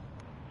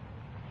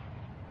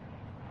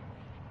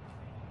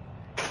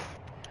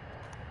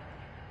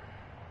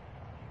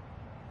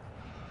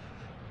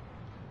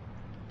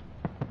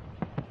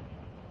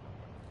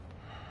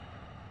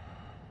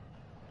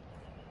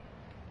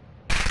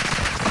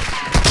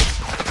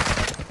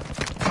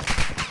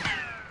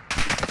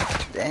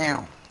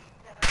 Damn.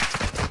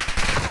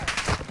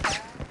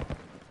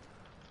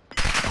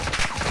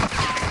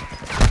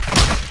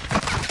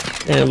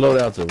 And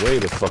loadouts are way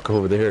the fuck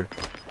over there.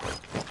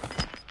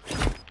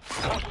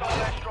 Hostile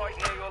airstrike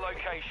near your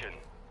location.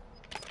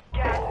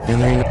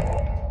 And they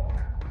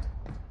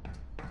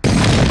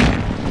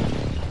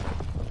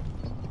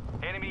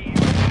Enemy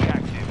UAV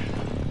active.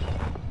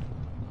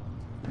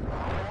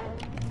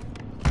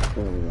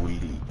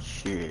 Holy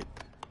shit.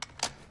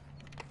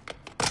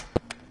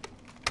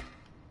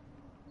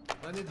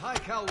 Landed high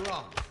cal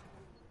round.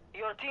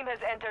 Your team has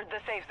entered the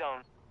safe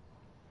zone.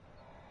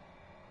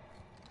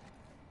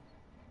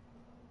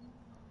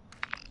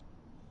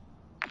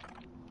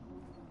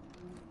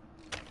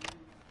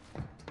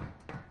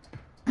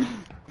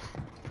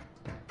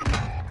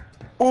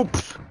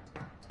 Oops.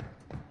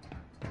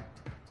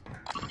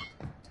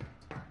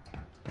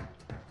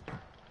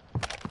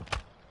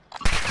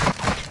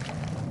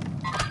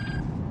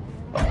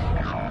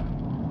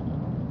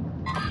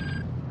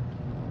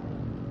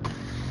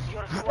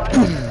 Your squad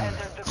has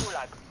entered the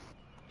gulag.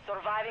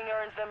 Surviving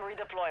earns them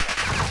redeployment.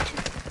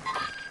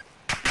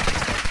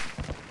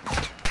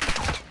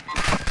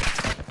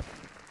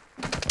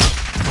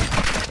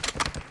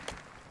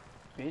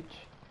 Bitch.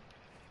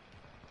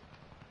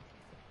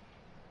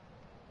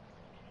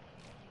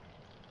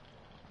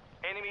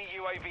 Enemy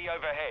UAV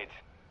overhead.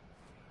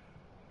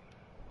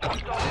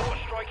 Hostile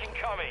strike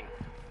incoming.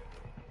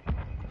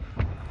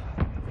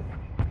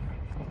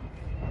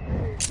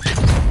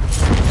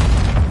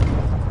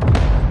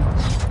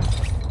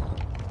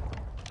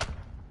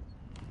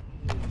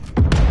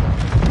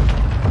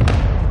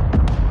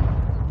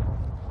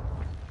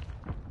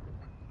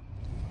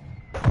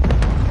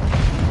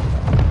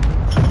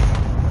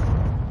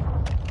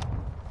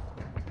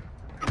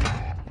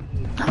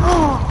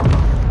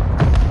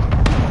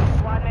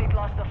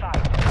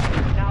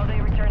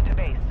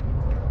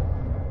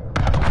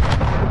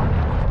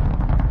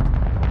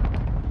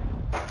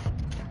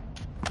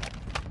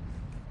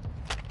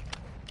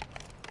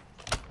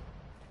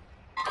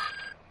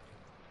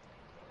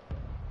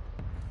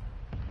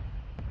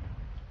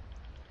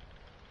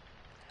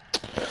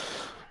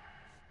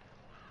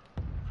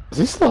 Is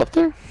he still up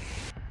there?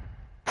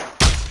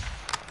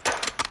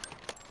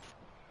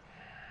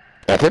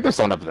 I think there's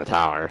someone up in the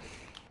tower.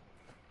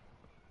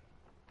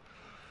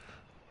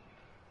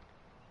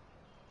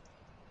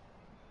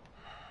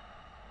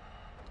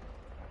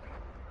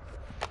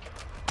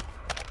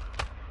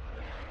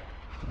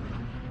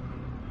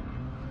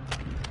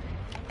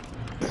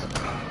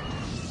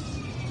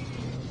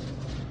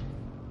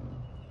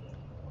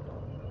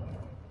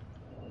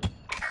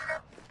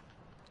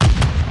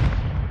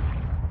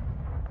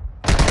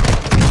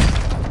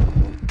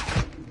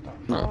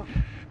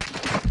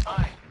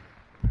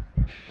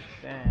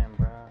 Damn,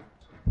 bro.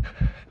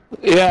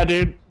 Yeah,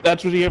 dude.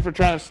 That's what you get for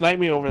trying to snipe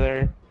me over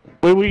there.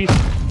 Wait, we. Looks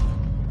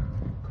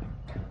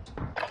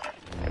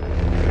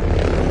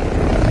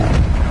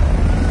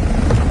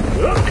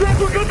like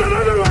we got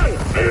another one!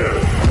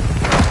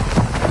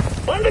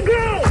 On the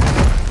ground!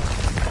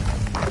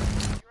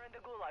 You're in the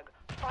gulag.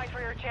 Fight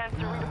for your chance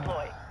to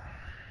redeploy.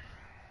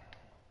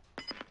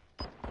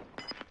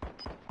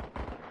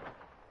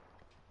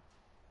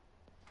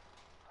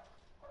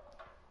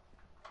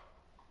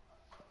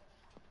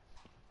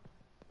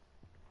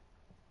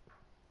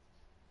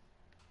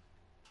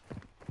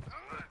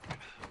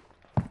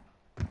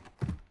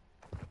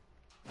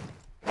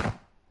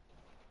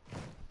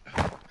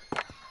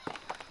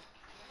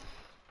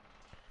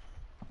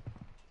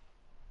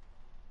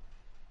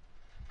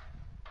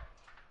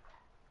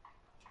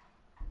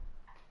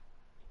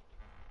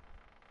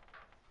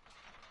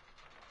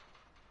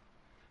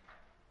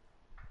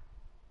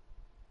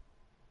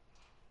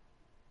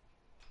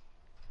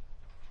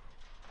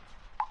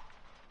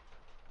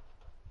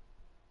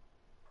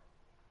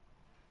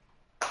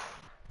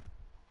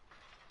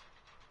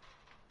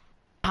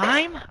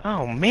 Time?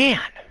 Oh man.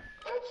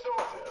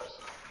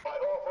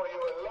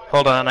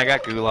 Hold on, I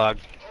got gulag.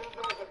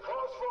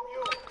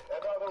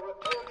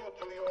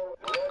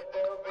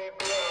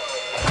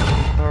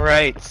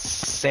 Alright,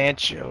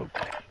 Sancho.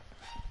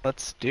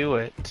 Let's do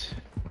it.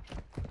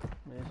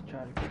 Let's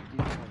try to get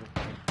these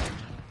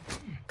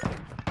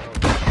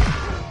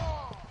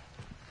motherfuckers.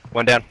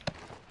 One down.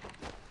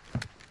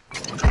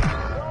 There's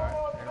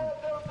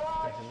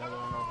another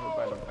one over here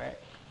by the back.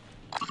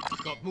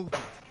 Got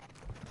movement.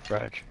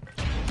 Roger.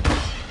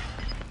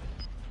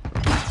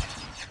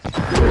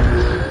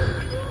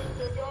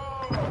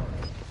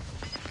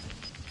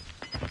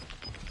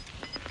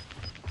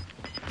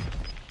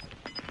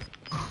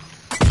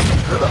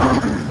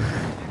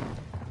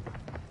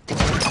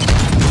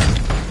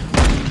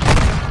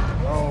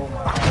 Oh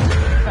my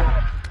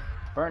god.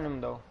 Burn him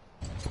though.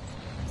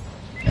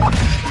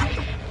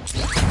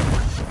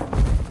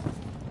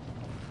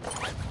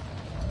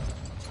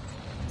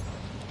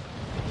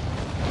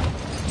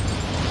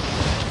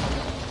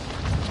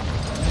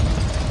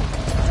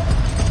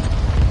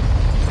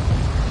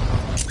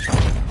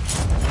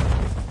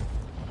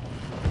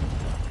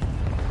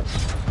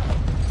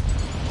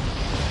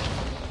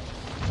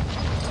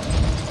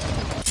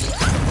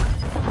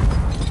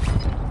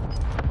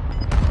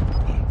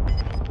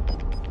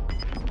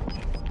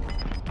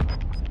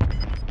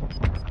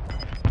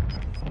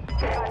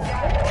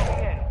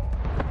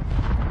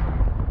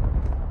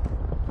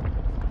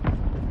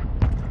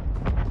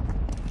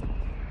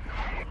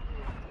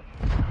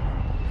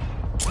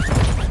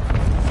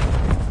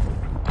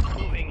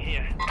 Moving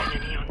here.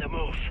 Enemy on the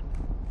move.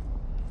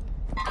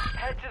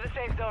 Head to the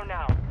safe zone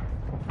now.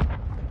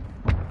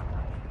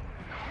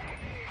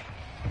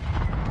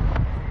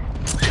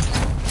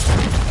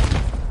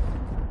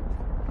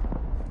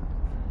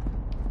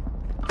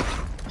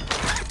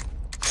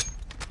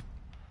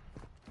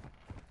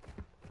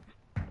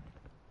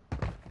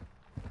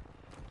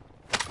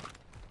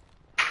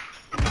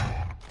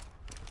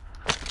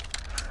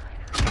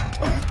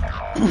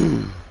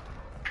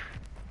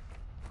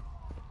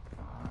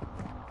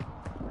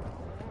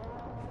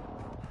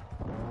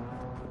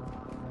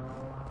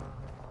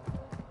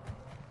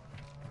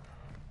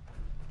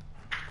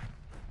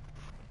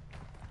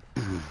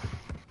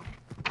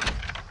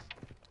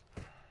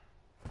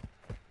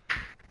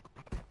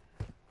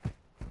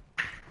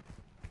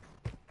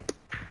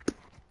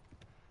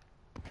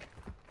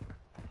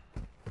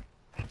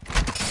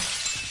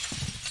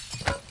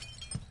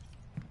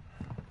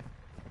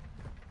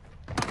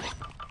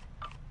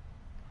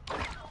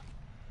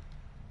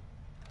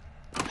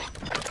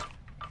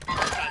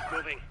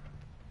 Moving.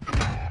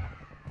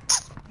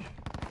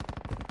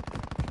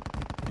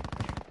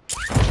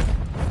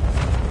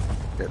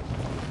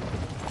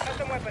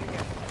 Custom weapon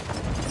here.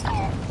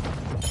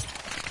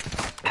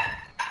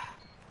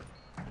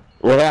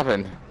 What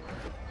happened?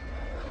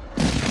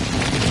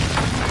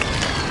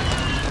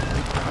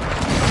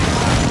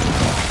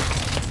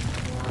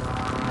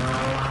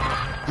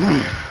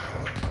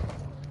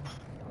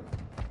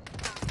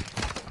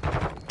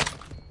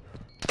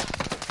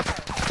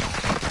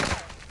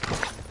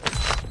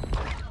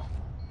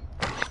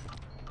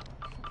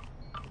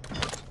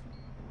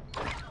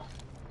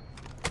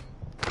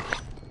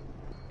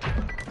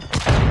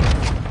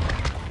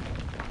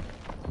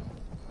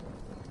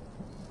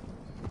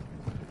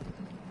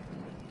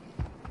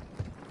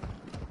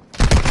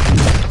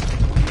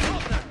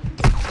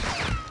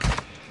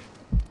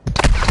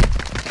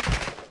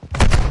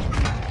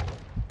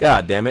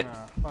 God damn it.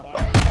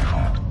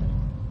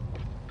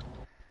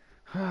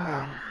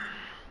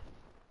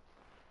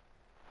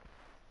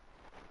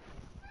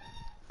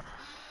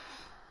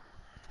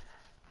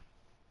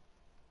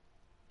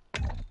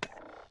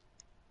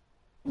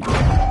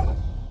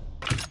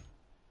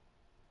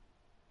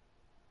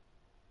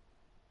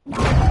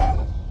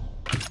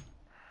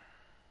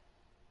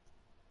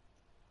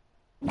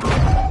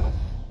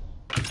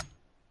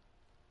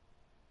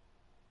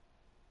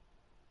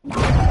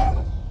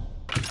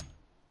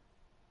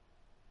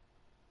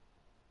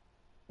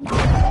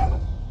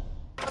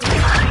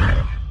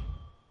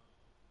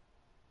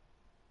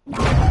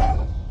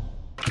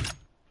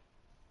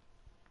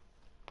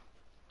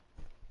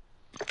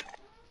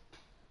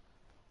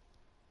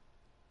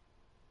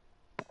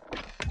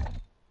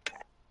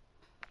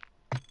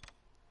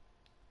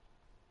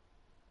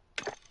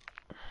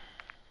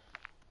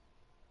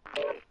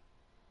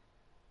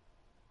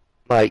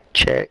 Mic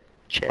check.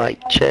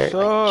 Mic check. What's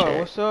up?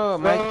 What's up?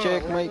 Mic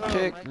check, mic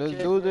check. Let's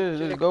do this.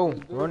 Let's go.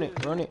 Run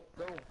it, run it.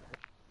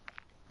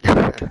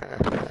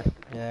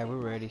 Yeah, we're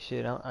ready.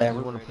 Shit, I just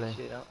want to play.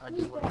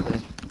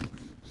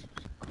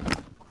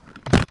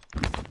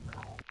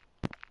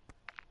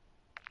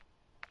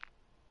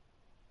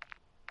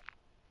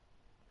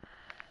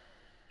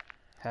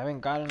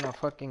 Haven't gotten a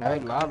fucking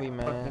good lobby,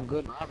 man.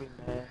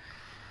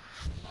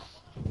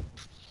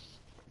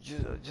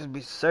 Just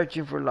be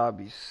searching for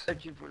lobbies.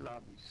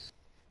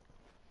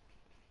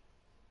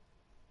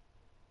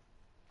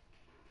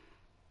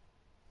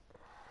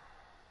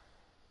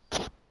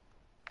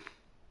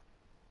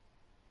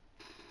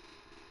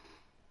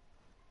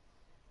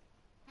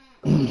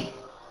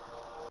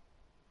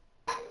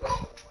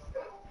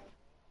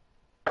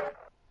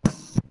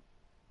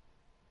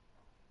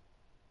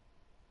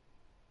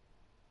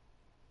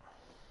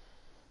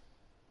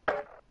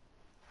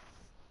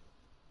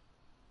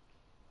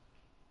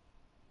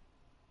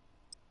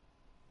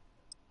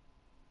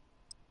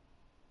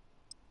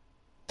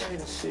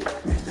 Shit.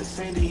 Mr.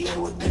 Fendi, yeah,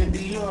 with that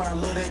DR, I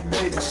love that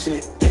baby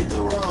shit. Hit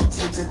the road,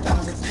 take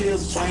 1,000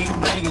 pills, so I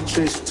ain't begging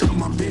tricks. Took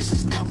my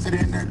bitches, dumped it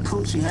in that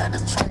coochie, had to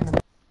train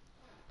them.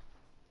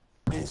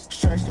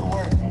 Stretch to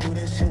work, do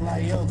that shit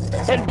like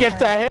yoga. And get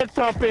the head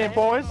thump in,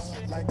 boys.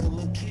 Like a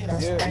little kid, I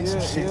Yeah.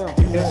 shit.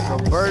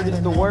 The bird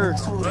is the word.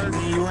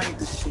 You ain't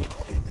the shit.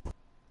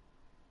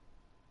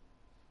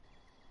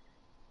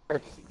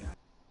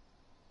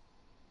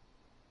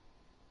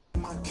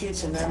 My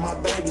kitchen and my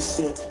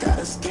babysit, got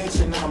a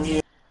sketching on me.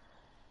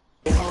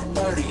 I'm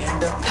 30,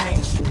 end up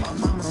painting shit. My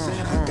mama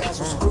said I got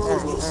some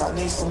screws loose, I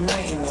need some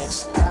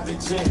maintenance.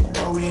 Private jet,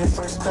 though we in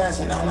first class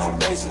and on no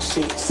basic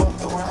shit.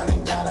 Fucked around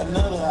and got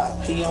another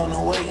op, he on the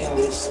waiting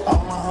list.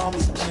 All my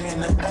homies play in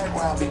the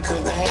background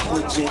because they ain't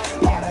legit.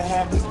 Lot of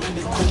habits, need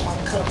to quit my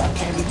cup, I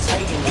can't be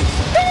taking this.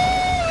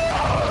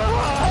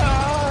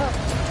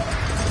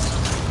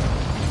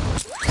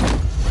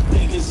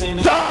 Niggas in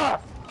the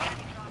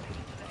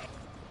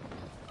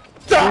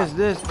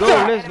Let's go.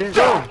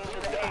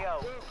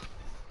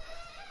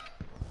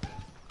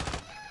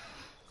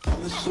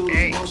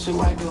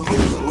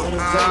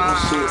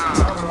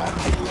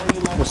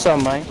 What's up,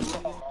 man?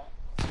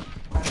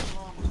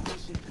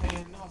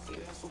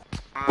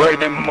 Where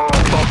them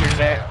motherfuckers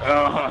at?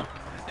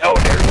 Oh,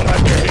 there's one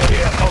right there.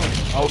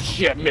 Yeah. Oh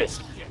shit,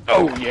 missed.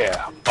 Oh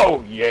yeah.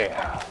 Oh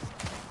yeah.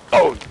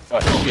 Oh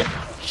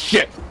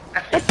shit.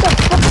 What the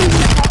fuck are you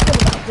talking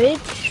about,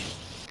 bitch?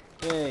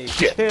 Hey,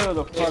 Shit. chill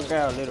the fuck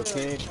out, little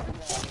kid.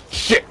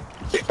 Shit.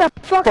 Shut the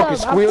fuck Fucking up. I'm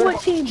squealer.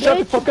 14, bitch. Shut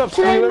the fuck up,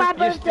 Today's squealer. my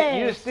birthday.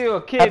 You're still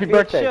a kid, Happy bitch.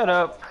 birthday. Shut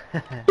up.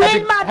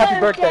 Today's my happy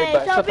birthday,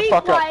 but so shut the be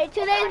fuck up. quiet.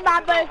 Today's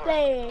my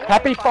birthday.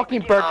 Happy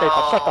fucking birthday,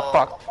 but shut the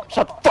fuck.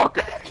 Shut the fuck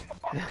up.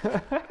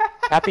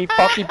 Happy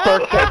fucking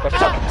birthday, but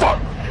shut the fuck.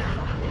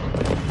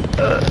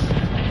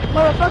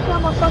 Motherfucker,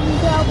 I'm a fucking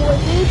cowboy,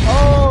 bitch.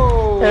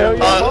 Oh. Hell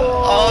yeah.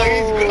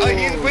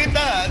 He's with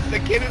us. The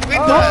kid is with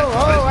us.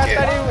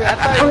 I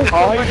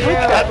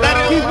thought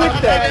he was He's with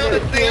that.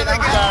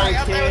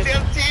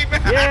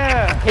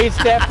 Yeah. He's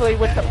definitely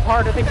with the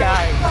part of the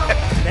guy.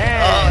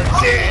 Damn. Oh,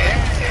 shit.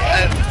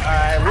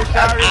 Alright, we're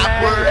sorry,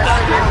 man.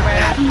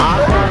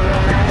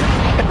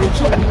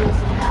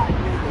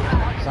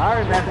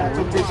 Sorry, man.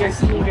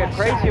 We get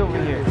crazy over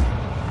here.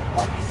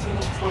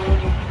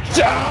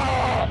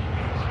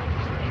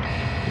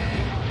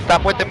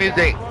 Stop with the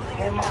music.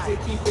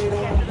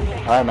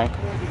 Alright, man.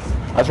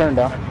 I turned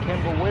it down.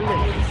 Kimber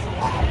Willis.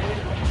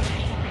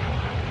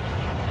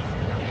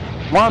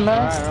 Come on, man.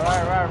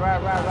 Right.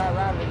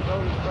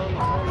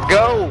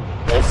 Go.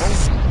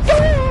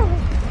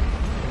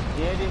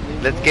 Get it.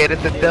 Let's get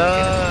it the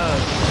dub.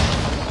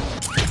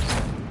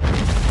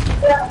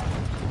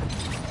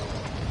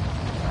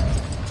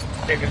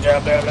 Niggas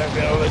out there, let's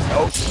go.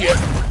 Oh shit.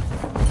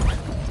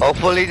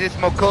 Hopefully this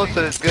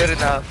Mocosa is good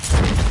enough.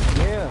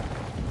 Yeah.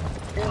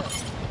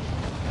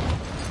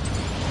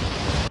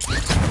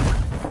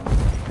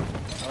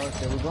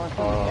 Okay, we're going to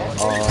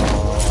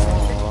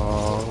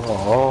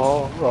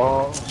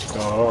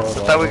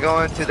I thought we were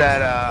going to that,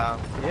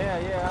 Yeah,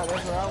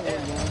 that's where I was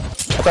going.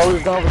 I thought we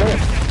was going over there.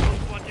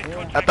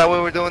 hill. I thought we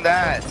were doing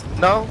that.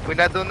 No, we're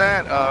not doing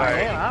that. All I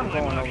right. am. I'm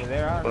going over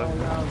there. I don't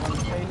know y'all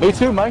gonna say. Me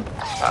too, Mike.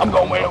 I'm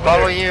going way over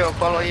Following there. you. I'm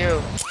following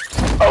you.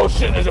 Oh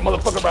shit, there's a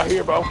motherfucker right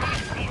here, bro.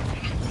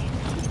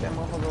 That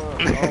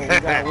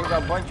motherfucker. Oh, we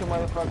got a bunch of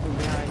motherfuckers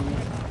behind you.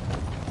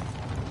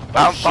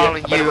 I'm shit,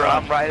 following I better you.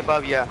 run. I'm right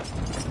above you.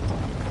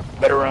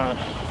 Better run.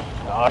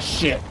 Oh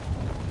shit.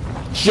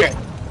 Shit.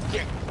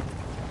 Damn,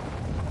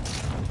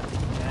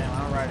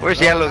 I'm right. Where's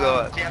yellow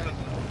going?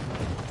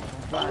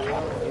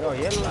 Yo,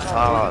 yellow's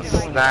Oh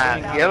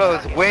snap!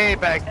 Yellow's way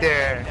back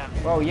there.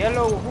 Bro,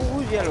 yellow.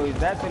 Who's yellow? Is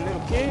that the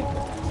little kid?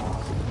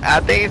 I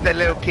think it's the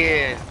little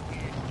kid.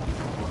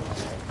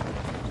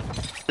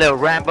 Little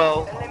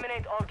Rambo.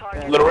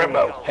 Little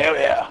Rambo. Hell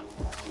yeah.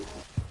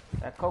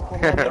 That Coco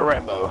Little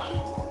Rambo.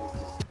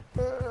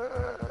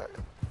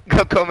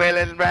 Coco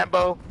Melon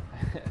Rambo.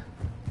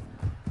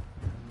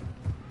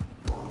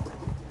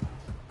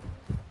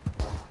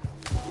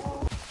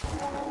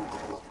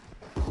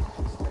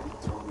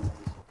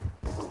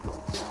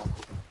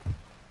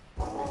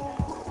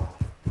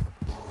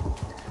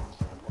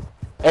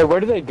 Hey, where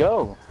do they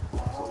go?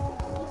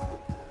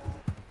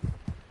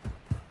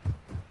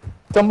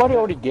 Somebody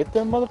already get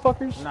them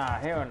motherfuckers? Nah,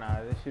 hell nah.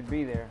 They should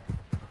be there.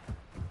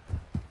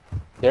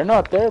 They're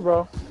not there,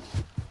 bro.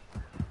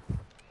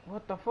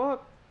 What the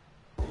fuck?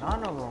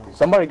 None of them.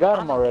 Somebody got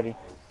them already.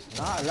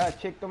 Nah,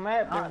 let's check the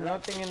map. There's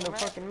nothing in the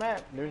fucking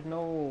map. There's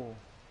no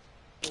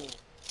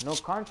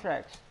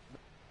contracts.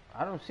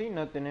 I don't see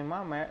nothing in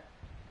my map.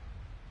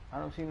 I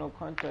don't see no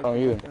contracts. Oh,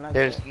 you. Like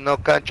There's that. no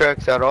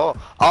contracts at all.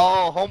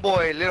 Oh,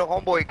 homeboy, little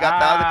homeboy got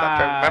the other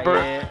contract.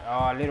 Remember?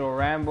 Yeah. Oh, little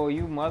Rambo,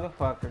 you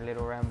motherfucker,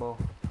 little Rambo.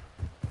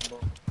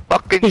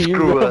 Fucking You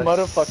screw little us.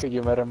 motherfucker,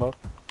 you met him up.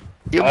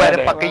 You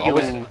motherfucker, you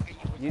was.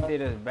 You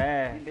did us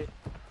bad.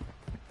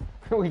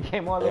 We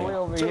came all the way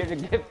over here to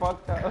get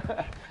fucked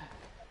up.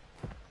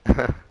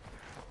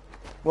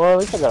 Well, at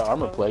least I got an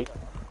armor plate.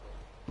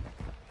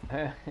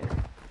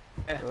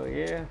 Oh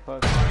yeah,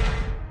 fuck.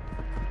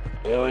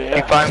 Hell If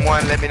you find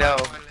one, let me know.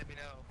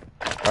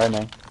 Alright,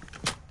 man.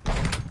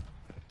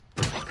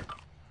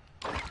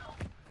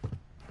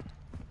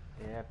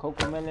 Yeah,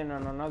 Coco Melon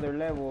on another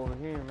level over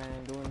here,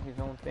 man, doing his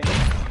own thing.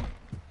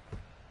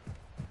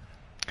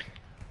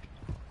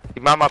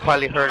 Your mama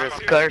probably heard us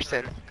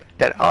cursing.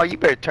 That, oh, you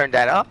better turn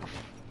that off.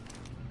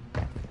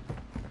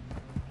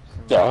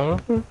 Yeah.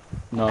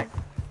 No.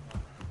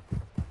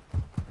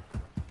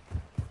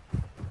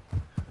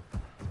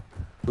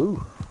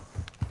 Ooh.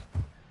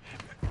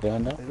 Yeah,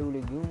 no. Blue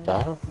Lagoon.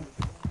 Yeah.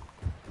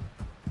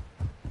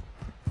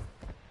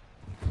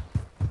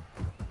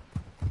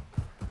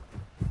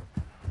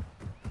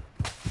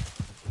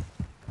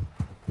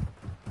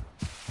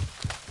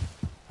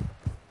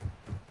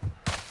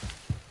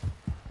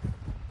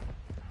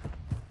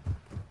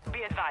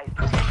 Be advised,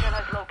 Intel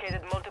has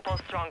located multiple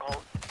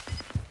strongholds.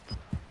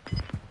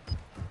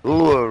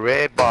 Ooh, a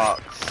red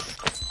box.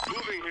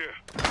 Moving here.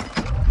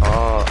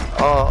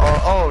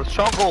 Oh,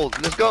 stronghold.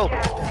 Let's go.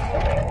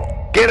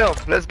 Get him.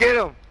 Let's get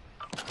him.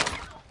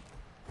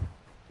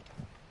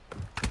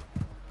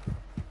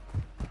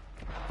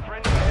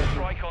 Friendly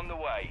airstrike on the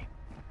way.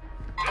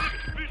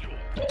 Enemy visual.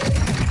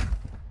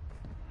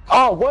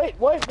 Oh, wait.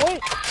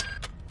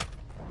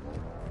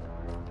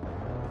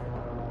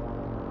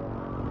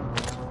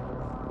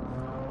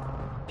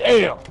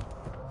 Damn.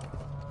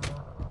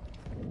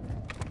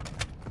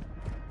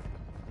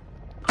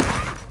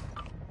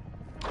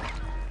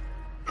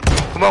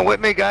 Come on with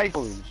me, guys.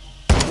 Holy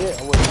shit,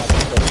 I wasn't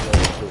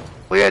that shit.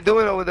 What are you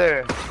doing over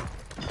there?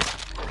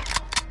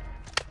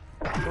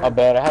 My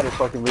bad, I had to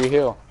fucking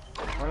re-heal.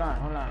 Hold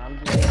on. I'm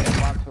just getting a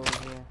box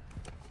over here.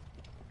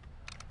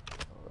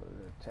 Oh,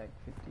 the Tech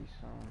 50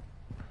 some.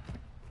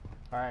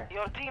 Alright.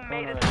 Your team No,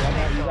 made no, it no, to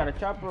the you zone. got a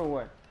chopper or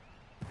what?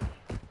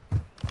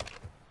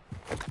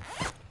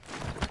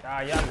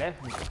 Ah, y'all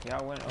left me.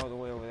 Y'all went all the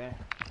way over there.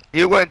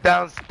 You went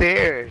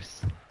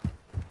downstairs.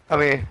 I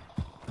mean,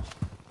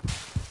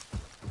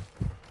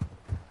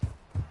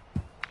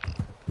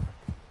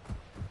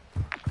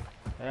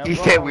 Yeah, he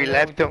bro, said I'm we going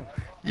left with you. him.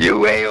 You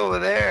way over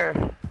there.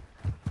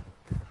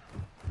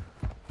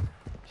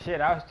 Shit,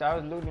 I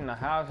was looting the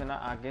house and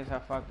I guess I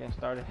fucking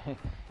started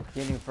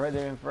getting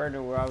further and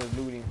further where I was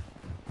looting.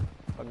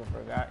 Fucking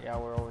forgot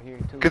y'all were over here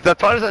too. Cause as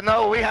far as I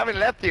know, we haven't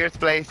left this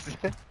place.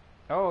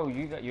 Oh,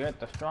 you're at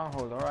the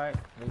stronghold, alright.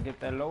 Let's get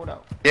that load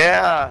out.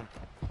 Yeah.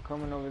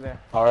 Coming over there.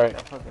 Alright.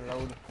 That fucking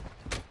load.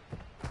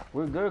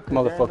 We're good cause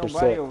there's Motherfucker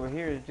nobody set. over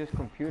here, it's just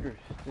computers.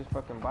 Just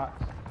fucking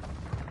bots.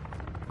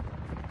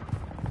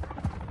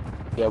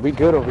 Yeah, we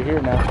good over here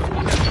now.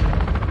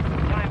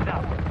 Time's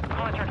up.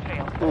 Contract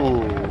failed.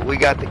 Ooh, we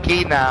got the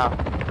key now.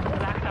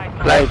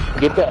 Like,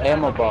 get the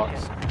ammo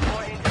box More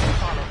intel to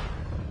follow.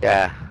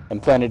 Yeah.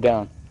 and plant it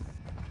down.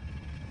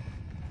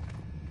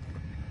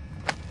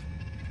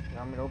 You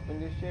want me to open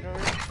this shit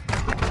already?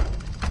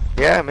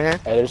 Yeah, man.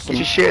 Hey, there's some, Get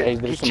your shit. hey,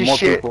 there's Get some your more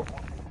shit. people.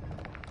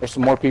 There's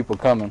some more people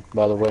coming,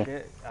 by the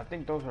way. I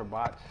think those are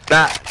bots.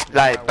 Not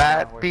like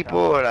bad people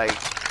or like.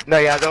 No,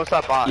 yeah, those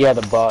are bots. Yeah,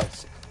 the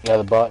bots. Yeah,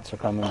 the bots are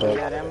coming You got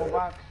back. ammo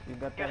box? You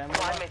got that ammo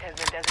box? Squadmate has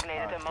been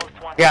designated the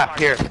most wanted Yeah,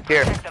 target.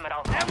 here. Protect them at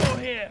all costs. Ammo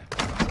here.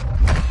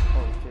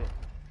 Oh shit.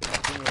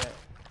 Give me that.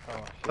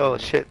 Oh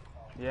shit.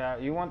 Yeah,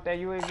 you want that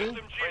UAV? Friendly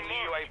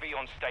UAV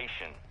on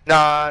station.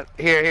 Nah,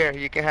 here.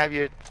 You can have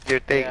your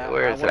thing. Yeah,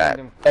 Where I is it wanted at?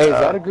 them- Hey, is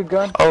that a good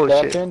gun? Oh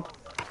that shit. Pinned?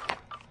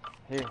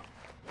 Here.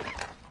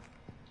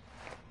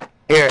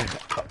 Here.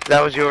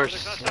 That was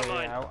yours.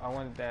 Yeah, I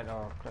wanted that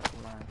cluster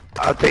mine.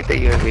 I'll take the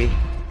UAV.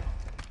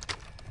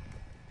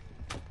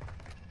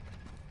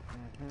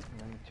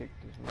 Let me check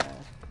this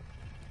mask.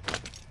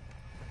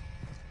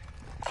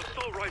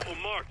 Assault rifle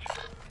marked.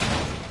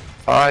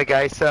 Alright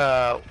guys,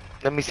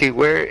 let me see,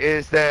 where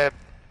is the...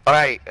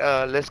 Alright,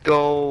 let's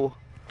go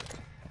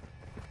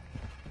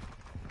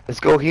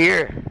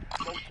here.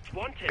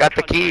 Got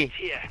the key.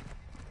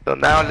 So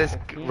now let's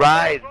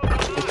ride.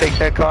 Let's take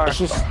that car. Let's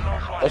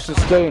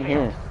just stay in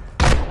here.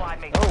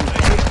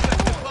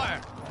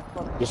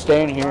 Just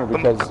stay in here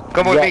because...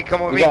 Come with me,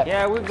 come with me.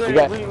 Yeah, we're good.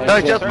 No,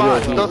 it's just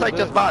bots. Those are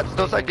just bots.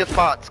 Those are just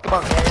bots. Come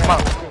on, come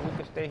on. We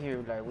can stay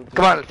here. Like,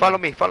 Come on, follow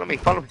me.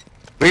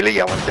 Really?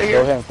 Y'all want to stay here?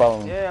 Go ahead and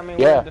follow me. Yeah, I mean,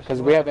 yeah,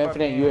 because we have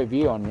infinite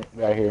UAV on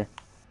right here.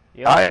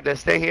 Alright, let's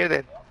stay here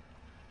then.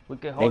 We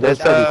can hold Let's,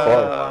 it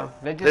down.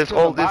 let's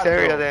hold this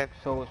area then.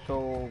 So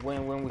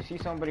when we see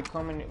somebody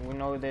coming, we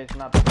know there's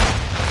not. Let's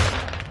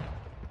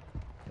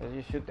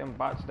just shoot them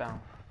bots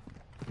down.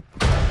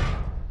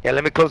 Yeah,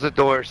 let me close the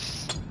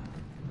doors.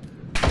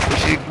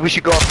 We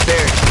should go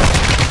upstairs.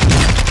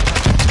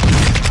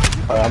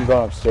 Alright, I'm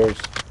going upstairs.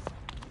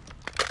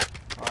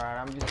 Alright,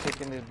 I'm just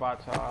taking these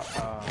bots out.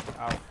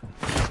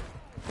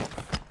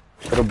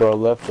 Little bro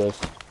left us.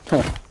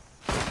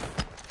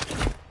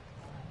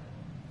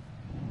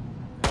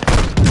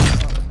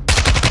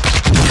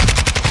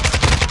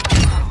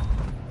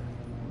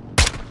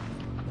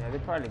 Yeah, they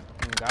probably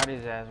got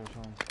his ass or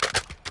something.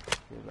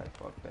 He was like,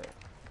 fuck that.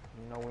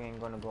 You know we ain't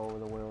gonna go all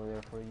the way over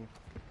there for you.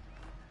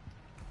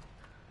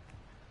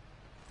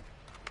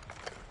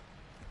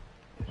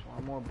 There's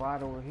one more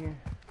bot over here.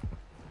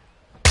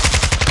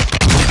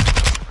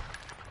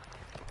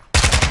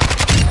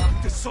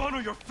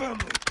 Dishonor your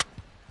family.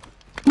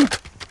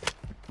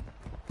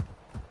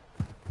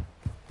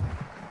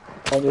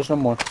 Oh, there's no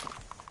more.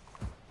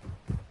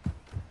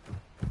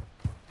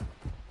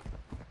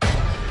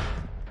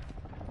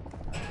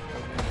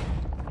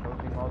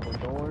 Closing all the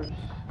doors.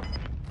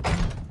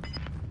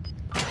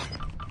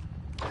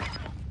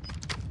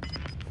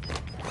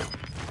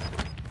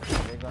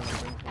 They're gonna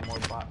bring some more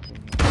bots in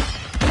here.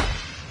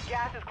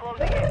 Gas is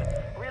closing in.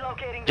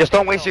 Relocating.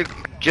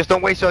 Just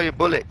don't waste all your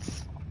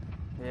bullets.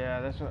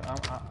 Yeah, that's what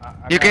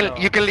I You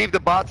can leave the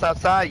bots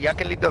outside. Y'all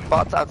can leave the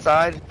bots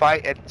outside.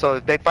 Fight, and so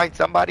if they find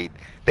somebody,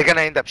 they're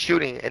gonna end up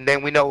shooting, and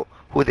then we know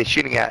who they're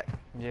shooting at.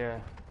 Yeah.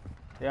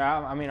 Yeah,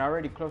 I mean, I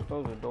already closed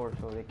those doors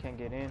so they can't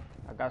get in.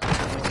 I got some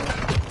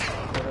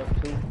more set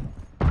up too.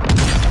 They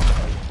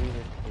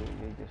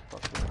just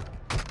fucked it up.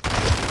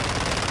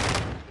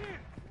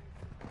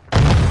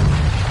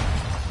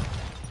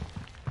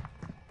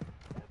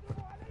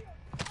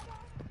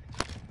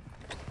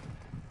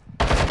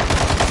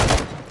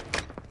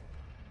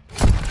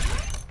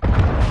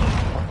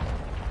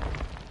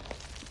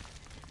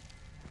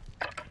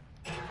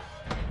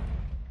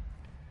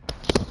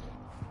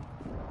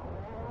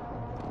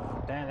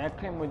 Damn, that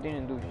Claymore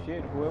didn't do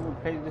shit. Whoever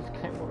paid this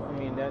Claymore, I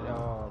mean that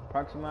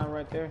Proximon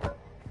right there.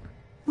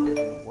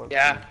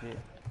 Yeah.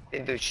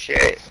 Didn't do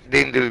shit.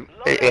 Didn't do.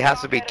 It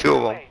has to be two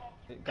of them.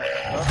 It got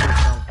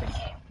stuck or something.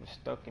 It's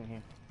stuck in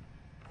here.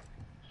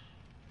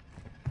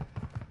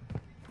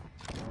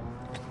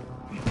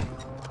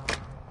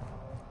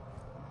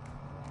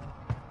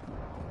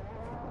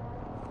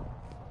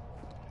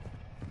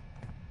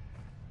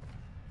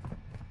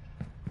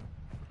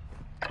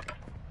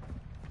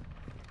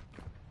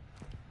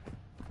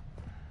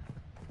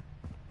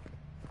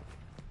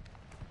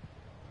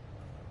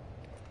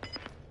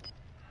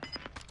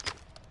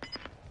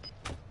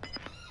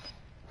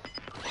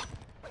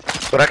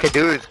 What I could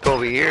do is go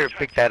over here,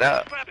 pick that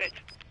up.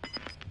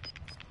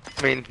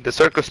 I mean, the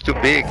circle's too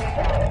big.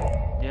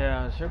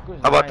 Yeah, the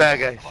circle's How about that,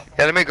 nice. guys?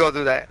 Yeah, let me go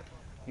do that.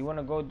 You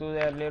wanna go do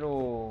that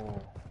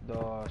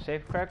the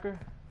safe cracker?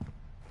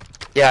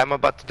 Yeah, I'm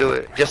about to do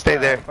it. Just stay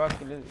there. Fuck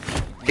it, you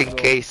In go.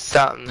 case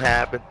something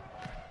happened.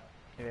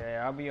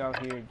 Yeah, I'll be out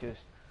here just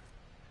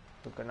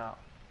looking out.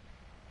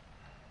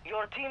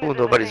 Your team is Oh, in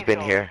the nobody's safe been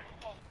zone. here.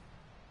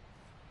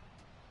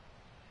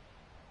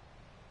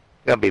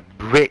 Gonna be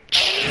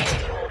rich.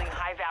 Holding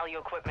high value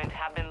equipment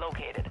have been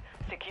located.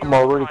 Secure I'm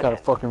already content. kind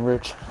of fucking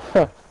rich.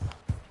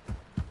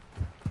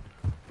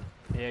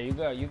 Yeah, you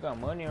got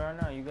money right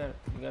now. You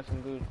got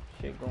some good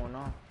shit going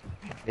on.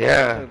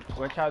 Yeah.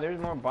 Watch out, there's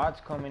more bots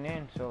coming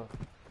in, so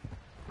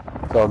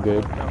It's all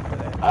good.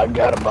 I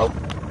got him,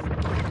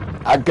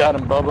 Bubba. I got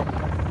him, Bubba.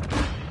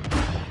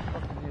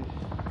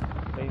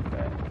 stay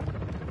back.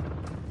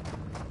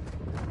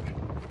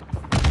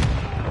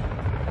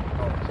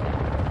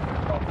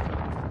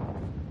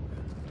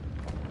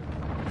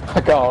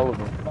 I got all of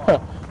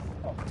them.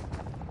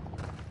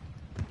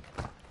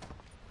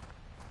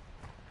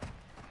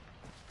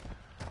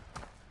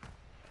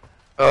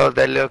 Oh,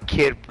 that little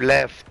kid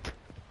left.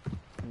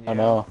 I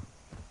know.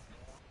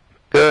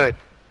 Good.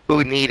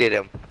 Who needed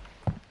him?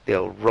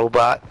 Little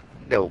robot.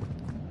 Little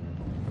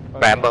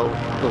Rambo.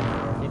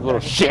 Little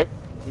shit.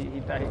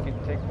 He thought he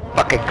could take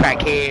Fucking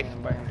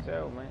crackhead. by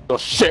himself, man. Little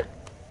shit.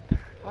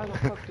 How the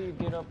fuck do you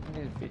get up in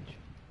this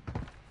bitch?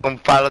 Gonna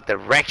follow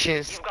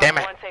directions. Damn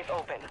it. One safe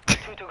open.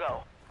 2 to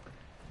go.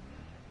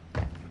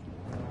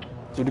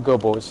 2 to go,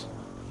 boys.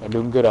 I'm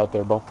doing good out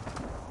there, bro.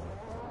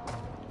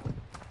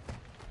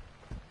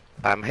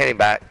 I'm heading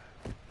back.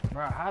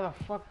 Bro, how the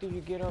fuck do you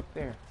get up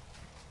there?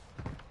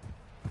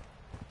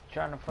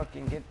 Trying to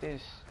fucking get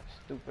this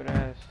stupid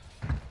ass.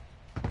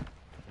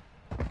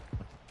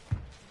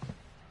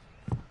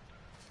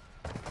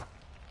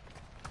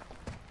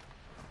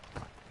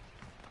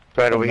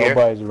 Right over here.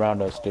 Nobody's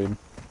around us, dude.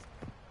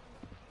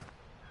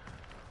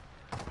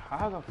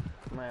 How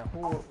the man?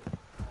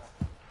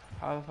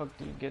 How the fuck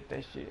do you get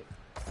that shit?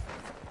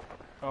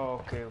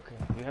 Oh, okay.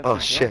 You have Oh,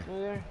 to shit. jump through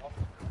there?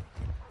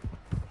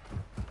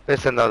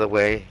 There's another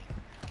way.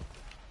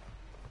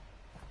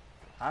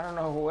 I don't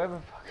know.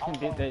 Whoever fucking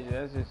did that,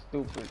 that's just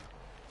stupid.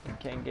 You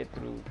can't get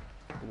through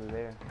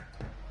there.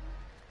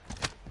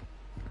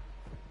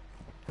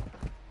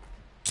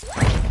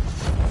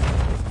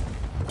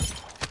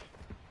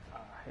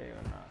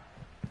 Hell no.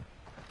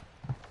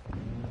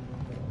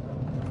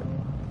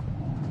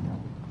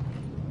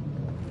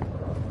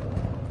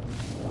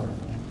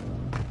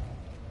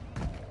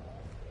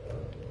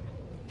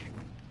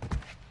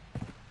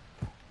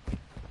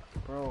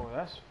 Bro,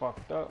 that's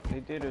fucked up. They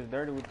did us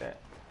dirty with that.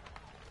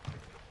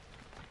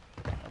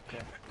 Okay,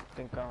 I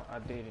think I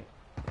did it.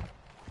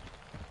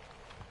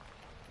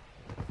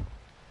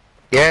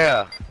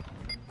 Yeah.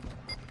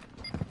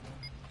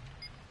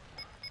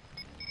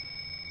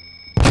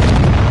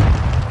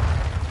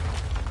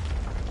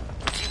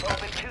 You've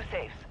opened 2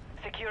 safes.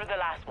 Secure the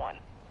last one.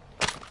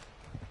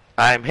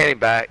 I'm heading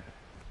back.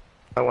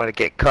 I want to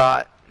get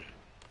caught.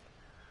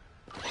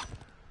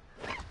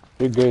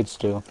 You're good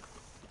still.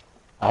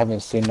 I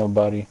haven't seen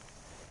nobody.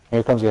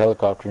 Here comes the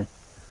helicopter.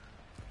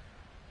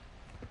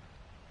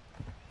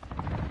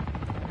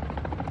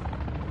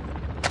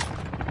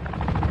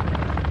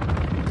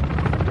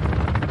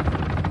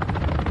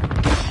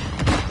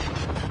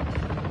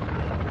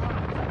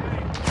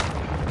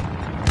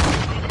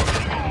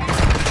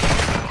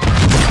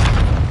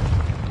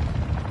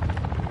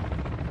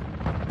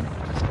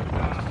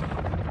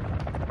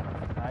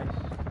 Nice.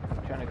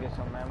 Trying to get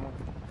some ammo.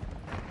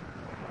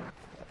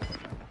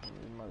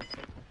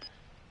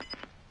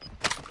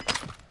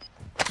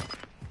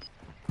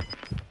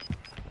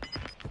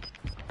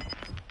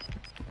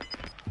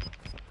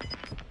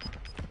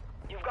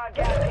 You've got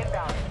gas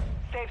inbound.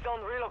 Safe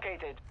zone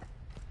relocated.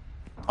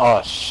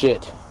 Oh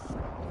shit.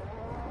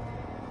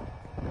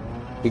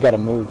 We gotta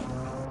move.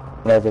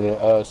 Whenever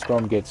the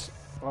storm gets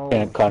kind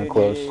of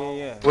close.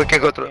 Yeah. We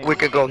can go through. We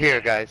can go here,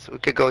 guys. We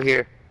could go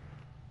here.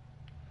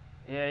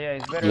 Yeah,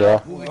 it's better Yeah.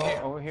 if we go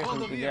over here so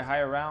we can get high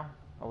around.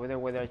 Over there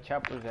where their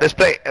choppers at. Let's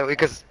play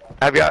because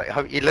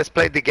let's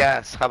play the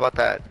gas. How about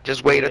that?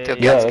 Just wait until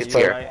yeah, gas let's gets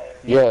play. here.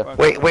 Yeah.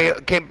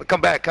 Wait.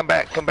 Come back. We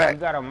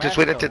got a Just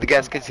wait mask, until the though.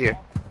 gas gets here.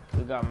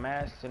 We got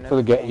masks and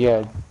So the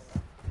everything.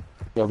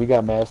 yeah, we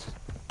got masks.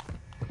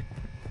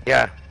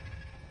 Yeah.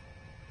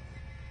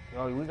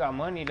 Yo, we got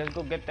money. Let's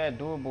go get that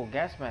durable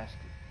gas mask.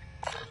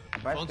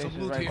 Buy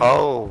stations right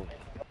Oh.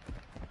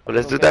 Well,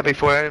 let's Go do get that the-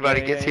 before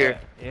everybody yeah, gets yeah, here.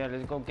 Yeah,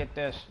 let's go get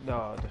the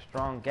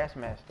strong gas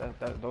mask.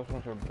 Those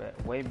ones are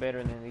way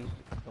better than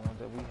the ones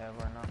that we have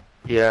right now.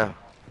 Yeah.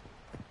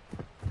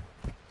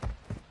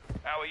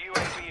 Our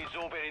UAV is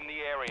orbiting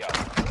the area.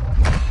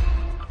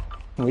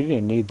 We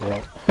didn't need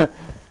that.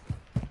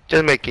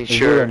 Just making There's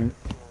sure.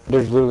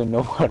 There's literally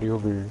nobody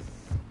over here.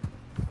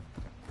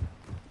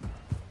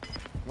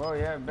 Well,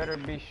 yeah, better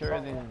be sure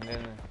than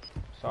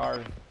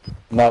sorry.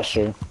 Not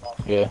sure.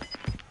 Yeah.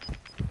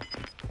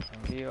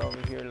 And be over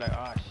here like,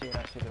 oh shit,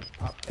 I should have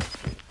popped that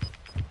shit.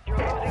 You're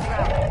losing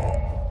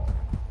ground.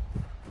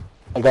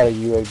 I got a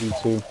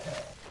UAV too.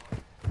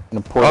 And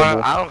a Oh,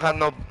 portable.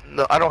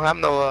 I don't have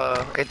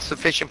no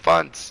insufficient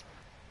funds.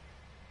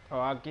 Oh,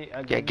 I'll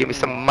Yeah, give me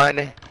some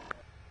money.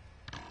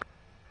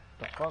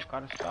 The fuck,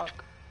 out of stock.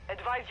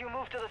 Advise you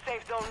move to the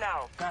safe zone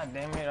now. God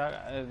damn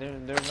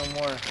it, there's no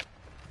more.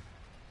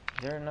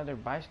 Is there another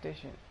buy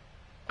station?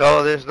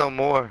 Oh, there's no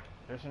more.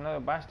 There's another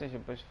buy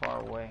station, but it's far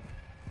away.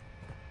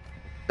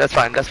 That's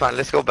fine.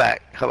 Let's go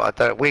back. How about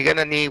that? We're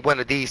gonna need one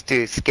of these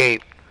to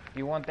escape.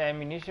 You want the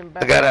ammunition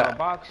back? I got a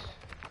box.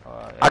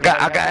 I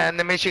got an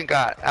ammunition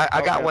gun.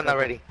 I got one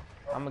already.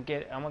 I'm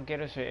gonna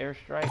get us an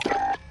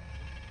airstrike.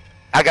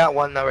 I got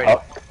one already.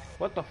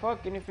 What the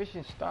fuck?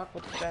 Inefficient stock?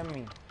 What does that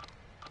mean?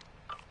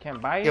 Can't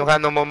buy it? You don't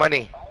have no more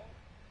money.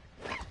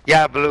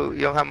 Yeah, Blue.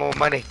 You don't have more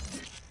money.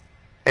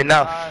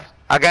 Enough.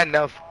 I got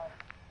enough.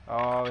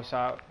 Oh, it's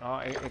out. Oh,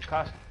 it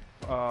cost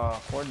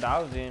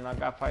 4,000. I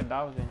got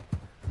 5,000.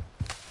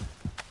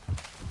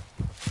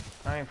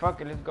 I mean, fuck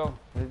it. Let's go.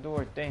 Let's do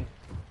our thing.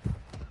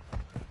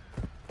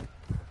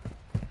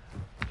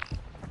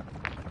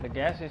 The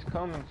gas is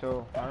coming,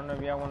 so I don't know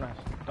if y'all want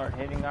to start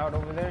heading out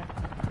over there.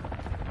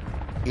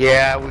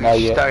 Yeah, we Not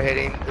should yet. start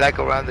hitting like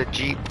around the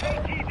Jeep.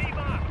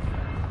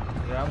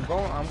 Yeah, I'm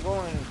going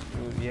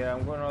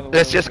all the way.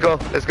 Let's over just here. go.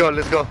 Let's go.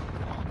 Let's go.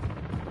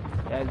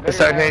 Yeah, it's Let's better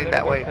start to have heading a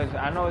that little way. bit, because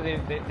I know they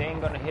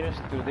ain't gonna hit us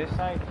through this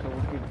side, so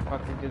we could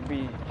fucking just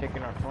be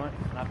checking our front,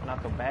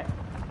 not the back.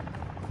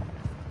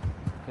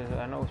 Because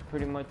I know it's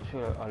pretty much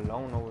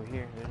alone over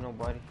here. There's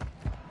nobody.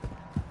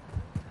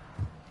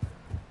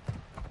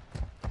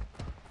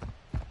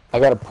 I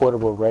got a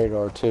portable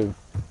radar too.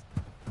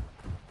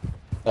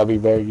 That'll be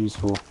very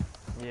useful.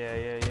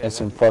 Yeah. And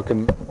some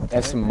fucking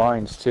some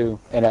mines too,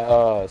 and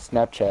a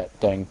Snapchat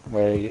thing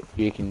where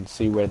you can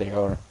see where they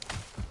are.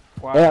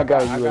 Well, And I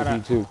got a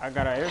UAV too. I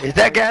got an Is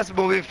that gas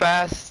moving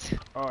fast?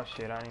 Oh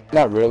shit, I didn't have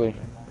Not really.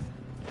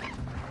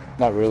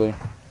 Not really.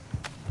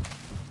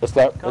 Let's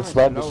let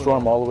the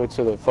storm all the way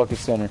to the fucking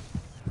center.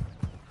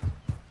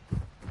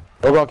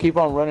 We're gonna keep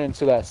on running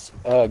until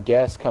that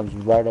gas comes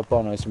right up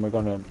on us, and we're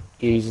gonna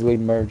easily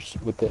merge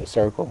with the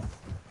circle.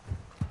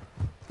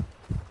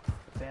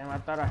 Damn, I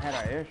thought I had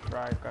an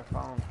airstrike. I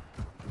found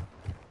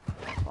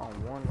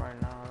one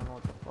right now. I don't know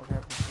what the fuck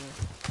happened to it.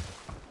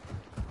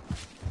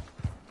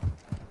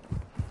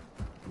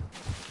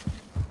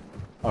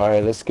 All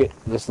right,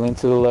 let's lean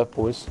to the left,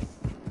 boys,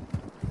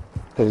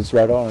 cause it's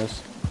right on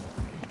us.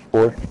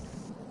 4.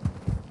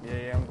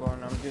 Yeah, I'm going.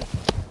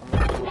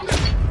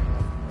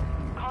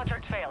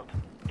 Contract failed.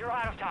 You're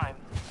out of time.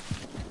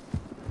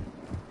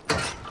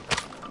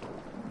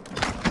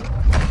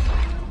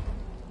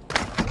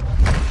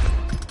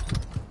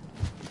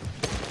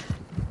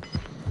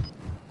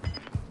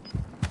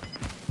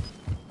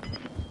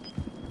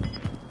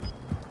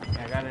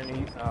 I got an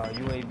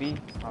UAV.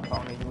 I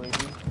found a UAV.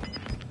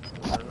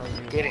 I don't know if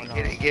you're Get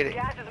it.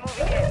 Gas is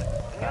moving in.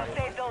 New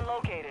safe zone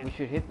located. We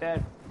should hit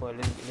that, but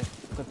let's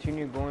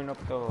continue going up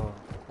the.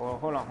 Well,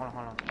 hold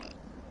on.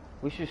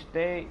 We should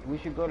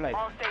go like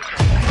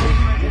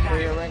this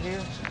area right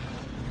here,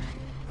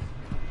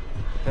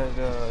 because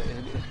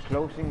it's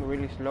closing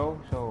really slow,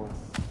 so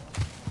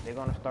they're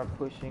gonna start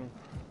pushing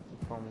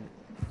from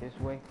this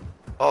way.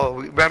 Oh,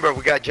 remember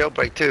we got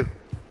jailbreak too.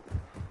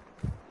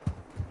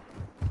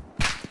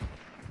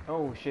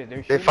 Oh shit,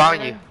 they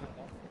found you.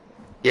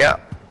 Yeah.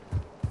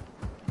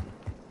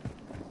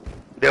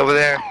 They're over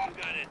there.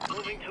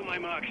 Moving to my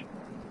mark.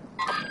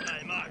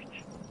 I marked.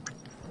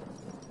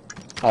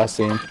 I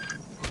see him.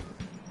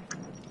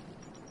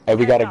 Hey,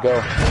 we gotta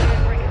go.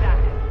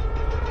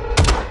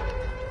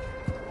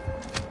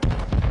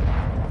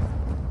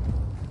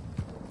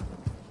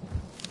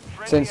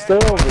 Since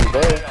they're over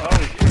there.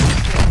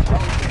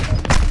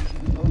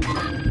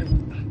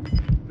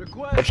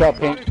 Watch out,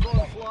 Pink.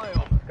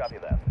 Copy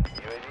that.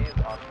 UAV is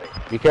on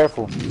station. Be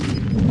careful.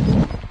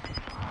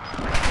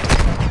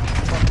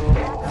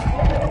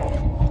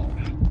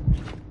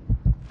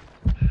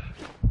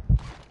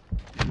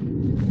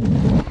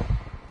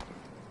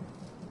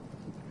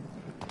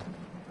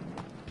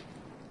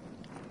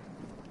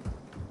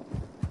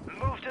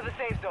 Move to the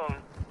safe zone.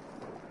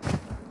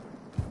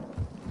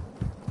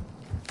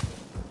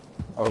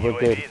 Oh, we're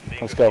good.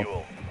 Let's go.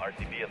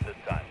 RTB at this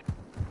time.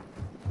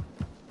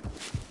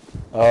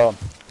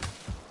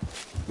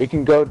 We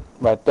can go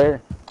right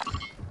there.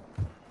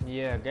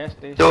 Yeah, gas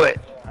station. Do it.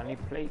 I need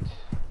plates.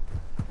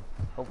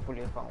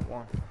 Hopefully I found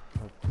one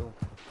or two.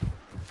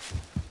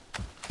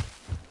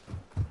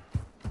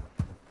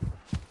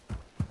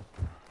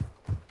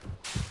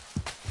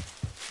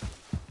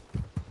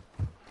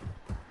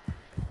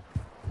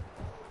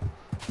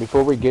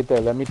 Before we get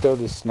there, let me throw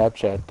this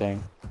Snapchat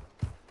thing.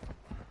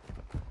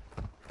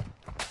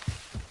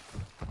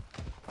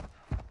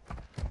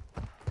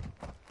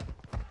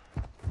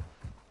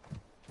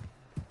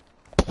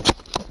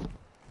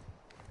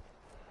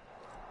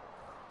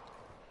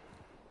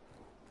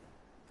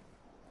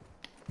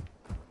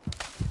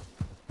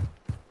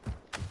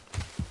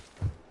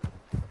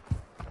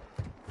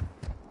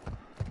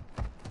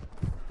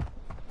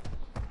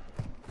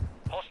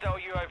 Hostile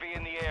UAV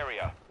in the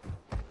area.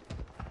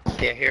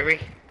 Can't hear me?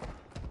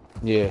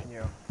 Yeah.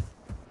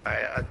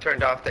 Alright, I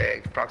turned off the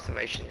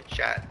approximation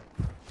chat.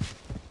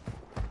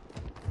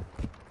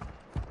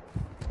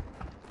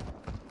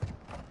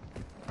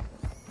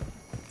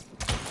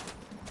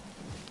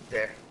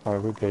 There.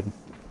 Alright, we're good.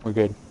 We're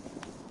good.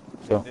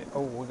 So.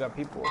 Oh, we got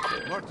people up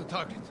there. Mark the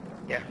target.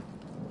 Yeah.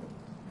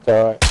 It's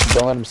alright.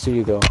 Don't let them see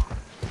you though.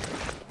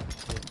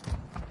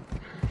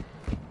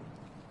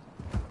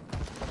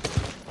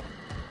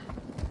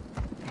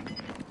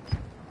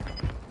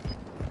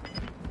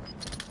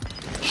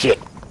 Shit.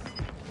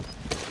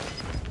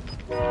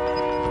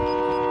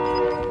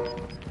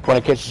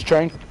 Wanna catch this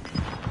train?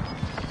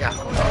 Yeah.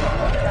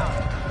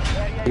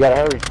 You gotta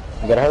hurry.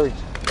 You gotta hurry.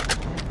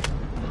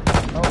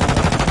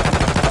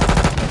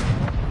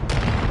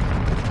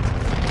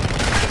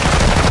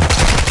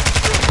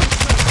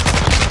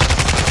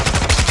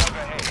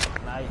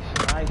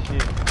 Nice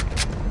shit.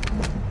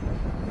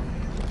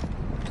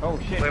 Oh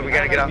shit. Wait, we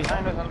gotta get off.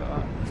 Behind us on the,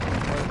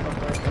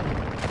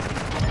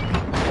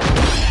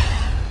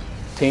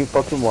 Team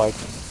fucking white.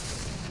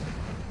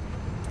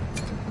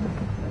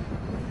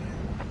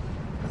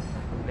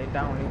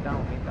 down, lay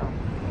down, lay down.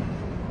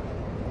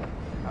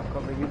 I'll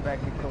cover you back,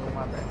 you cover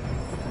my back.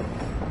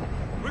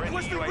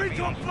 Requesting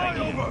recon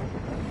flyover!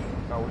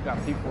 Oh, we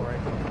got people right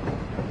here.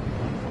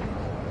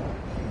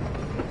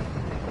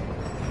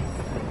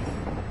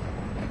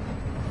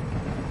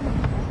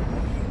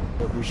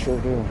 But we sure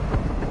do.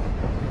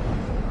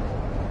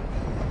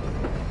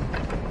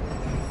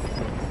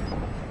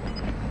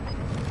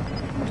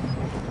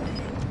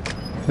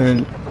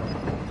 And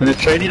the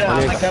train,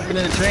 I like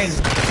happening in the train.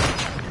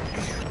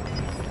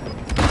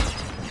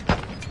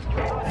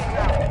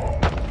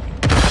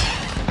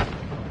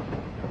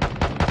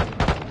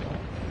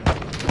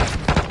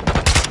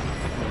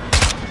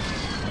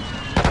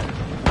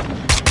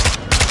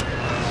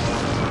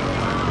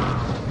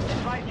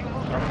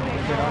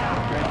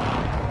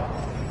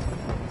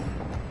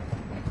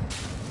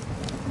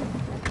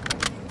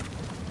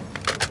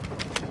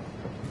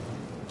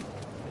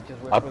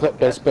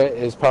 Best bet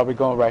is probably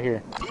going right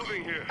here.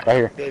 Right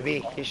here.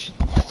 Baby, he should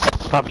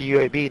pump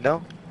UAV,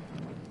 no?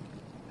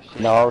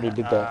 No, I already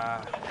did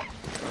that.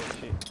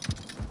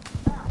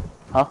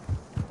 Huh?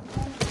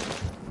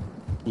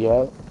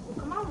 Yeah.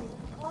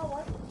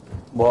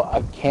 Well,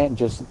 I can't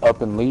just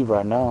up and leave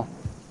right now.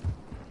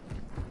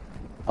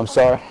 I'm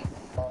sorry.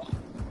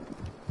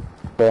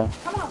 Yeah.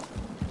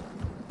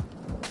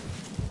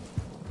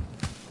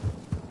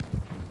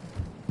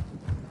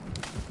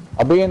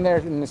 I'll be in there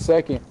in a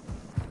second.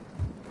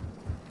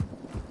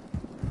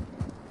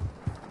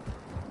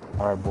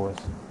 Alright, boys.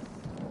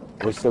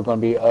 We're still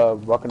gonna be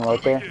walking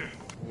right there?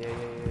 Yeah.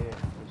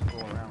 Just go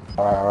around.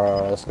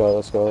 Alright, let's go.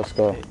 Let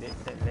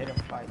them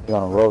fight. We're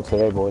gonna roll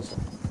today, boys.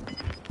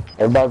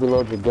 Everybody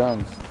reload your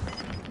guns.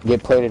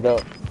 Get plated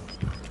up.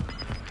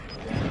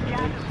 Get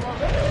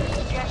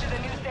to the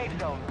new safe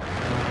zone.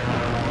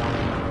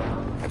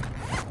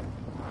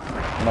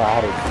 You know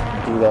how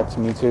to do that to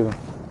me too.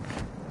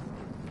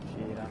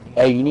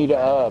 Hey, you need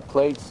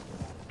plates?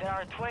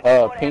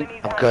 Pink?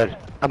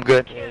 I'm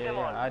good. Yeah,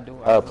 I do.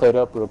 Plate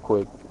up real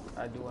quick.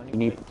 I do. You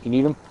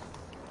need them?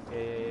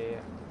 Yeah.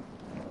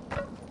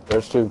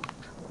 There's 2.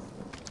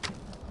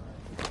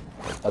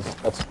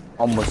 That's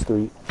almost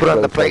 3. Put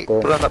on the plate.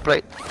 Right Put on the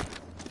plate.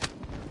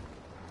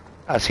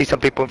 I see some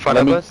people in front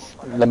of us.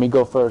 Let me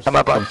go first. I'm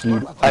up.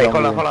 Hey,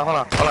 hold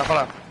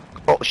on.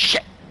 Oh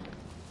shit!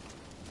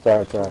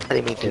 Sorry. I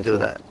didn't mean to do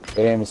that.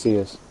 They didn't even see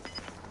us.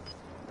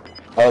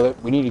 Oh,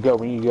 we need to go.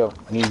 I need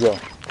to go.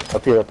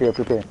 Up here.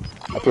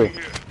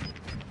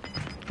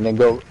 And then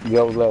go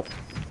left.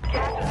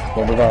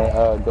 Then we're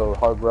gonna go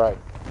hard right.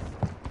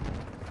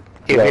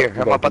 Here.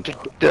 I'm about to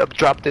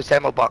drop this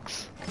ammo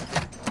box.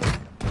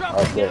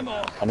 Okay.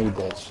 I need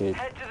that shit.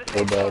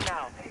 So bad.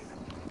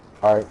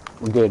 Alright,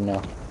 we're good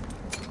now.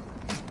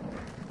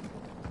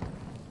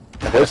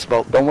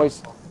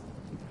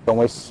 Don't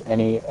waste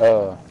any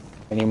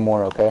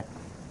more, okay?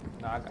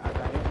 No, I got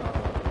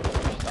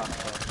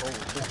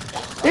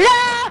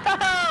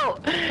No!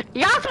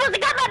 Y'all supposed to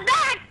got my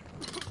back!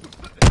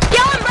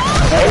 Kill him, bro!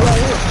 Hey, right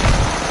here!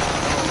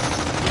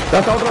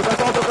 That's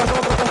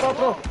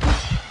otro!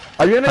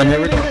 Are you in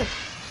it?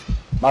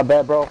 My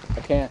bad, bro. I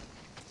can't.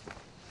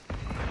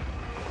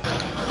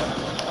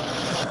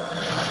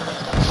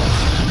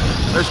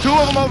 There's 2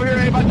 of them over here.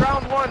 Anybody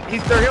drowned one?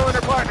 They're healing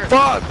their partner.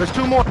 Fuck! There's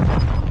 2 more.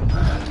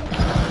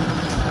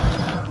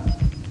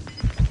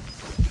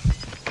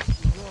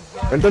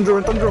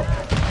 Entendido.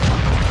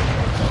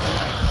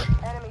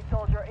 Enemy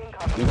soldier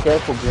incoming. Be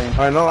careful, Green.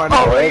 I know.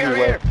 Oh, right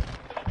here.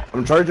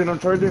 I'm charging.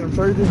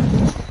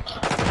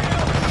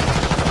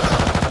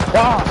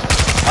 Ah!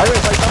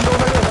 Saltando.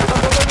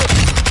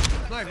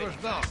 Sniper's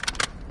down.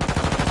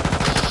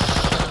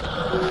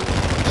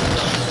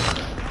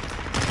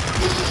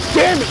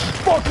 Damn it!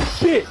 Fucking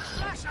shit!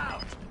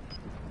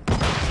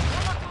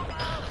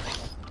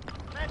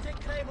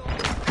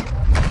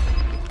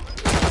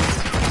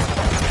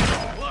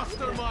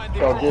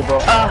 Oh, good, bro.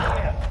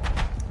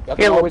 Y'all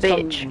can always come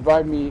bitch.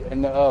 revive me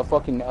in the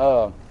fucking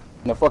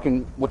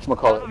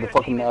whatchamacallit, the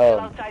fucking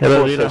Hello,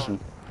 fuel station.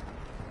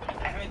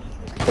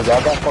 Cause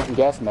I got fucking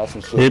gas masks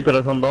and shit. Sí,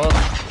 pero son 2.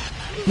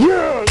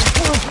 Yeah!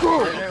 Let's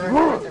go!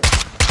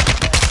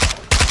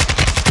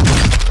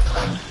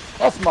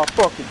 That's my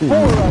fucking boy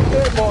right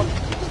there, boy.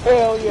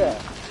 Hell yeah.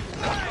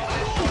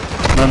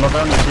 Me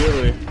mataron de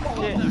güey.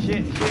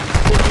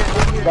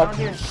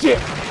 Shit.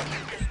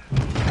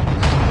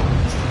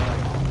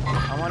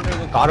 I'm under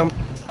the... Got him.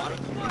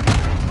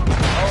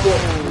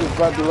 He's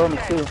right below me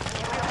too.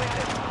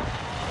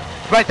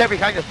 Right there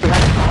behind us.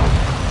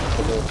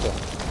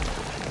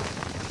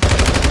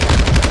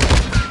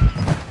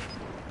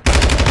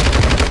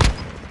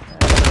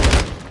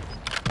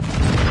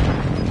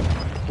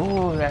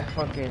 Ooh, that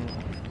fucking...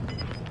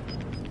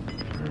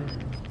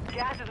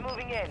 Gas is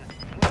moving in.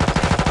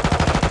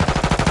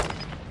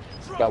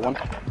 Got one.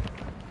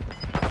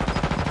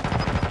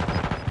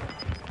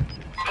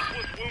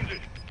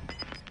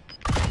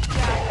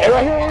 Hey,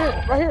 right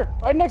here,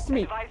 right next to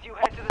me.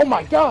 Oh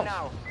my gosh,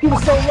 he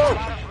was so low.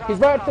 He's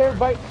right there,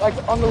 like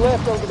on the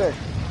left over there.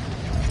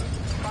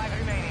 5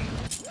 remaining.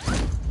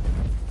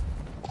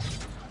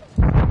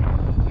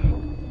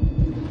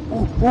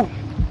 Ooh.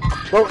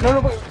 Bro, no,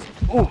 wait.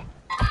 Ooh.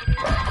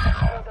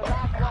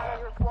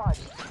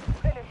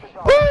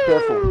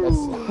 Careful. That's,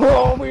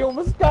 oh, we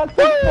almost got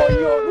this boy,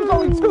 yo. There's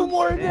only 2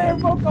 more in there,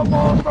 bro. Come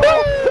on, bro.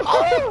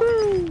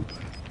 Oh.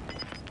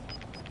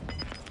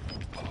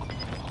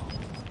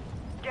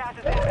 Gas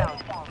is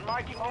inbound.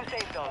 Marking new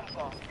safe zone.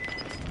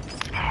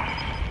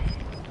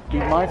 Be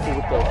mindful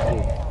with that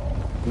shit.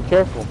 Be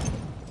careful.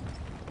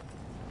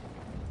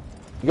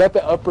 You got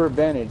the upper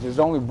advantage. There's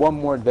only 1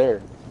 more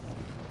there.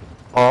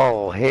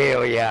 Oh,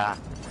 hell yeah.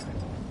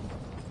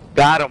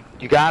 Got him.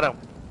 You got him.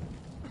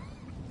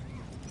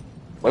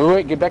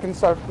 Wait. Get back in the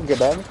circle. Get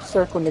back in the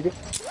circle, nigga.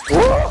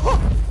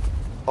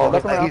 Oh,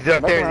 back around, he's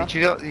up back there. around.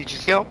 Did you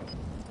see him?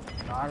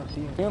 No, I don't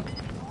see him.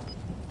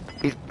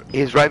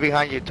 He's right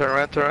behind you. Turn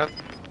around.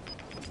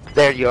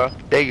 There you are.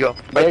 There you go.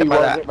 There you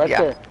are, right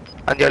yeah. there.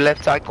 On your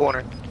left side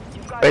corner.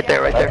 Right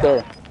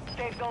there.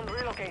 Safe zone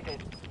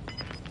relocated.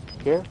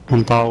 Here?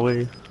 I'm far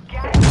away.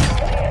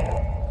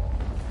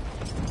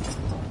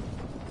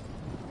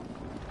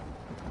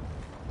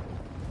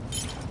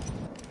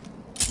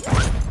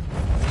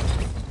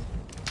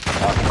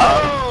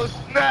 Oh,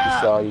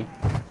 snap! Saw you.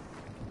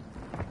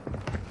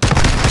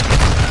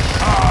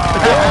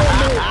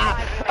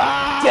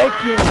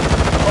 Taking.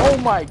 Oh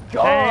my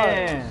god.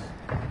 Damn.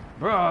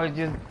 Bro, it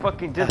just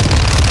fucking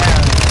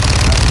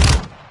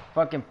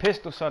fucking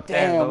pistol sucked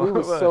that Damn, though. we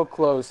were so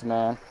close,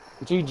 man.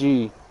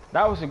 GG.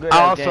 That was a good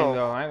Also- game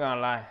though, I ain't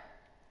gonna lie.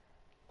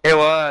 It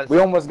was. We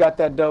almost got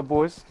that dub,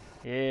 boys.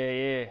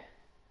 Yeah.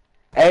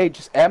 Hey,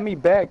 just add me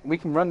back. We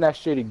can run that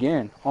shit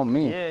again on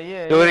me.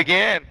 Yeah. Do it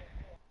again.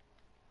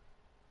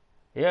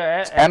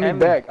 Yeah, Add me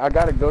back. I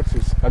gotta go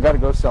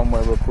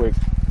somewhere real quick.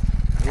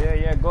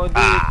 Yeah, go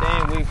do your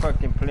thing. We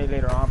fucking play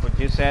later on, but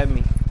just add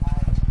me.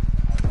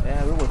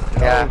 Damn, we were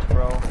close,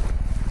 bro.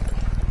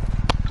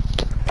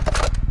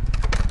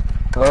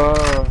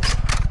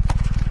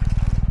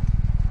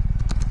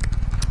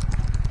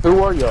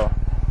 Who are y'all?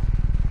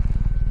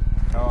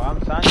 Oh,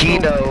 I'm Sancho.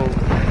 Chino.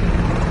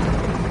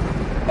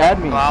 Add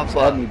me. Alpha.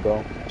 Add me,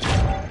 bro.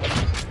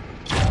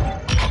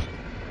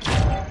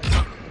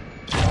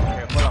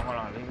 Okay, hold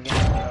on. Let me get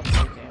it up.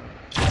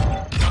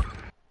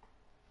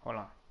 Hold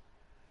on.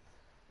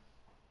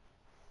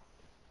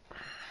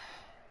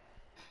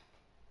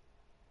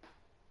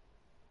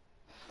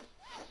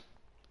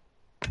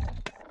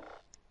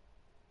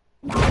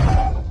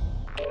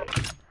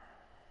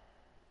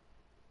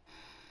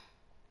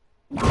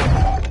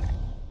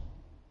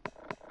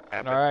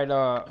 Alright,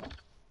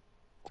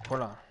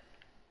 hold on.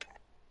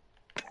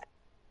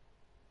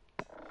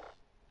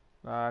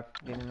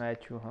 Getting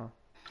at you, huh?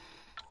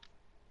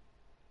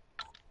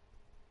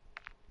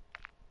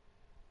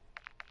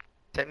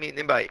 Send me an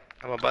invite.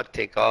 I'm about to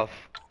take off.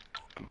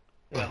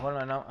 Yeah, hold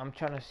on. I'm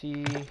trying to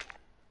see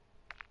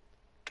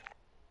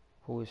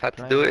who is How to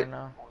playing do right it?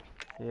 now.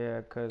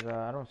 Yeah, cause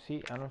I don't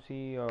see.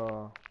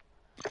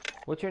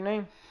 What's your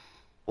name?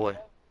 Boy.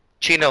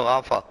 Chino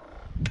Alpha.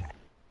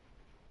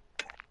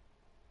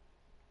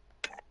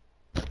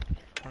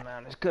 Hold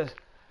on, it's cause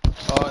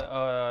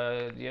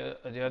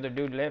the other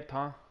dude left,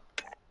 huh?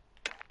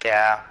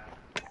 Yeah.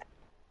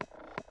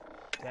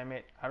 Damn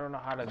it, I don't know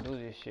how to do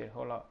this shit.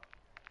 Hold up.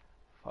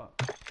 Fuck.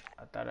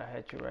 I thought I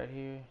had you right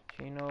here.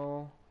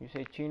 Chino. You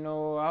say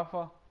Chino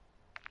Alpha?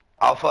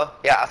 Alpha?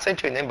 Yeah, I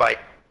sent you an invite.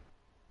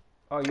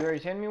 Oh, you already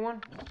sent me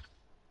one?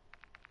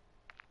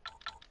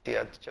 See,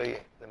 I'll show you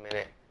in a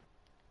minute.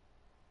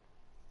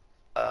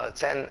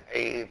 Send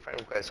a friend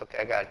request. Okay,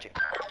 I got you.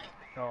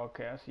 Oh,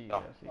 okay, I see you.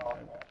 I see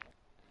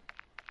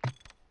you.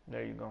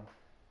 There you go.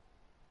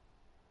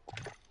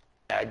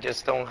 I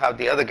just don't have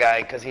the other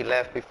guy because he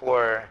left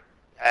before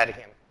I added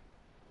him.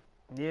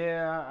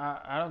 Yeah,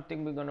 I don't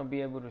think we're gonna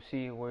be able to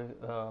see where.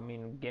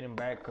 Get him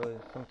back because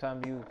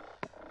sometimes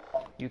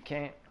you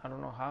can't. I don't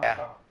know how.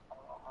 Yeah.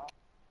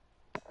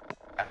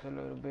 It's a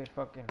little bit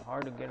fucking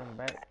hard to get him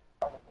back.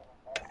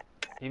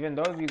 Even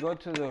though if you go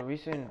to the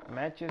recent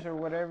matches or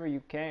whatever,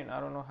 you can't. I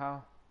don't know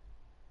how.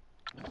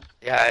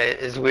 Yeah,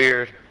 it's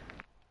weird.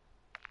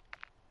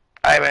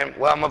 Alright, man.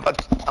 Well, I'm about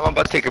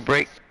to take a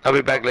break. I'll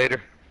be back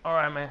later. All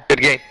right, man.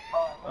 Good game.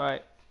 All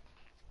right.